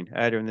finds Jane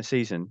earlier in the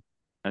season,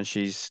 and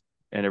she's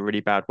in a really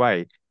bad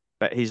way,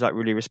 but he's like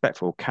really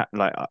respectful.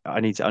 Like, I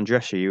need to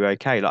undress you. You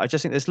okay? Like, I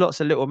just think there's lots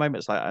of little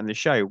moments like that in the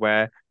show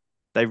where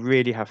they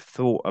really have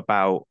thought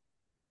about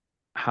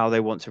how they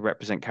want to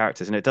represent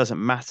characters, and it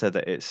doesn't matter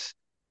that it's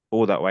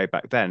all that way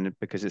back then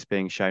because it's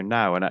being shown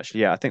now. And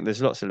actually, I think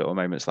there's lots of little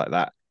moments like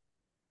that.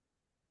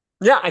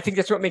 Yeah, I think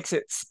that's what makes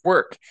it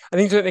work. I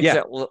think that's what makes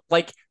it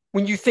like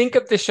when you think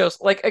of the shows,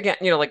 like again,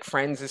 like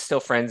Friends is still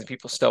Friends and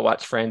people still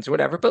watch Friends or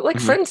whatever, but like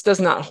Friends does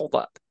not hold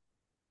up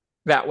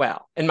that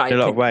well in my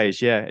opinion. A lot of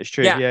ways. Yeah, it's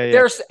true. Yeah.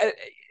 There's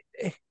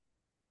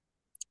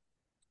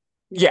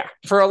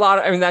for a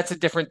lot of, that's a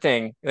different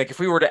thing. Like if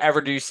we were to ever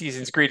do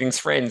Seasons Greetings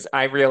Friends,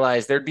 I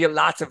realize there'd be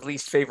lots of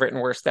least favorite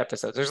and worst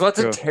episodes. There's lots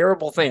of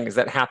terrible things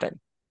that happen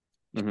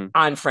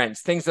on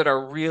Friends, things that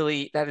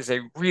is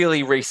a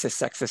really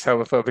racist, sexist,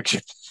 homophobic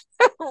shit.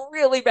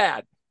 Really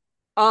bad.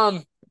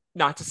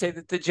 Not to say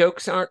that the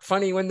jokes aren't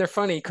funny when they're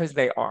funny, because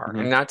they are.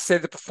 And not to say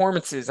the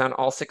performances on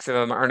all 6 of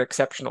them aren't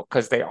exceptional,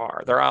 because they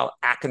are. They're all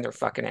acting their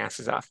fucking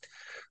asses off.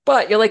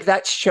 But you're like,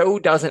 that show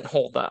doesn't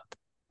hold up.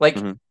 Like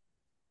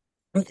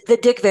the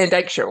Dick Van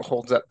Dyke Show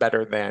holds up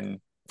better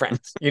than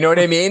Friends. You know what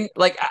I mean?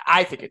 Like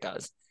I think it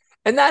does.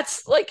 And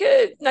that's like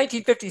a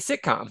 1950s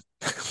sitcom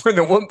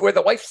where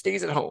the wife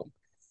stays at home.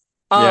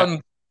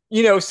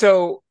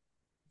 So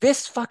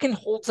this fucking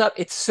holds up.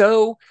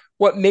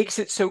 What makes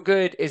it so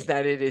good is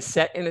that it is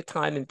set in a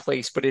time and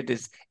place, but it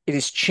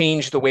has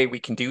changed the way we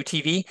can do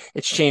TV.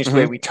 It's changed the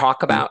way we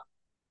talk about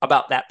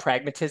that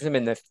pragmatism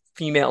and the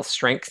female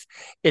strength.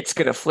 It's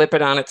going to flip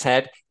it on its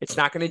head. It's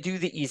not going to do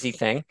the easy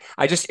thing.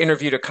 I just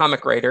interviewed a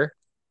comic writer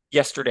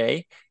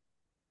yesterday,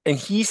 and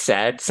he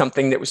said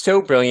something that was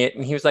so brilliant.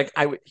 And he was like,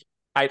 I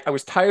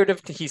was tired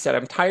of, he said,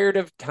 I'm tired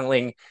of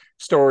telling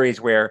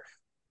stories where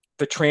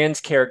the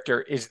trans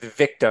character is the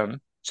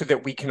victim so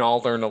that we can all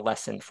learn a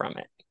lesson from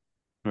it.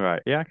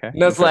 Right. Yeah. Okay.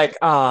 And I was like,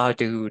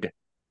 dude,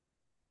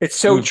 it's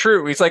so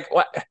true. He's like,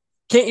 what?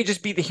 Can't you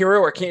just be the hero,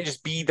 or can't you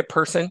just be the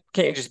person?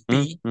 Can't you just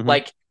be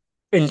like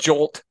in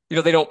Jolt?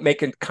 They don't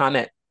make a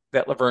comment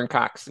that Laverne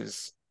Cox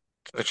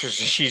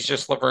she's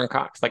just Laverne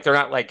Cox. Like they're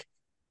not like,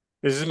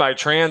 this is my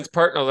trans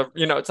partner.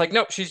 It's like,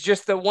 nope, she's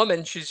just the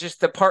woman. She's just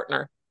the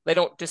partner. They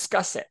don't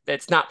discuss it.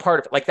 That's not part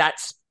of it. Like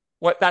that's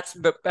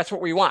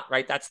what we want,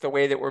 right? That's the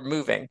way that we're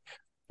moving.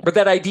 But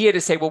that idea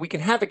to say, well, we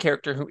can have a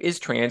character who is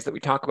trans, that we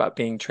talk about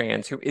being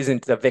trans, who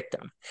isn't the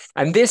victim.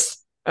 And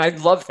this, I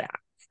love that.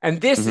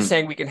 And this is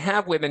saying we can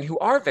have women who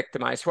are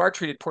victimized, who are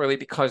treated poorly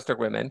because they're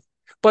women,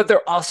 but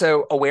they're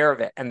also aware of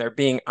it and they're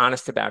being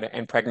honest about it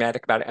and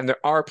pragmatic about it. And there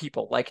are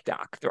people like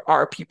Doc. There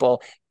are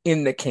people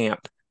in the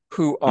camp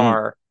who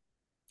are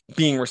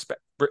being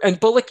respectful. And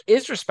Bullock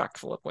is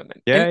respectful of women.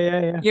 Yeah,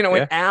 and,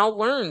 and Al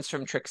learns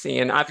from Trixie,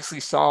 and obviously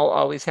Saul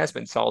always has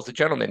been. Saul's a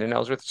gentleman in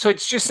Ellsworth. So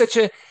it's just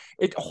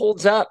it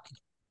holds up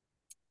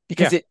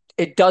because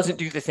it doesn't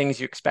do the things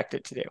you expect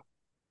it to do.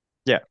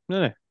 Yeah,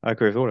 no, I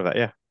agree with all of that.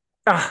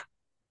 Yeah.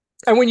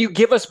 And when you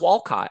give us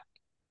Walcott,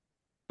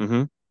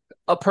 Mm-hmm.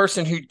 a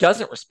person who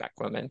doesn't respect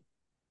women,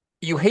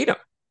 you hate him.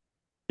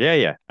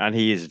 Yeah. And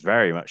he is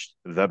very much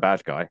the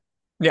bad guy.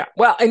 Yeah.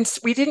 Well, and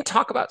we didn't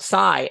talk about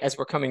Cy as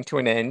we're coming to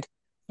an end.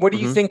 What do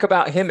you think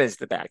about him as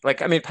the bad?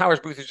 Like, I mean, Powers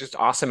Booth is just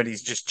awesome, and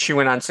he's just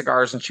chewing on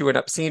cigars and chewing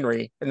up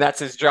scenery, and that's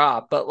his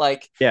job. But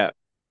like,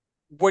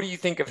 what do you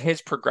think of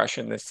his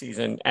progression this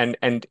season? And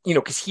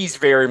because he's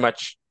very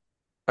much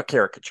a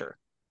caricature.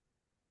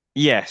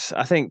 Yes,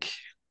 I think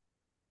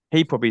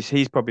he's probably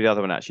the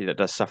other one actually that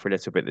does suffer a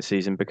little bit this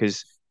season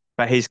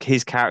but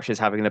his character is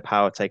having the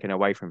power taken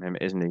away from him,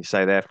 isn't he?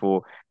 So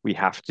therefore, we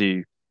have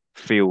to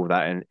feel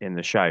that in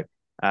the show.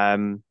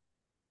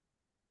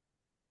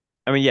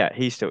 I mean, yeah,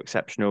 he's still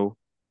exceptional.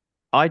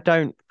 I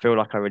don't feel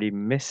like I really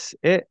miss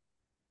it,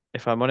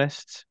 if I'm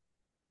honest.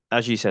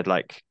 As you said,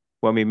 like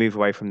when we move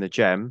away from the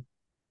gem,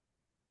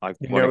 I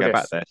want to go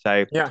back there.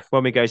 So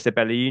when we go to the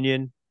Bella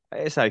Union,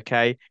 it's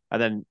okay.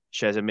 And then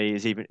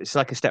Chesame it's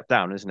like a step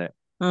down, isn't it?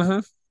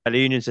 Mm-hmm. Bella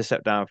Union's a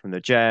step down from the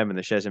gem, and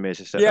the Chesame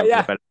is a step down from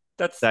the Bella.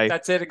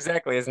 That's it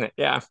exactly, isn't it?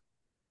 Yeah.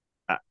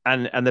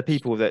 And the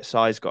people that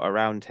Cy's got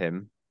around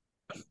him,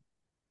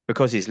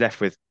 because he's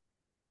left with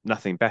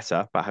nothing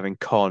better but having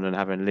Con and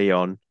having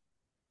Leon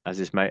as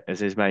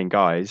his main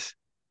guys.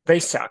 They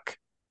suck.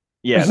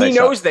 Yeah, he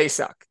knows they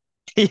suck.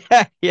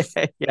 Yeah.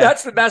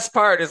 That's the best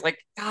part. Is like,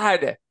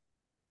 God,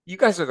 you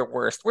guys are the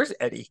worst. Where's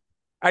Eddie?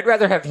 I'd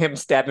rather have him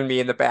stabbing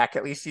me in the back.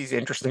 At least he's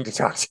interesting to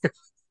talk to.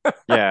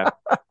 Yeah.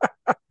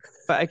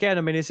 But again,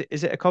 I mean, is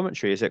it a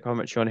commentary? Is it a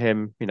commentary on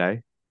him,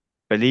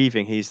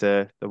 believing he's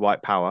the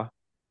white power?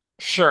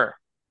 Sure.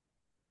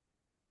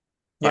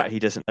 But he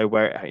doesn't know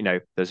where,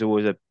 there's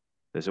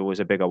always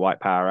a bigger white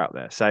power out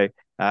there. So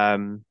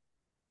I'm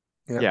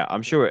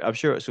sure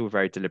it's all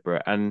very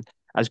deliberate. And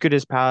as good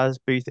as Powers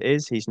Booth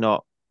is, he's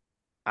not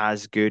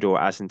as good or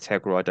as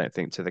integral, I don't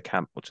think, to the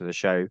camp or to the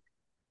show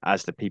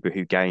as the people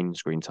who gain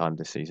screen time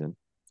this season.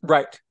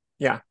 Right.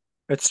 Yeah,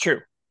 it's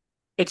true.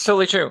 It's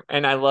totally true.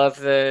 And I love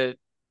the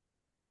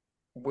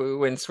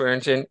Wu and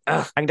Swearingen.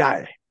 And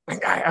die.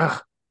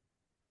 And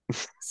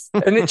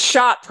it's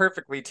shot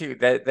perfectly too.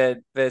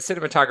 The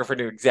cinematographer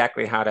knew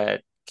exactly how to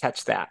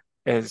catch that.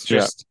 It's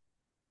just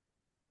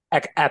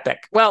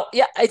epic. Well,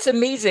 yeah, it's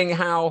amazing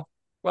how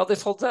well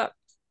this holds up.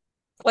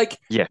 Like,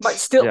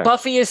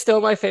 Buffy is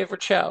still my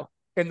favorite show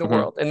in the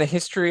world, in the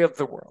history of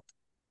the world.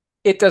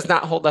 It does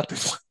not hold up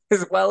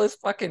as well as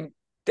fucking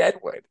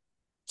Deadwood.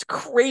 It's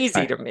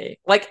crazy to me.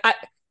 Like,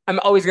 I'm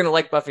always going to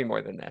like Buffy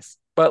more than this,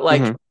 but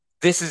like,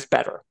 this is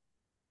better.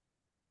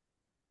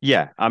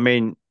 Yeah, I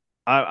mean,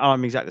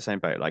 I'm exactly the same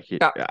boat. Like,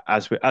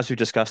 as we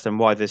discussed, and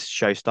why this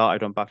show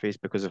started on Buffy is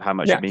because of how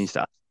much it means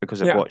to us,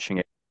 because of watching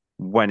it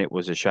when it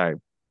was a show.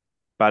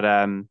 But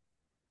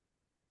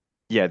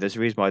there's a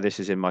reason why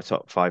this is in my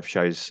top 5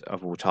 shows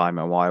of all time,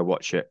 and why I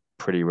watch it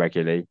pretty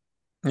regularly.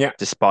 Yeah,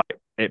 despite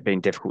it being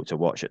difficult to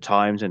watch at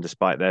times, and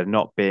despite there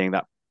not being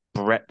that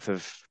breadth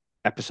of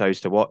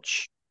episodes to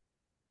watch.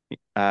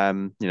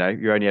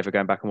 You're only ever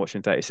going back and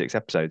watching 36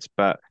 episodes,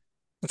 but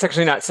it's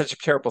actually not such a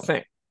terrible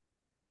thing.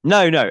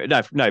 No. Do you know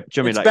it's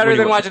mean, like, better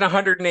than watching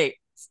 108.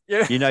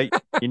 Yeah.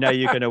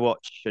 You're going to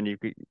watch, and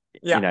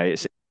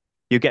it's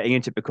you're getting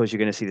into it because you're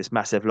going to see this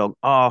massive long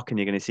arc, and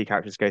you're going to see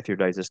characters go through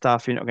loads of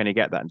stuff. You're not going to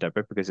get that in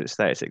Deadwood because it's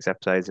 36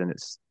 episodes and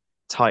it's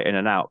tight in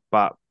and out,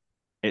 but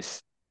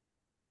it's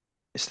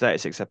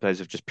 36 episodes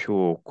of just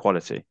pure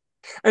quality.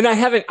 And I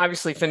haven't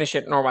obviously finished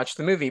it nor watched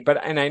the movie,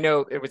 and I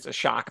know it was a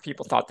shock.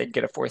 People thought they'd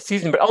get a 4th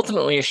season, but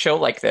ultimately a show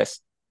like this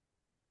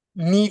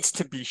needs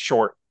to be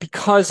short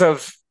because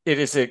of it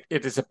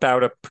is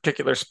about a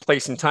particular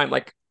place in time.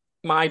 Like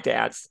my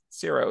dad's,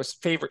 Ciro's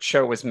favorite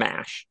show was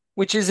MASH,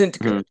 which isn't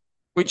good,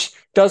 which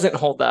doesn't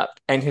hold up,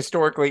 and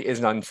historically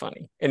is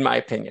unfunny, in my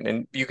opinion.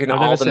 And you can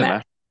all the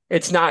MASH.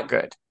 It's not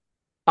good.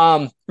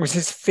 It was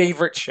his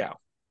favorite show.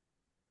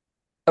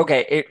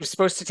 Okay, it was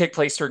supposed to take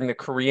place during the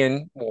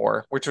Korean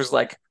War, which was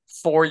like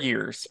 4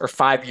 years or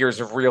 5 years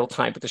of real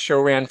time, but the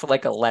show ran for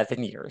like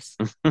 11 years.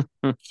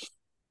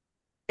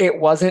 It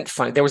wasn't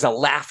funny. There was a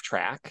laugh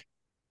track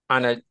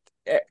on it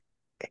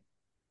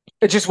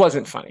just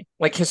wasn't funny.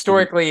 Like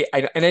historically,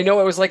 I know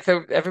it was like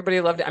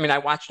everybody loved it. I mean, I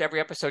watched every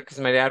episode because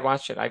my dad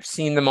watched it. I've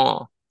seen them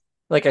all.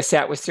 Like I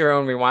sat with Ciro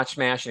and we watched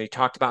MASH, and he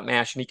talked about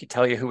MASH, and he could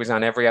tell you who was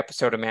on every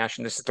episode of MASH.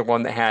 And this is the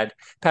one that had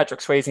Patrick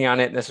Swayze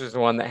on it, and this was the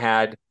one that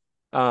had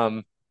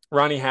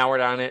Ronnie Howard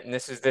on it, and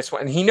this is this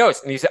one. And he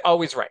knows, and he's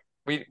always right.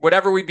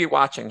 Whatever we'd be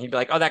watching, he'd be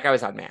like, "Oh, that guy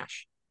was on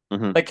MASH."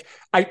 Mhm. Like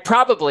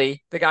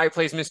the guy who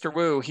plays Mr.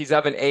 Wu, he's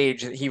of an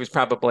age that he was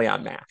probably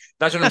on MASH.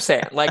 That's what I'm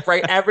saying. Like,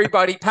 right,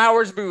 everybody,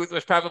 Powers Booth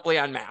was probably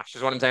on MASH,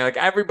 is what I'm saying. Like,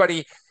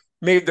 everybody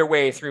made their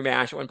way through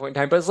MASH at one point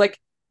in time. But it's like,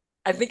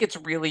 I think it's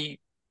really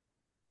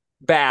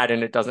bad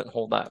and it doesn't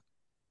hold up.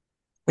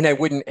 And I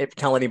wouldn't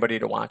tell anybody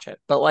to watch it.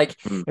 But like,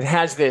 Mhm. it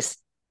has this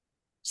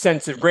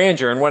sense of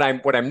grandeur. And what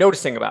I'm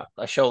noticing about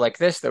a show like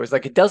this, though, is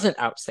like it doesn't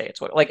outstay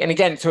its what like. And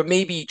again, so it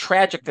may be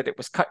tragic that it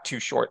was cut too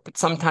short, but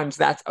sometimes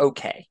that's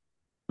okay.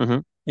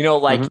 Mhm. You know,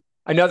 like Mhm.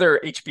 another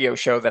HBO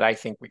show that I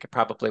think we could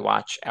probably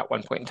watch at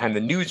one point in time,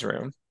 The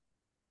Newsroom,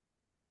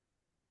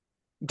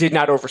 did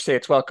not overstay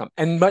its welcome.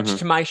 And much Mhm.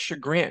 to my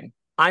chagrin,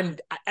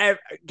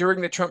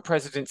 during the Trump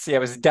presidency, I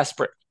was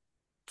desperate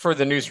for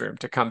The Newsroom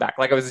to come back.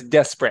 Like I was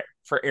desperate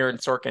for Aaron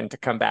Sorkin to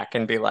come back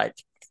and be like,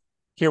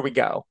 here we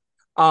go.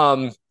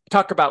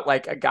 Talk about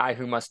like a guy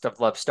who must have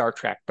loved Star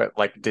Trek, but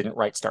like didn't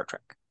write Star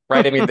Trek,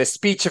 right? I mean, the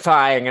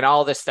speechifying and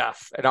all this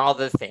stuff and all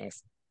the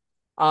things.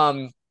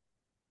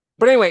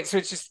 But anyway, so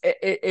it's just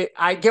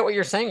I get what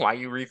you're saying, why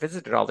you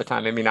revisit it all the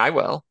time. I mean, I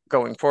will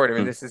going forward. I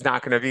mean, Mhm. this is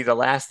not going to be the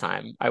last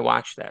time I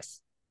watch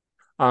this.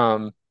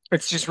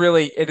 It's just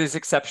really, it is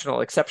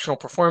exceptional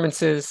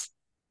performances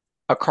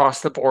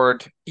across the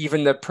board.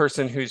 Even the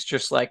person who's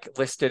just like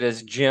listed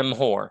as Jim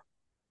Hoare,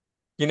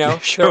 you know, they're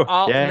Sure.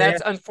 all, and Yeah.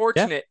 that's Yeah. Yeah.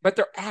 unfortunate, but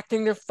they're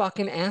acting their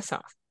fucking ass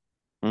off.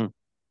 Mm.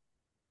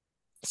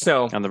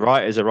 So And the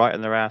writers are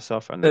writing their ass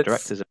off, and the that's,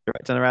 directors are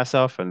directing their ass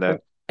off, and the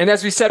and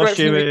as we said right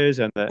from the costumers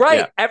and the right,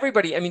 yeah.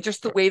 everybody. I mean,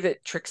 just the way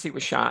that Trixie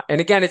was shot. And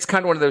again, it's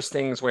kind of one of those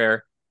things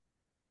where,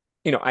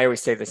 you know, I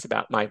always say this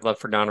about my love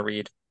for Donna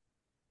Reed.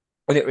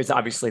 And it was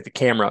obviously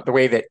the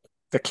way that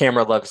the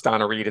camera loves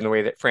Donna Reed, and the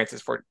way that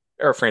Francis Ford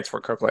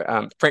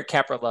Coppola, Frank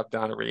Capra loved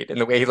Donna Reed, and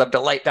the way he loved to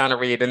light Donna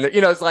Reed. And,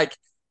 you know, it's like,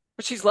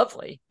 but she's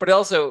lovely, but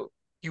also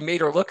you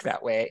made her look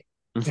that way.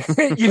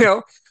 You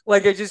know,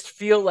 like I just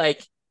feel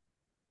like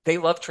they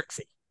love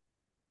Trixie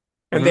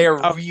and Mhm. they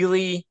are Oh,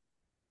 really,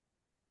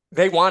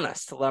 they want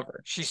us to love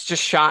her. She's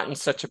just shot in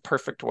such a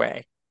perfect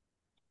way.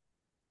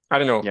 I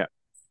don't know. yeah.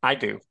 I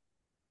do.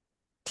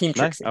 Team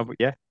No. Trixie.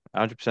 Yeah.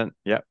 100%.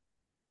 Yeah.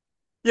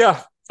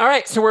 Yeah. All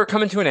right. So we're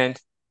coming to an end.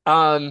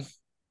 Um,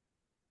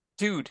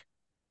 dude,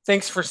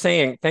 thanks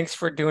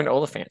for doing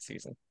Oliphant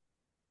season.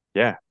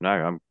 Yeah. No,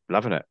 I'm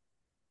loving it.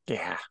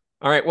 Yeah.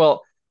 All right.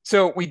 Well,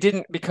 so we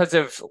didn't, because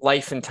of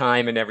life and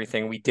time and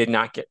everything, we did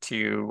not get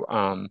to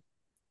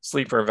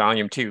Sleeper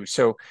Volume 2.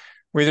 So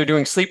we're either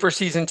doing Sleeper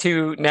Season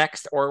 2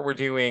 next, or we're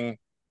doing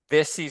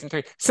this Season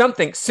 3.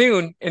 Something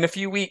soon in a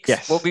few weeks,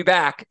 we'll Yes. be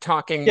back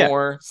talking Yeah.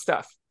 more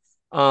stuff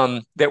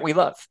that we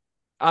love.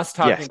 Us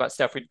talking Yes. about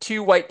stuff. We're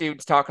two white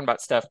dudes talking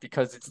about stuff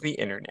because it's the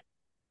internet.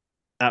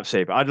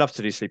 Absolutely. But I'd love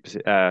to do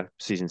Sleeper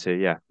season 2.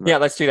 Yeah. Yeah,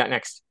 let's do that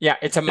next. Yeah,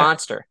 it's a Yeah.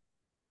 monster.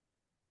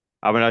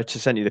 I mean, I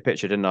just sent you the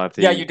picture, didn't I, of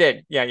Yeah, you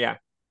did. Yeah, yeah.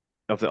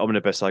 the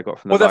omnibus I got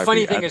from the Well, the library.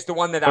 funny thing And is the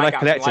one that when I I got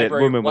from the collected it, the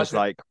library woman was wasn't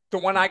like, the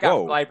one I got from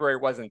the "Whoa, library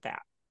wasn't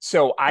that.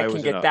 So I oh, can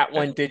was it get not?" that Okay.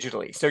 one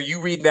digitally. So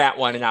you read that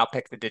one and I'll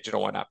pick the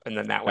digital one up. And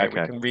then that way we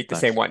Okay. can read the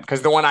Nice. same one,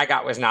 because the one I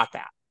got was not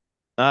that.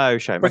 Oh,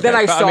 shame. But then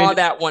Okay. I But I saw mean,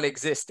 that one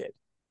existed.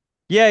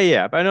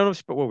 yeah. But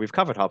well, we've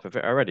covered half of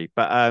it already.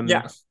 But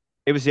Yeah,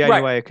 it was the only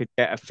right. way I could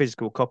get a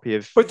physical copy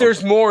of. But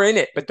there's more in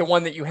it. But the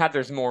one that you had,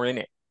 there's more in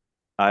it.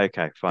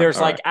 Okay, fine. There's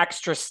All like right.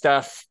 extra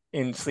stuff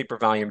in Sleeper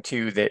Volume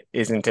 2 that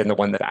isn't in the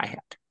one that I had.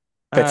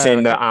 That's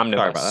in the Okay. Sorry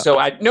omnibus.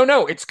 about that. So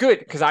no, it's good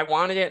because I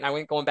wanted it and I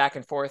went going back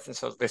and forth, and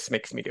so this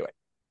makes me do it.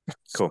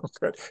 So Cool.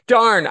 good.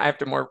 Darn, I have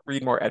to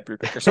read more Ed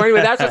Brubaker. So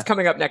anyway, that's what's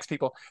coming up next,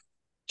 people.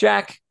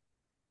 Jack,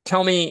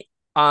 tell me,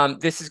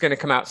 this is going to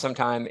come out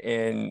sometime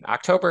in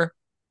October.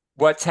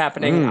 What's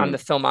happening on the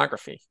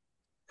filmography?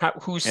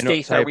 Whose In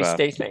state are we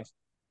October. stating?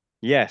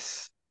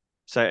 Yes.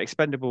 So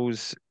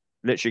Expendables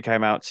literally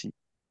came out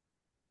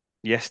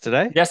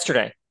yesterday.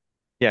 Yesterday.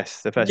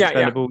 Yes, the first Yeah,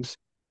 yeah. Expendables.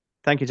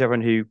 Thank you to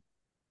everyone who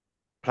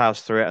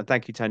plows through it, and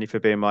thank you, Tony, for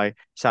being my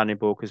sounding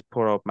board, because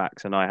poor old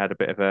Max and I had a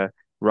bit of a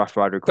rough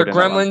ride The recording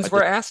that one. Gremlins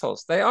were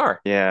assholes. They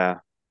are. Yeah,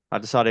 I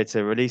decided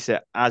to release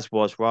it as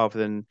was, rather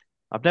than,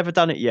 I've never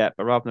done it yet,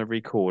 but rather than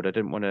record, I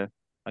didn't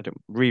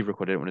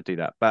re-record, I didn't want to do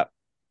that. But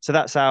so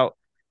that's out,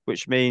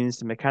 which means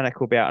the mechanic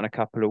will be out in a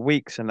couple of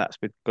weeks, and that's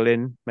with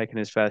Glyn making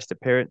his first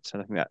appearance,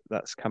 and I think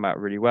that's come out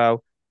really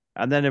well.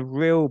 And then a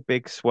real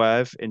big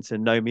swerve into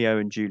Romeo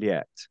and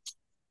Juliet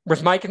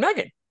With Mike and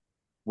Megan.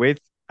 with,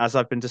 as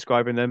I've been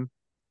describing them,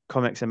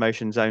 Comics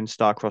Emotion Zone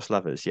star-crossed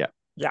lovers. Yeah,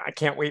 Yeah, I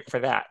can't wait for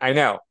that. I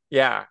know.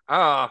 Yeah.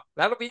 Oh,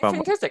 that'll be fun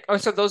one. fantastic. Oh,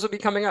 so those will be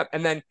coming up.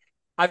 And then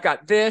I've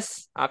got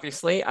this,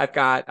 obviously. I've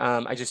got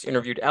I just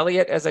interviewed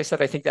Elliot, as I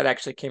said. I think that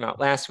actually came out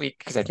last week,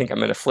 because I think I'm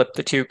gonna flip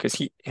the two,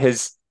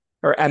 because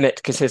Emmett,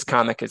 because his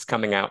comic is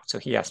coming out. So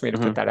he asked me to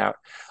put that out.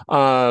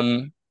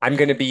 I'm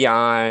gonna be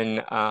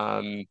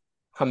on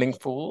Humming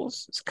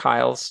Fools, it's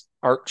Kyle's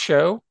art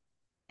show.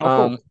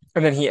 Oh, cool.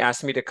 And then he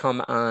asked me to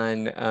come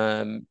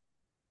on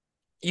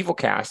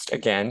Evilcast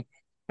again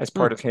as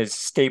part of his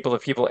stable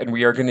of people, and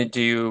we are going to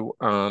do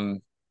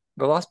The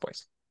Lost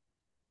Boys,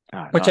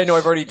 Oh, which I know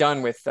I've nice. already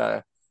done with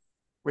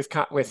with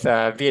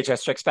VHS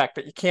Strikes Back,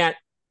 but you can't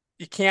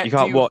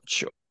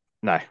watch.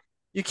 No.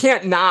 You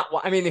can't not.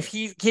 I mean, if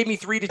he gave me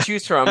 3 to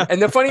choose from,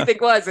 and the funny thing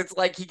was, it's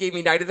like he gave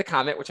me Night of the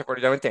Comet, which I've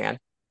already done with Dan,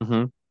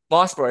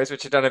 Lost Boys,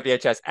 which I've done on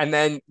VHS, and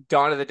then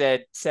Dawn of the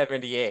Dead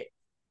 '78.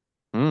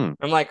 I'm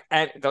like,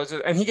 and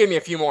he gave me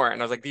a few more,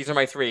 and I was like, these are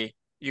my 3.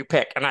 You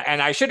pick, and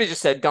I should have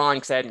just said Dawn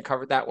because I hadn't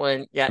covered that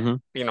one yet.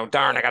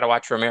 Darn, I got to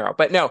watch Romero,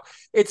 but no,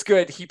 it's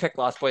good. He picked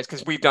Lost Boys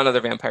because we've done other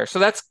vampires, so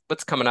that's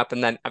what's coming up,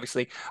 and then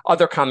obviously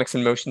other comics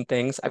in motion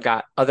things. I've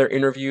got other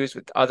interviews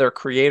with other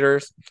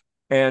creators,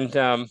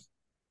 and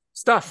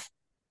stuff.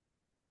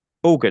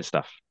 All good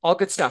stuff. All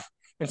good stuff.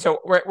 And so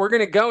we're going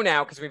to go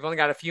now because we've only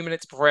got a few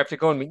minutes before we have to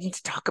go, and we need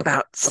to talk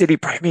about City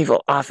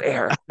Primeval off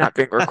air, not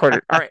being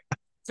recorded. All right.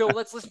 So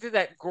let's listen to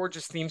that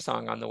gorgeous theme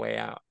song on the way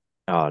out.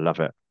 Oh, I love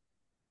it.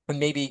 And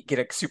maybe get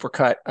a super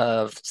cut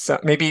of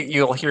maybe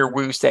you'll hear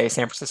Wu say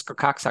San Francisco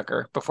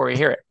cocksucker before you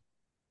hear it.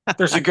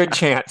 There's a good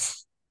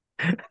chance.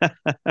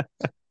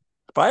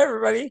 Bye,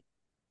 everybody.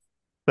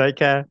 Take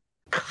care.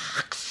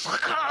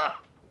 Cocksucker!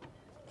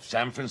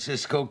 San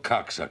Francisco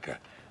cocksucker.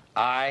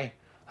 I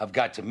have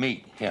got to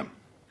meet him.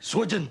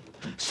 Swedgen,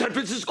 San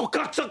Francisco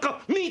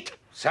cocksucker, meet!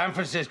 San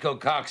Francisco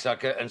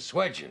cocksucker and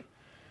Swedgen.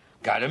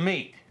 Gotta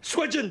meet.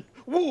 Swedgen,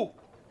 Wu,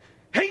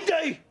 hang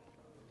day!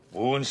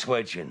 Wu and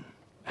Swedgen.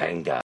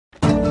 Hang day.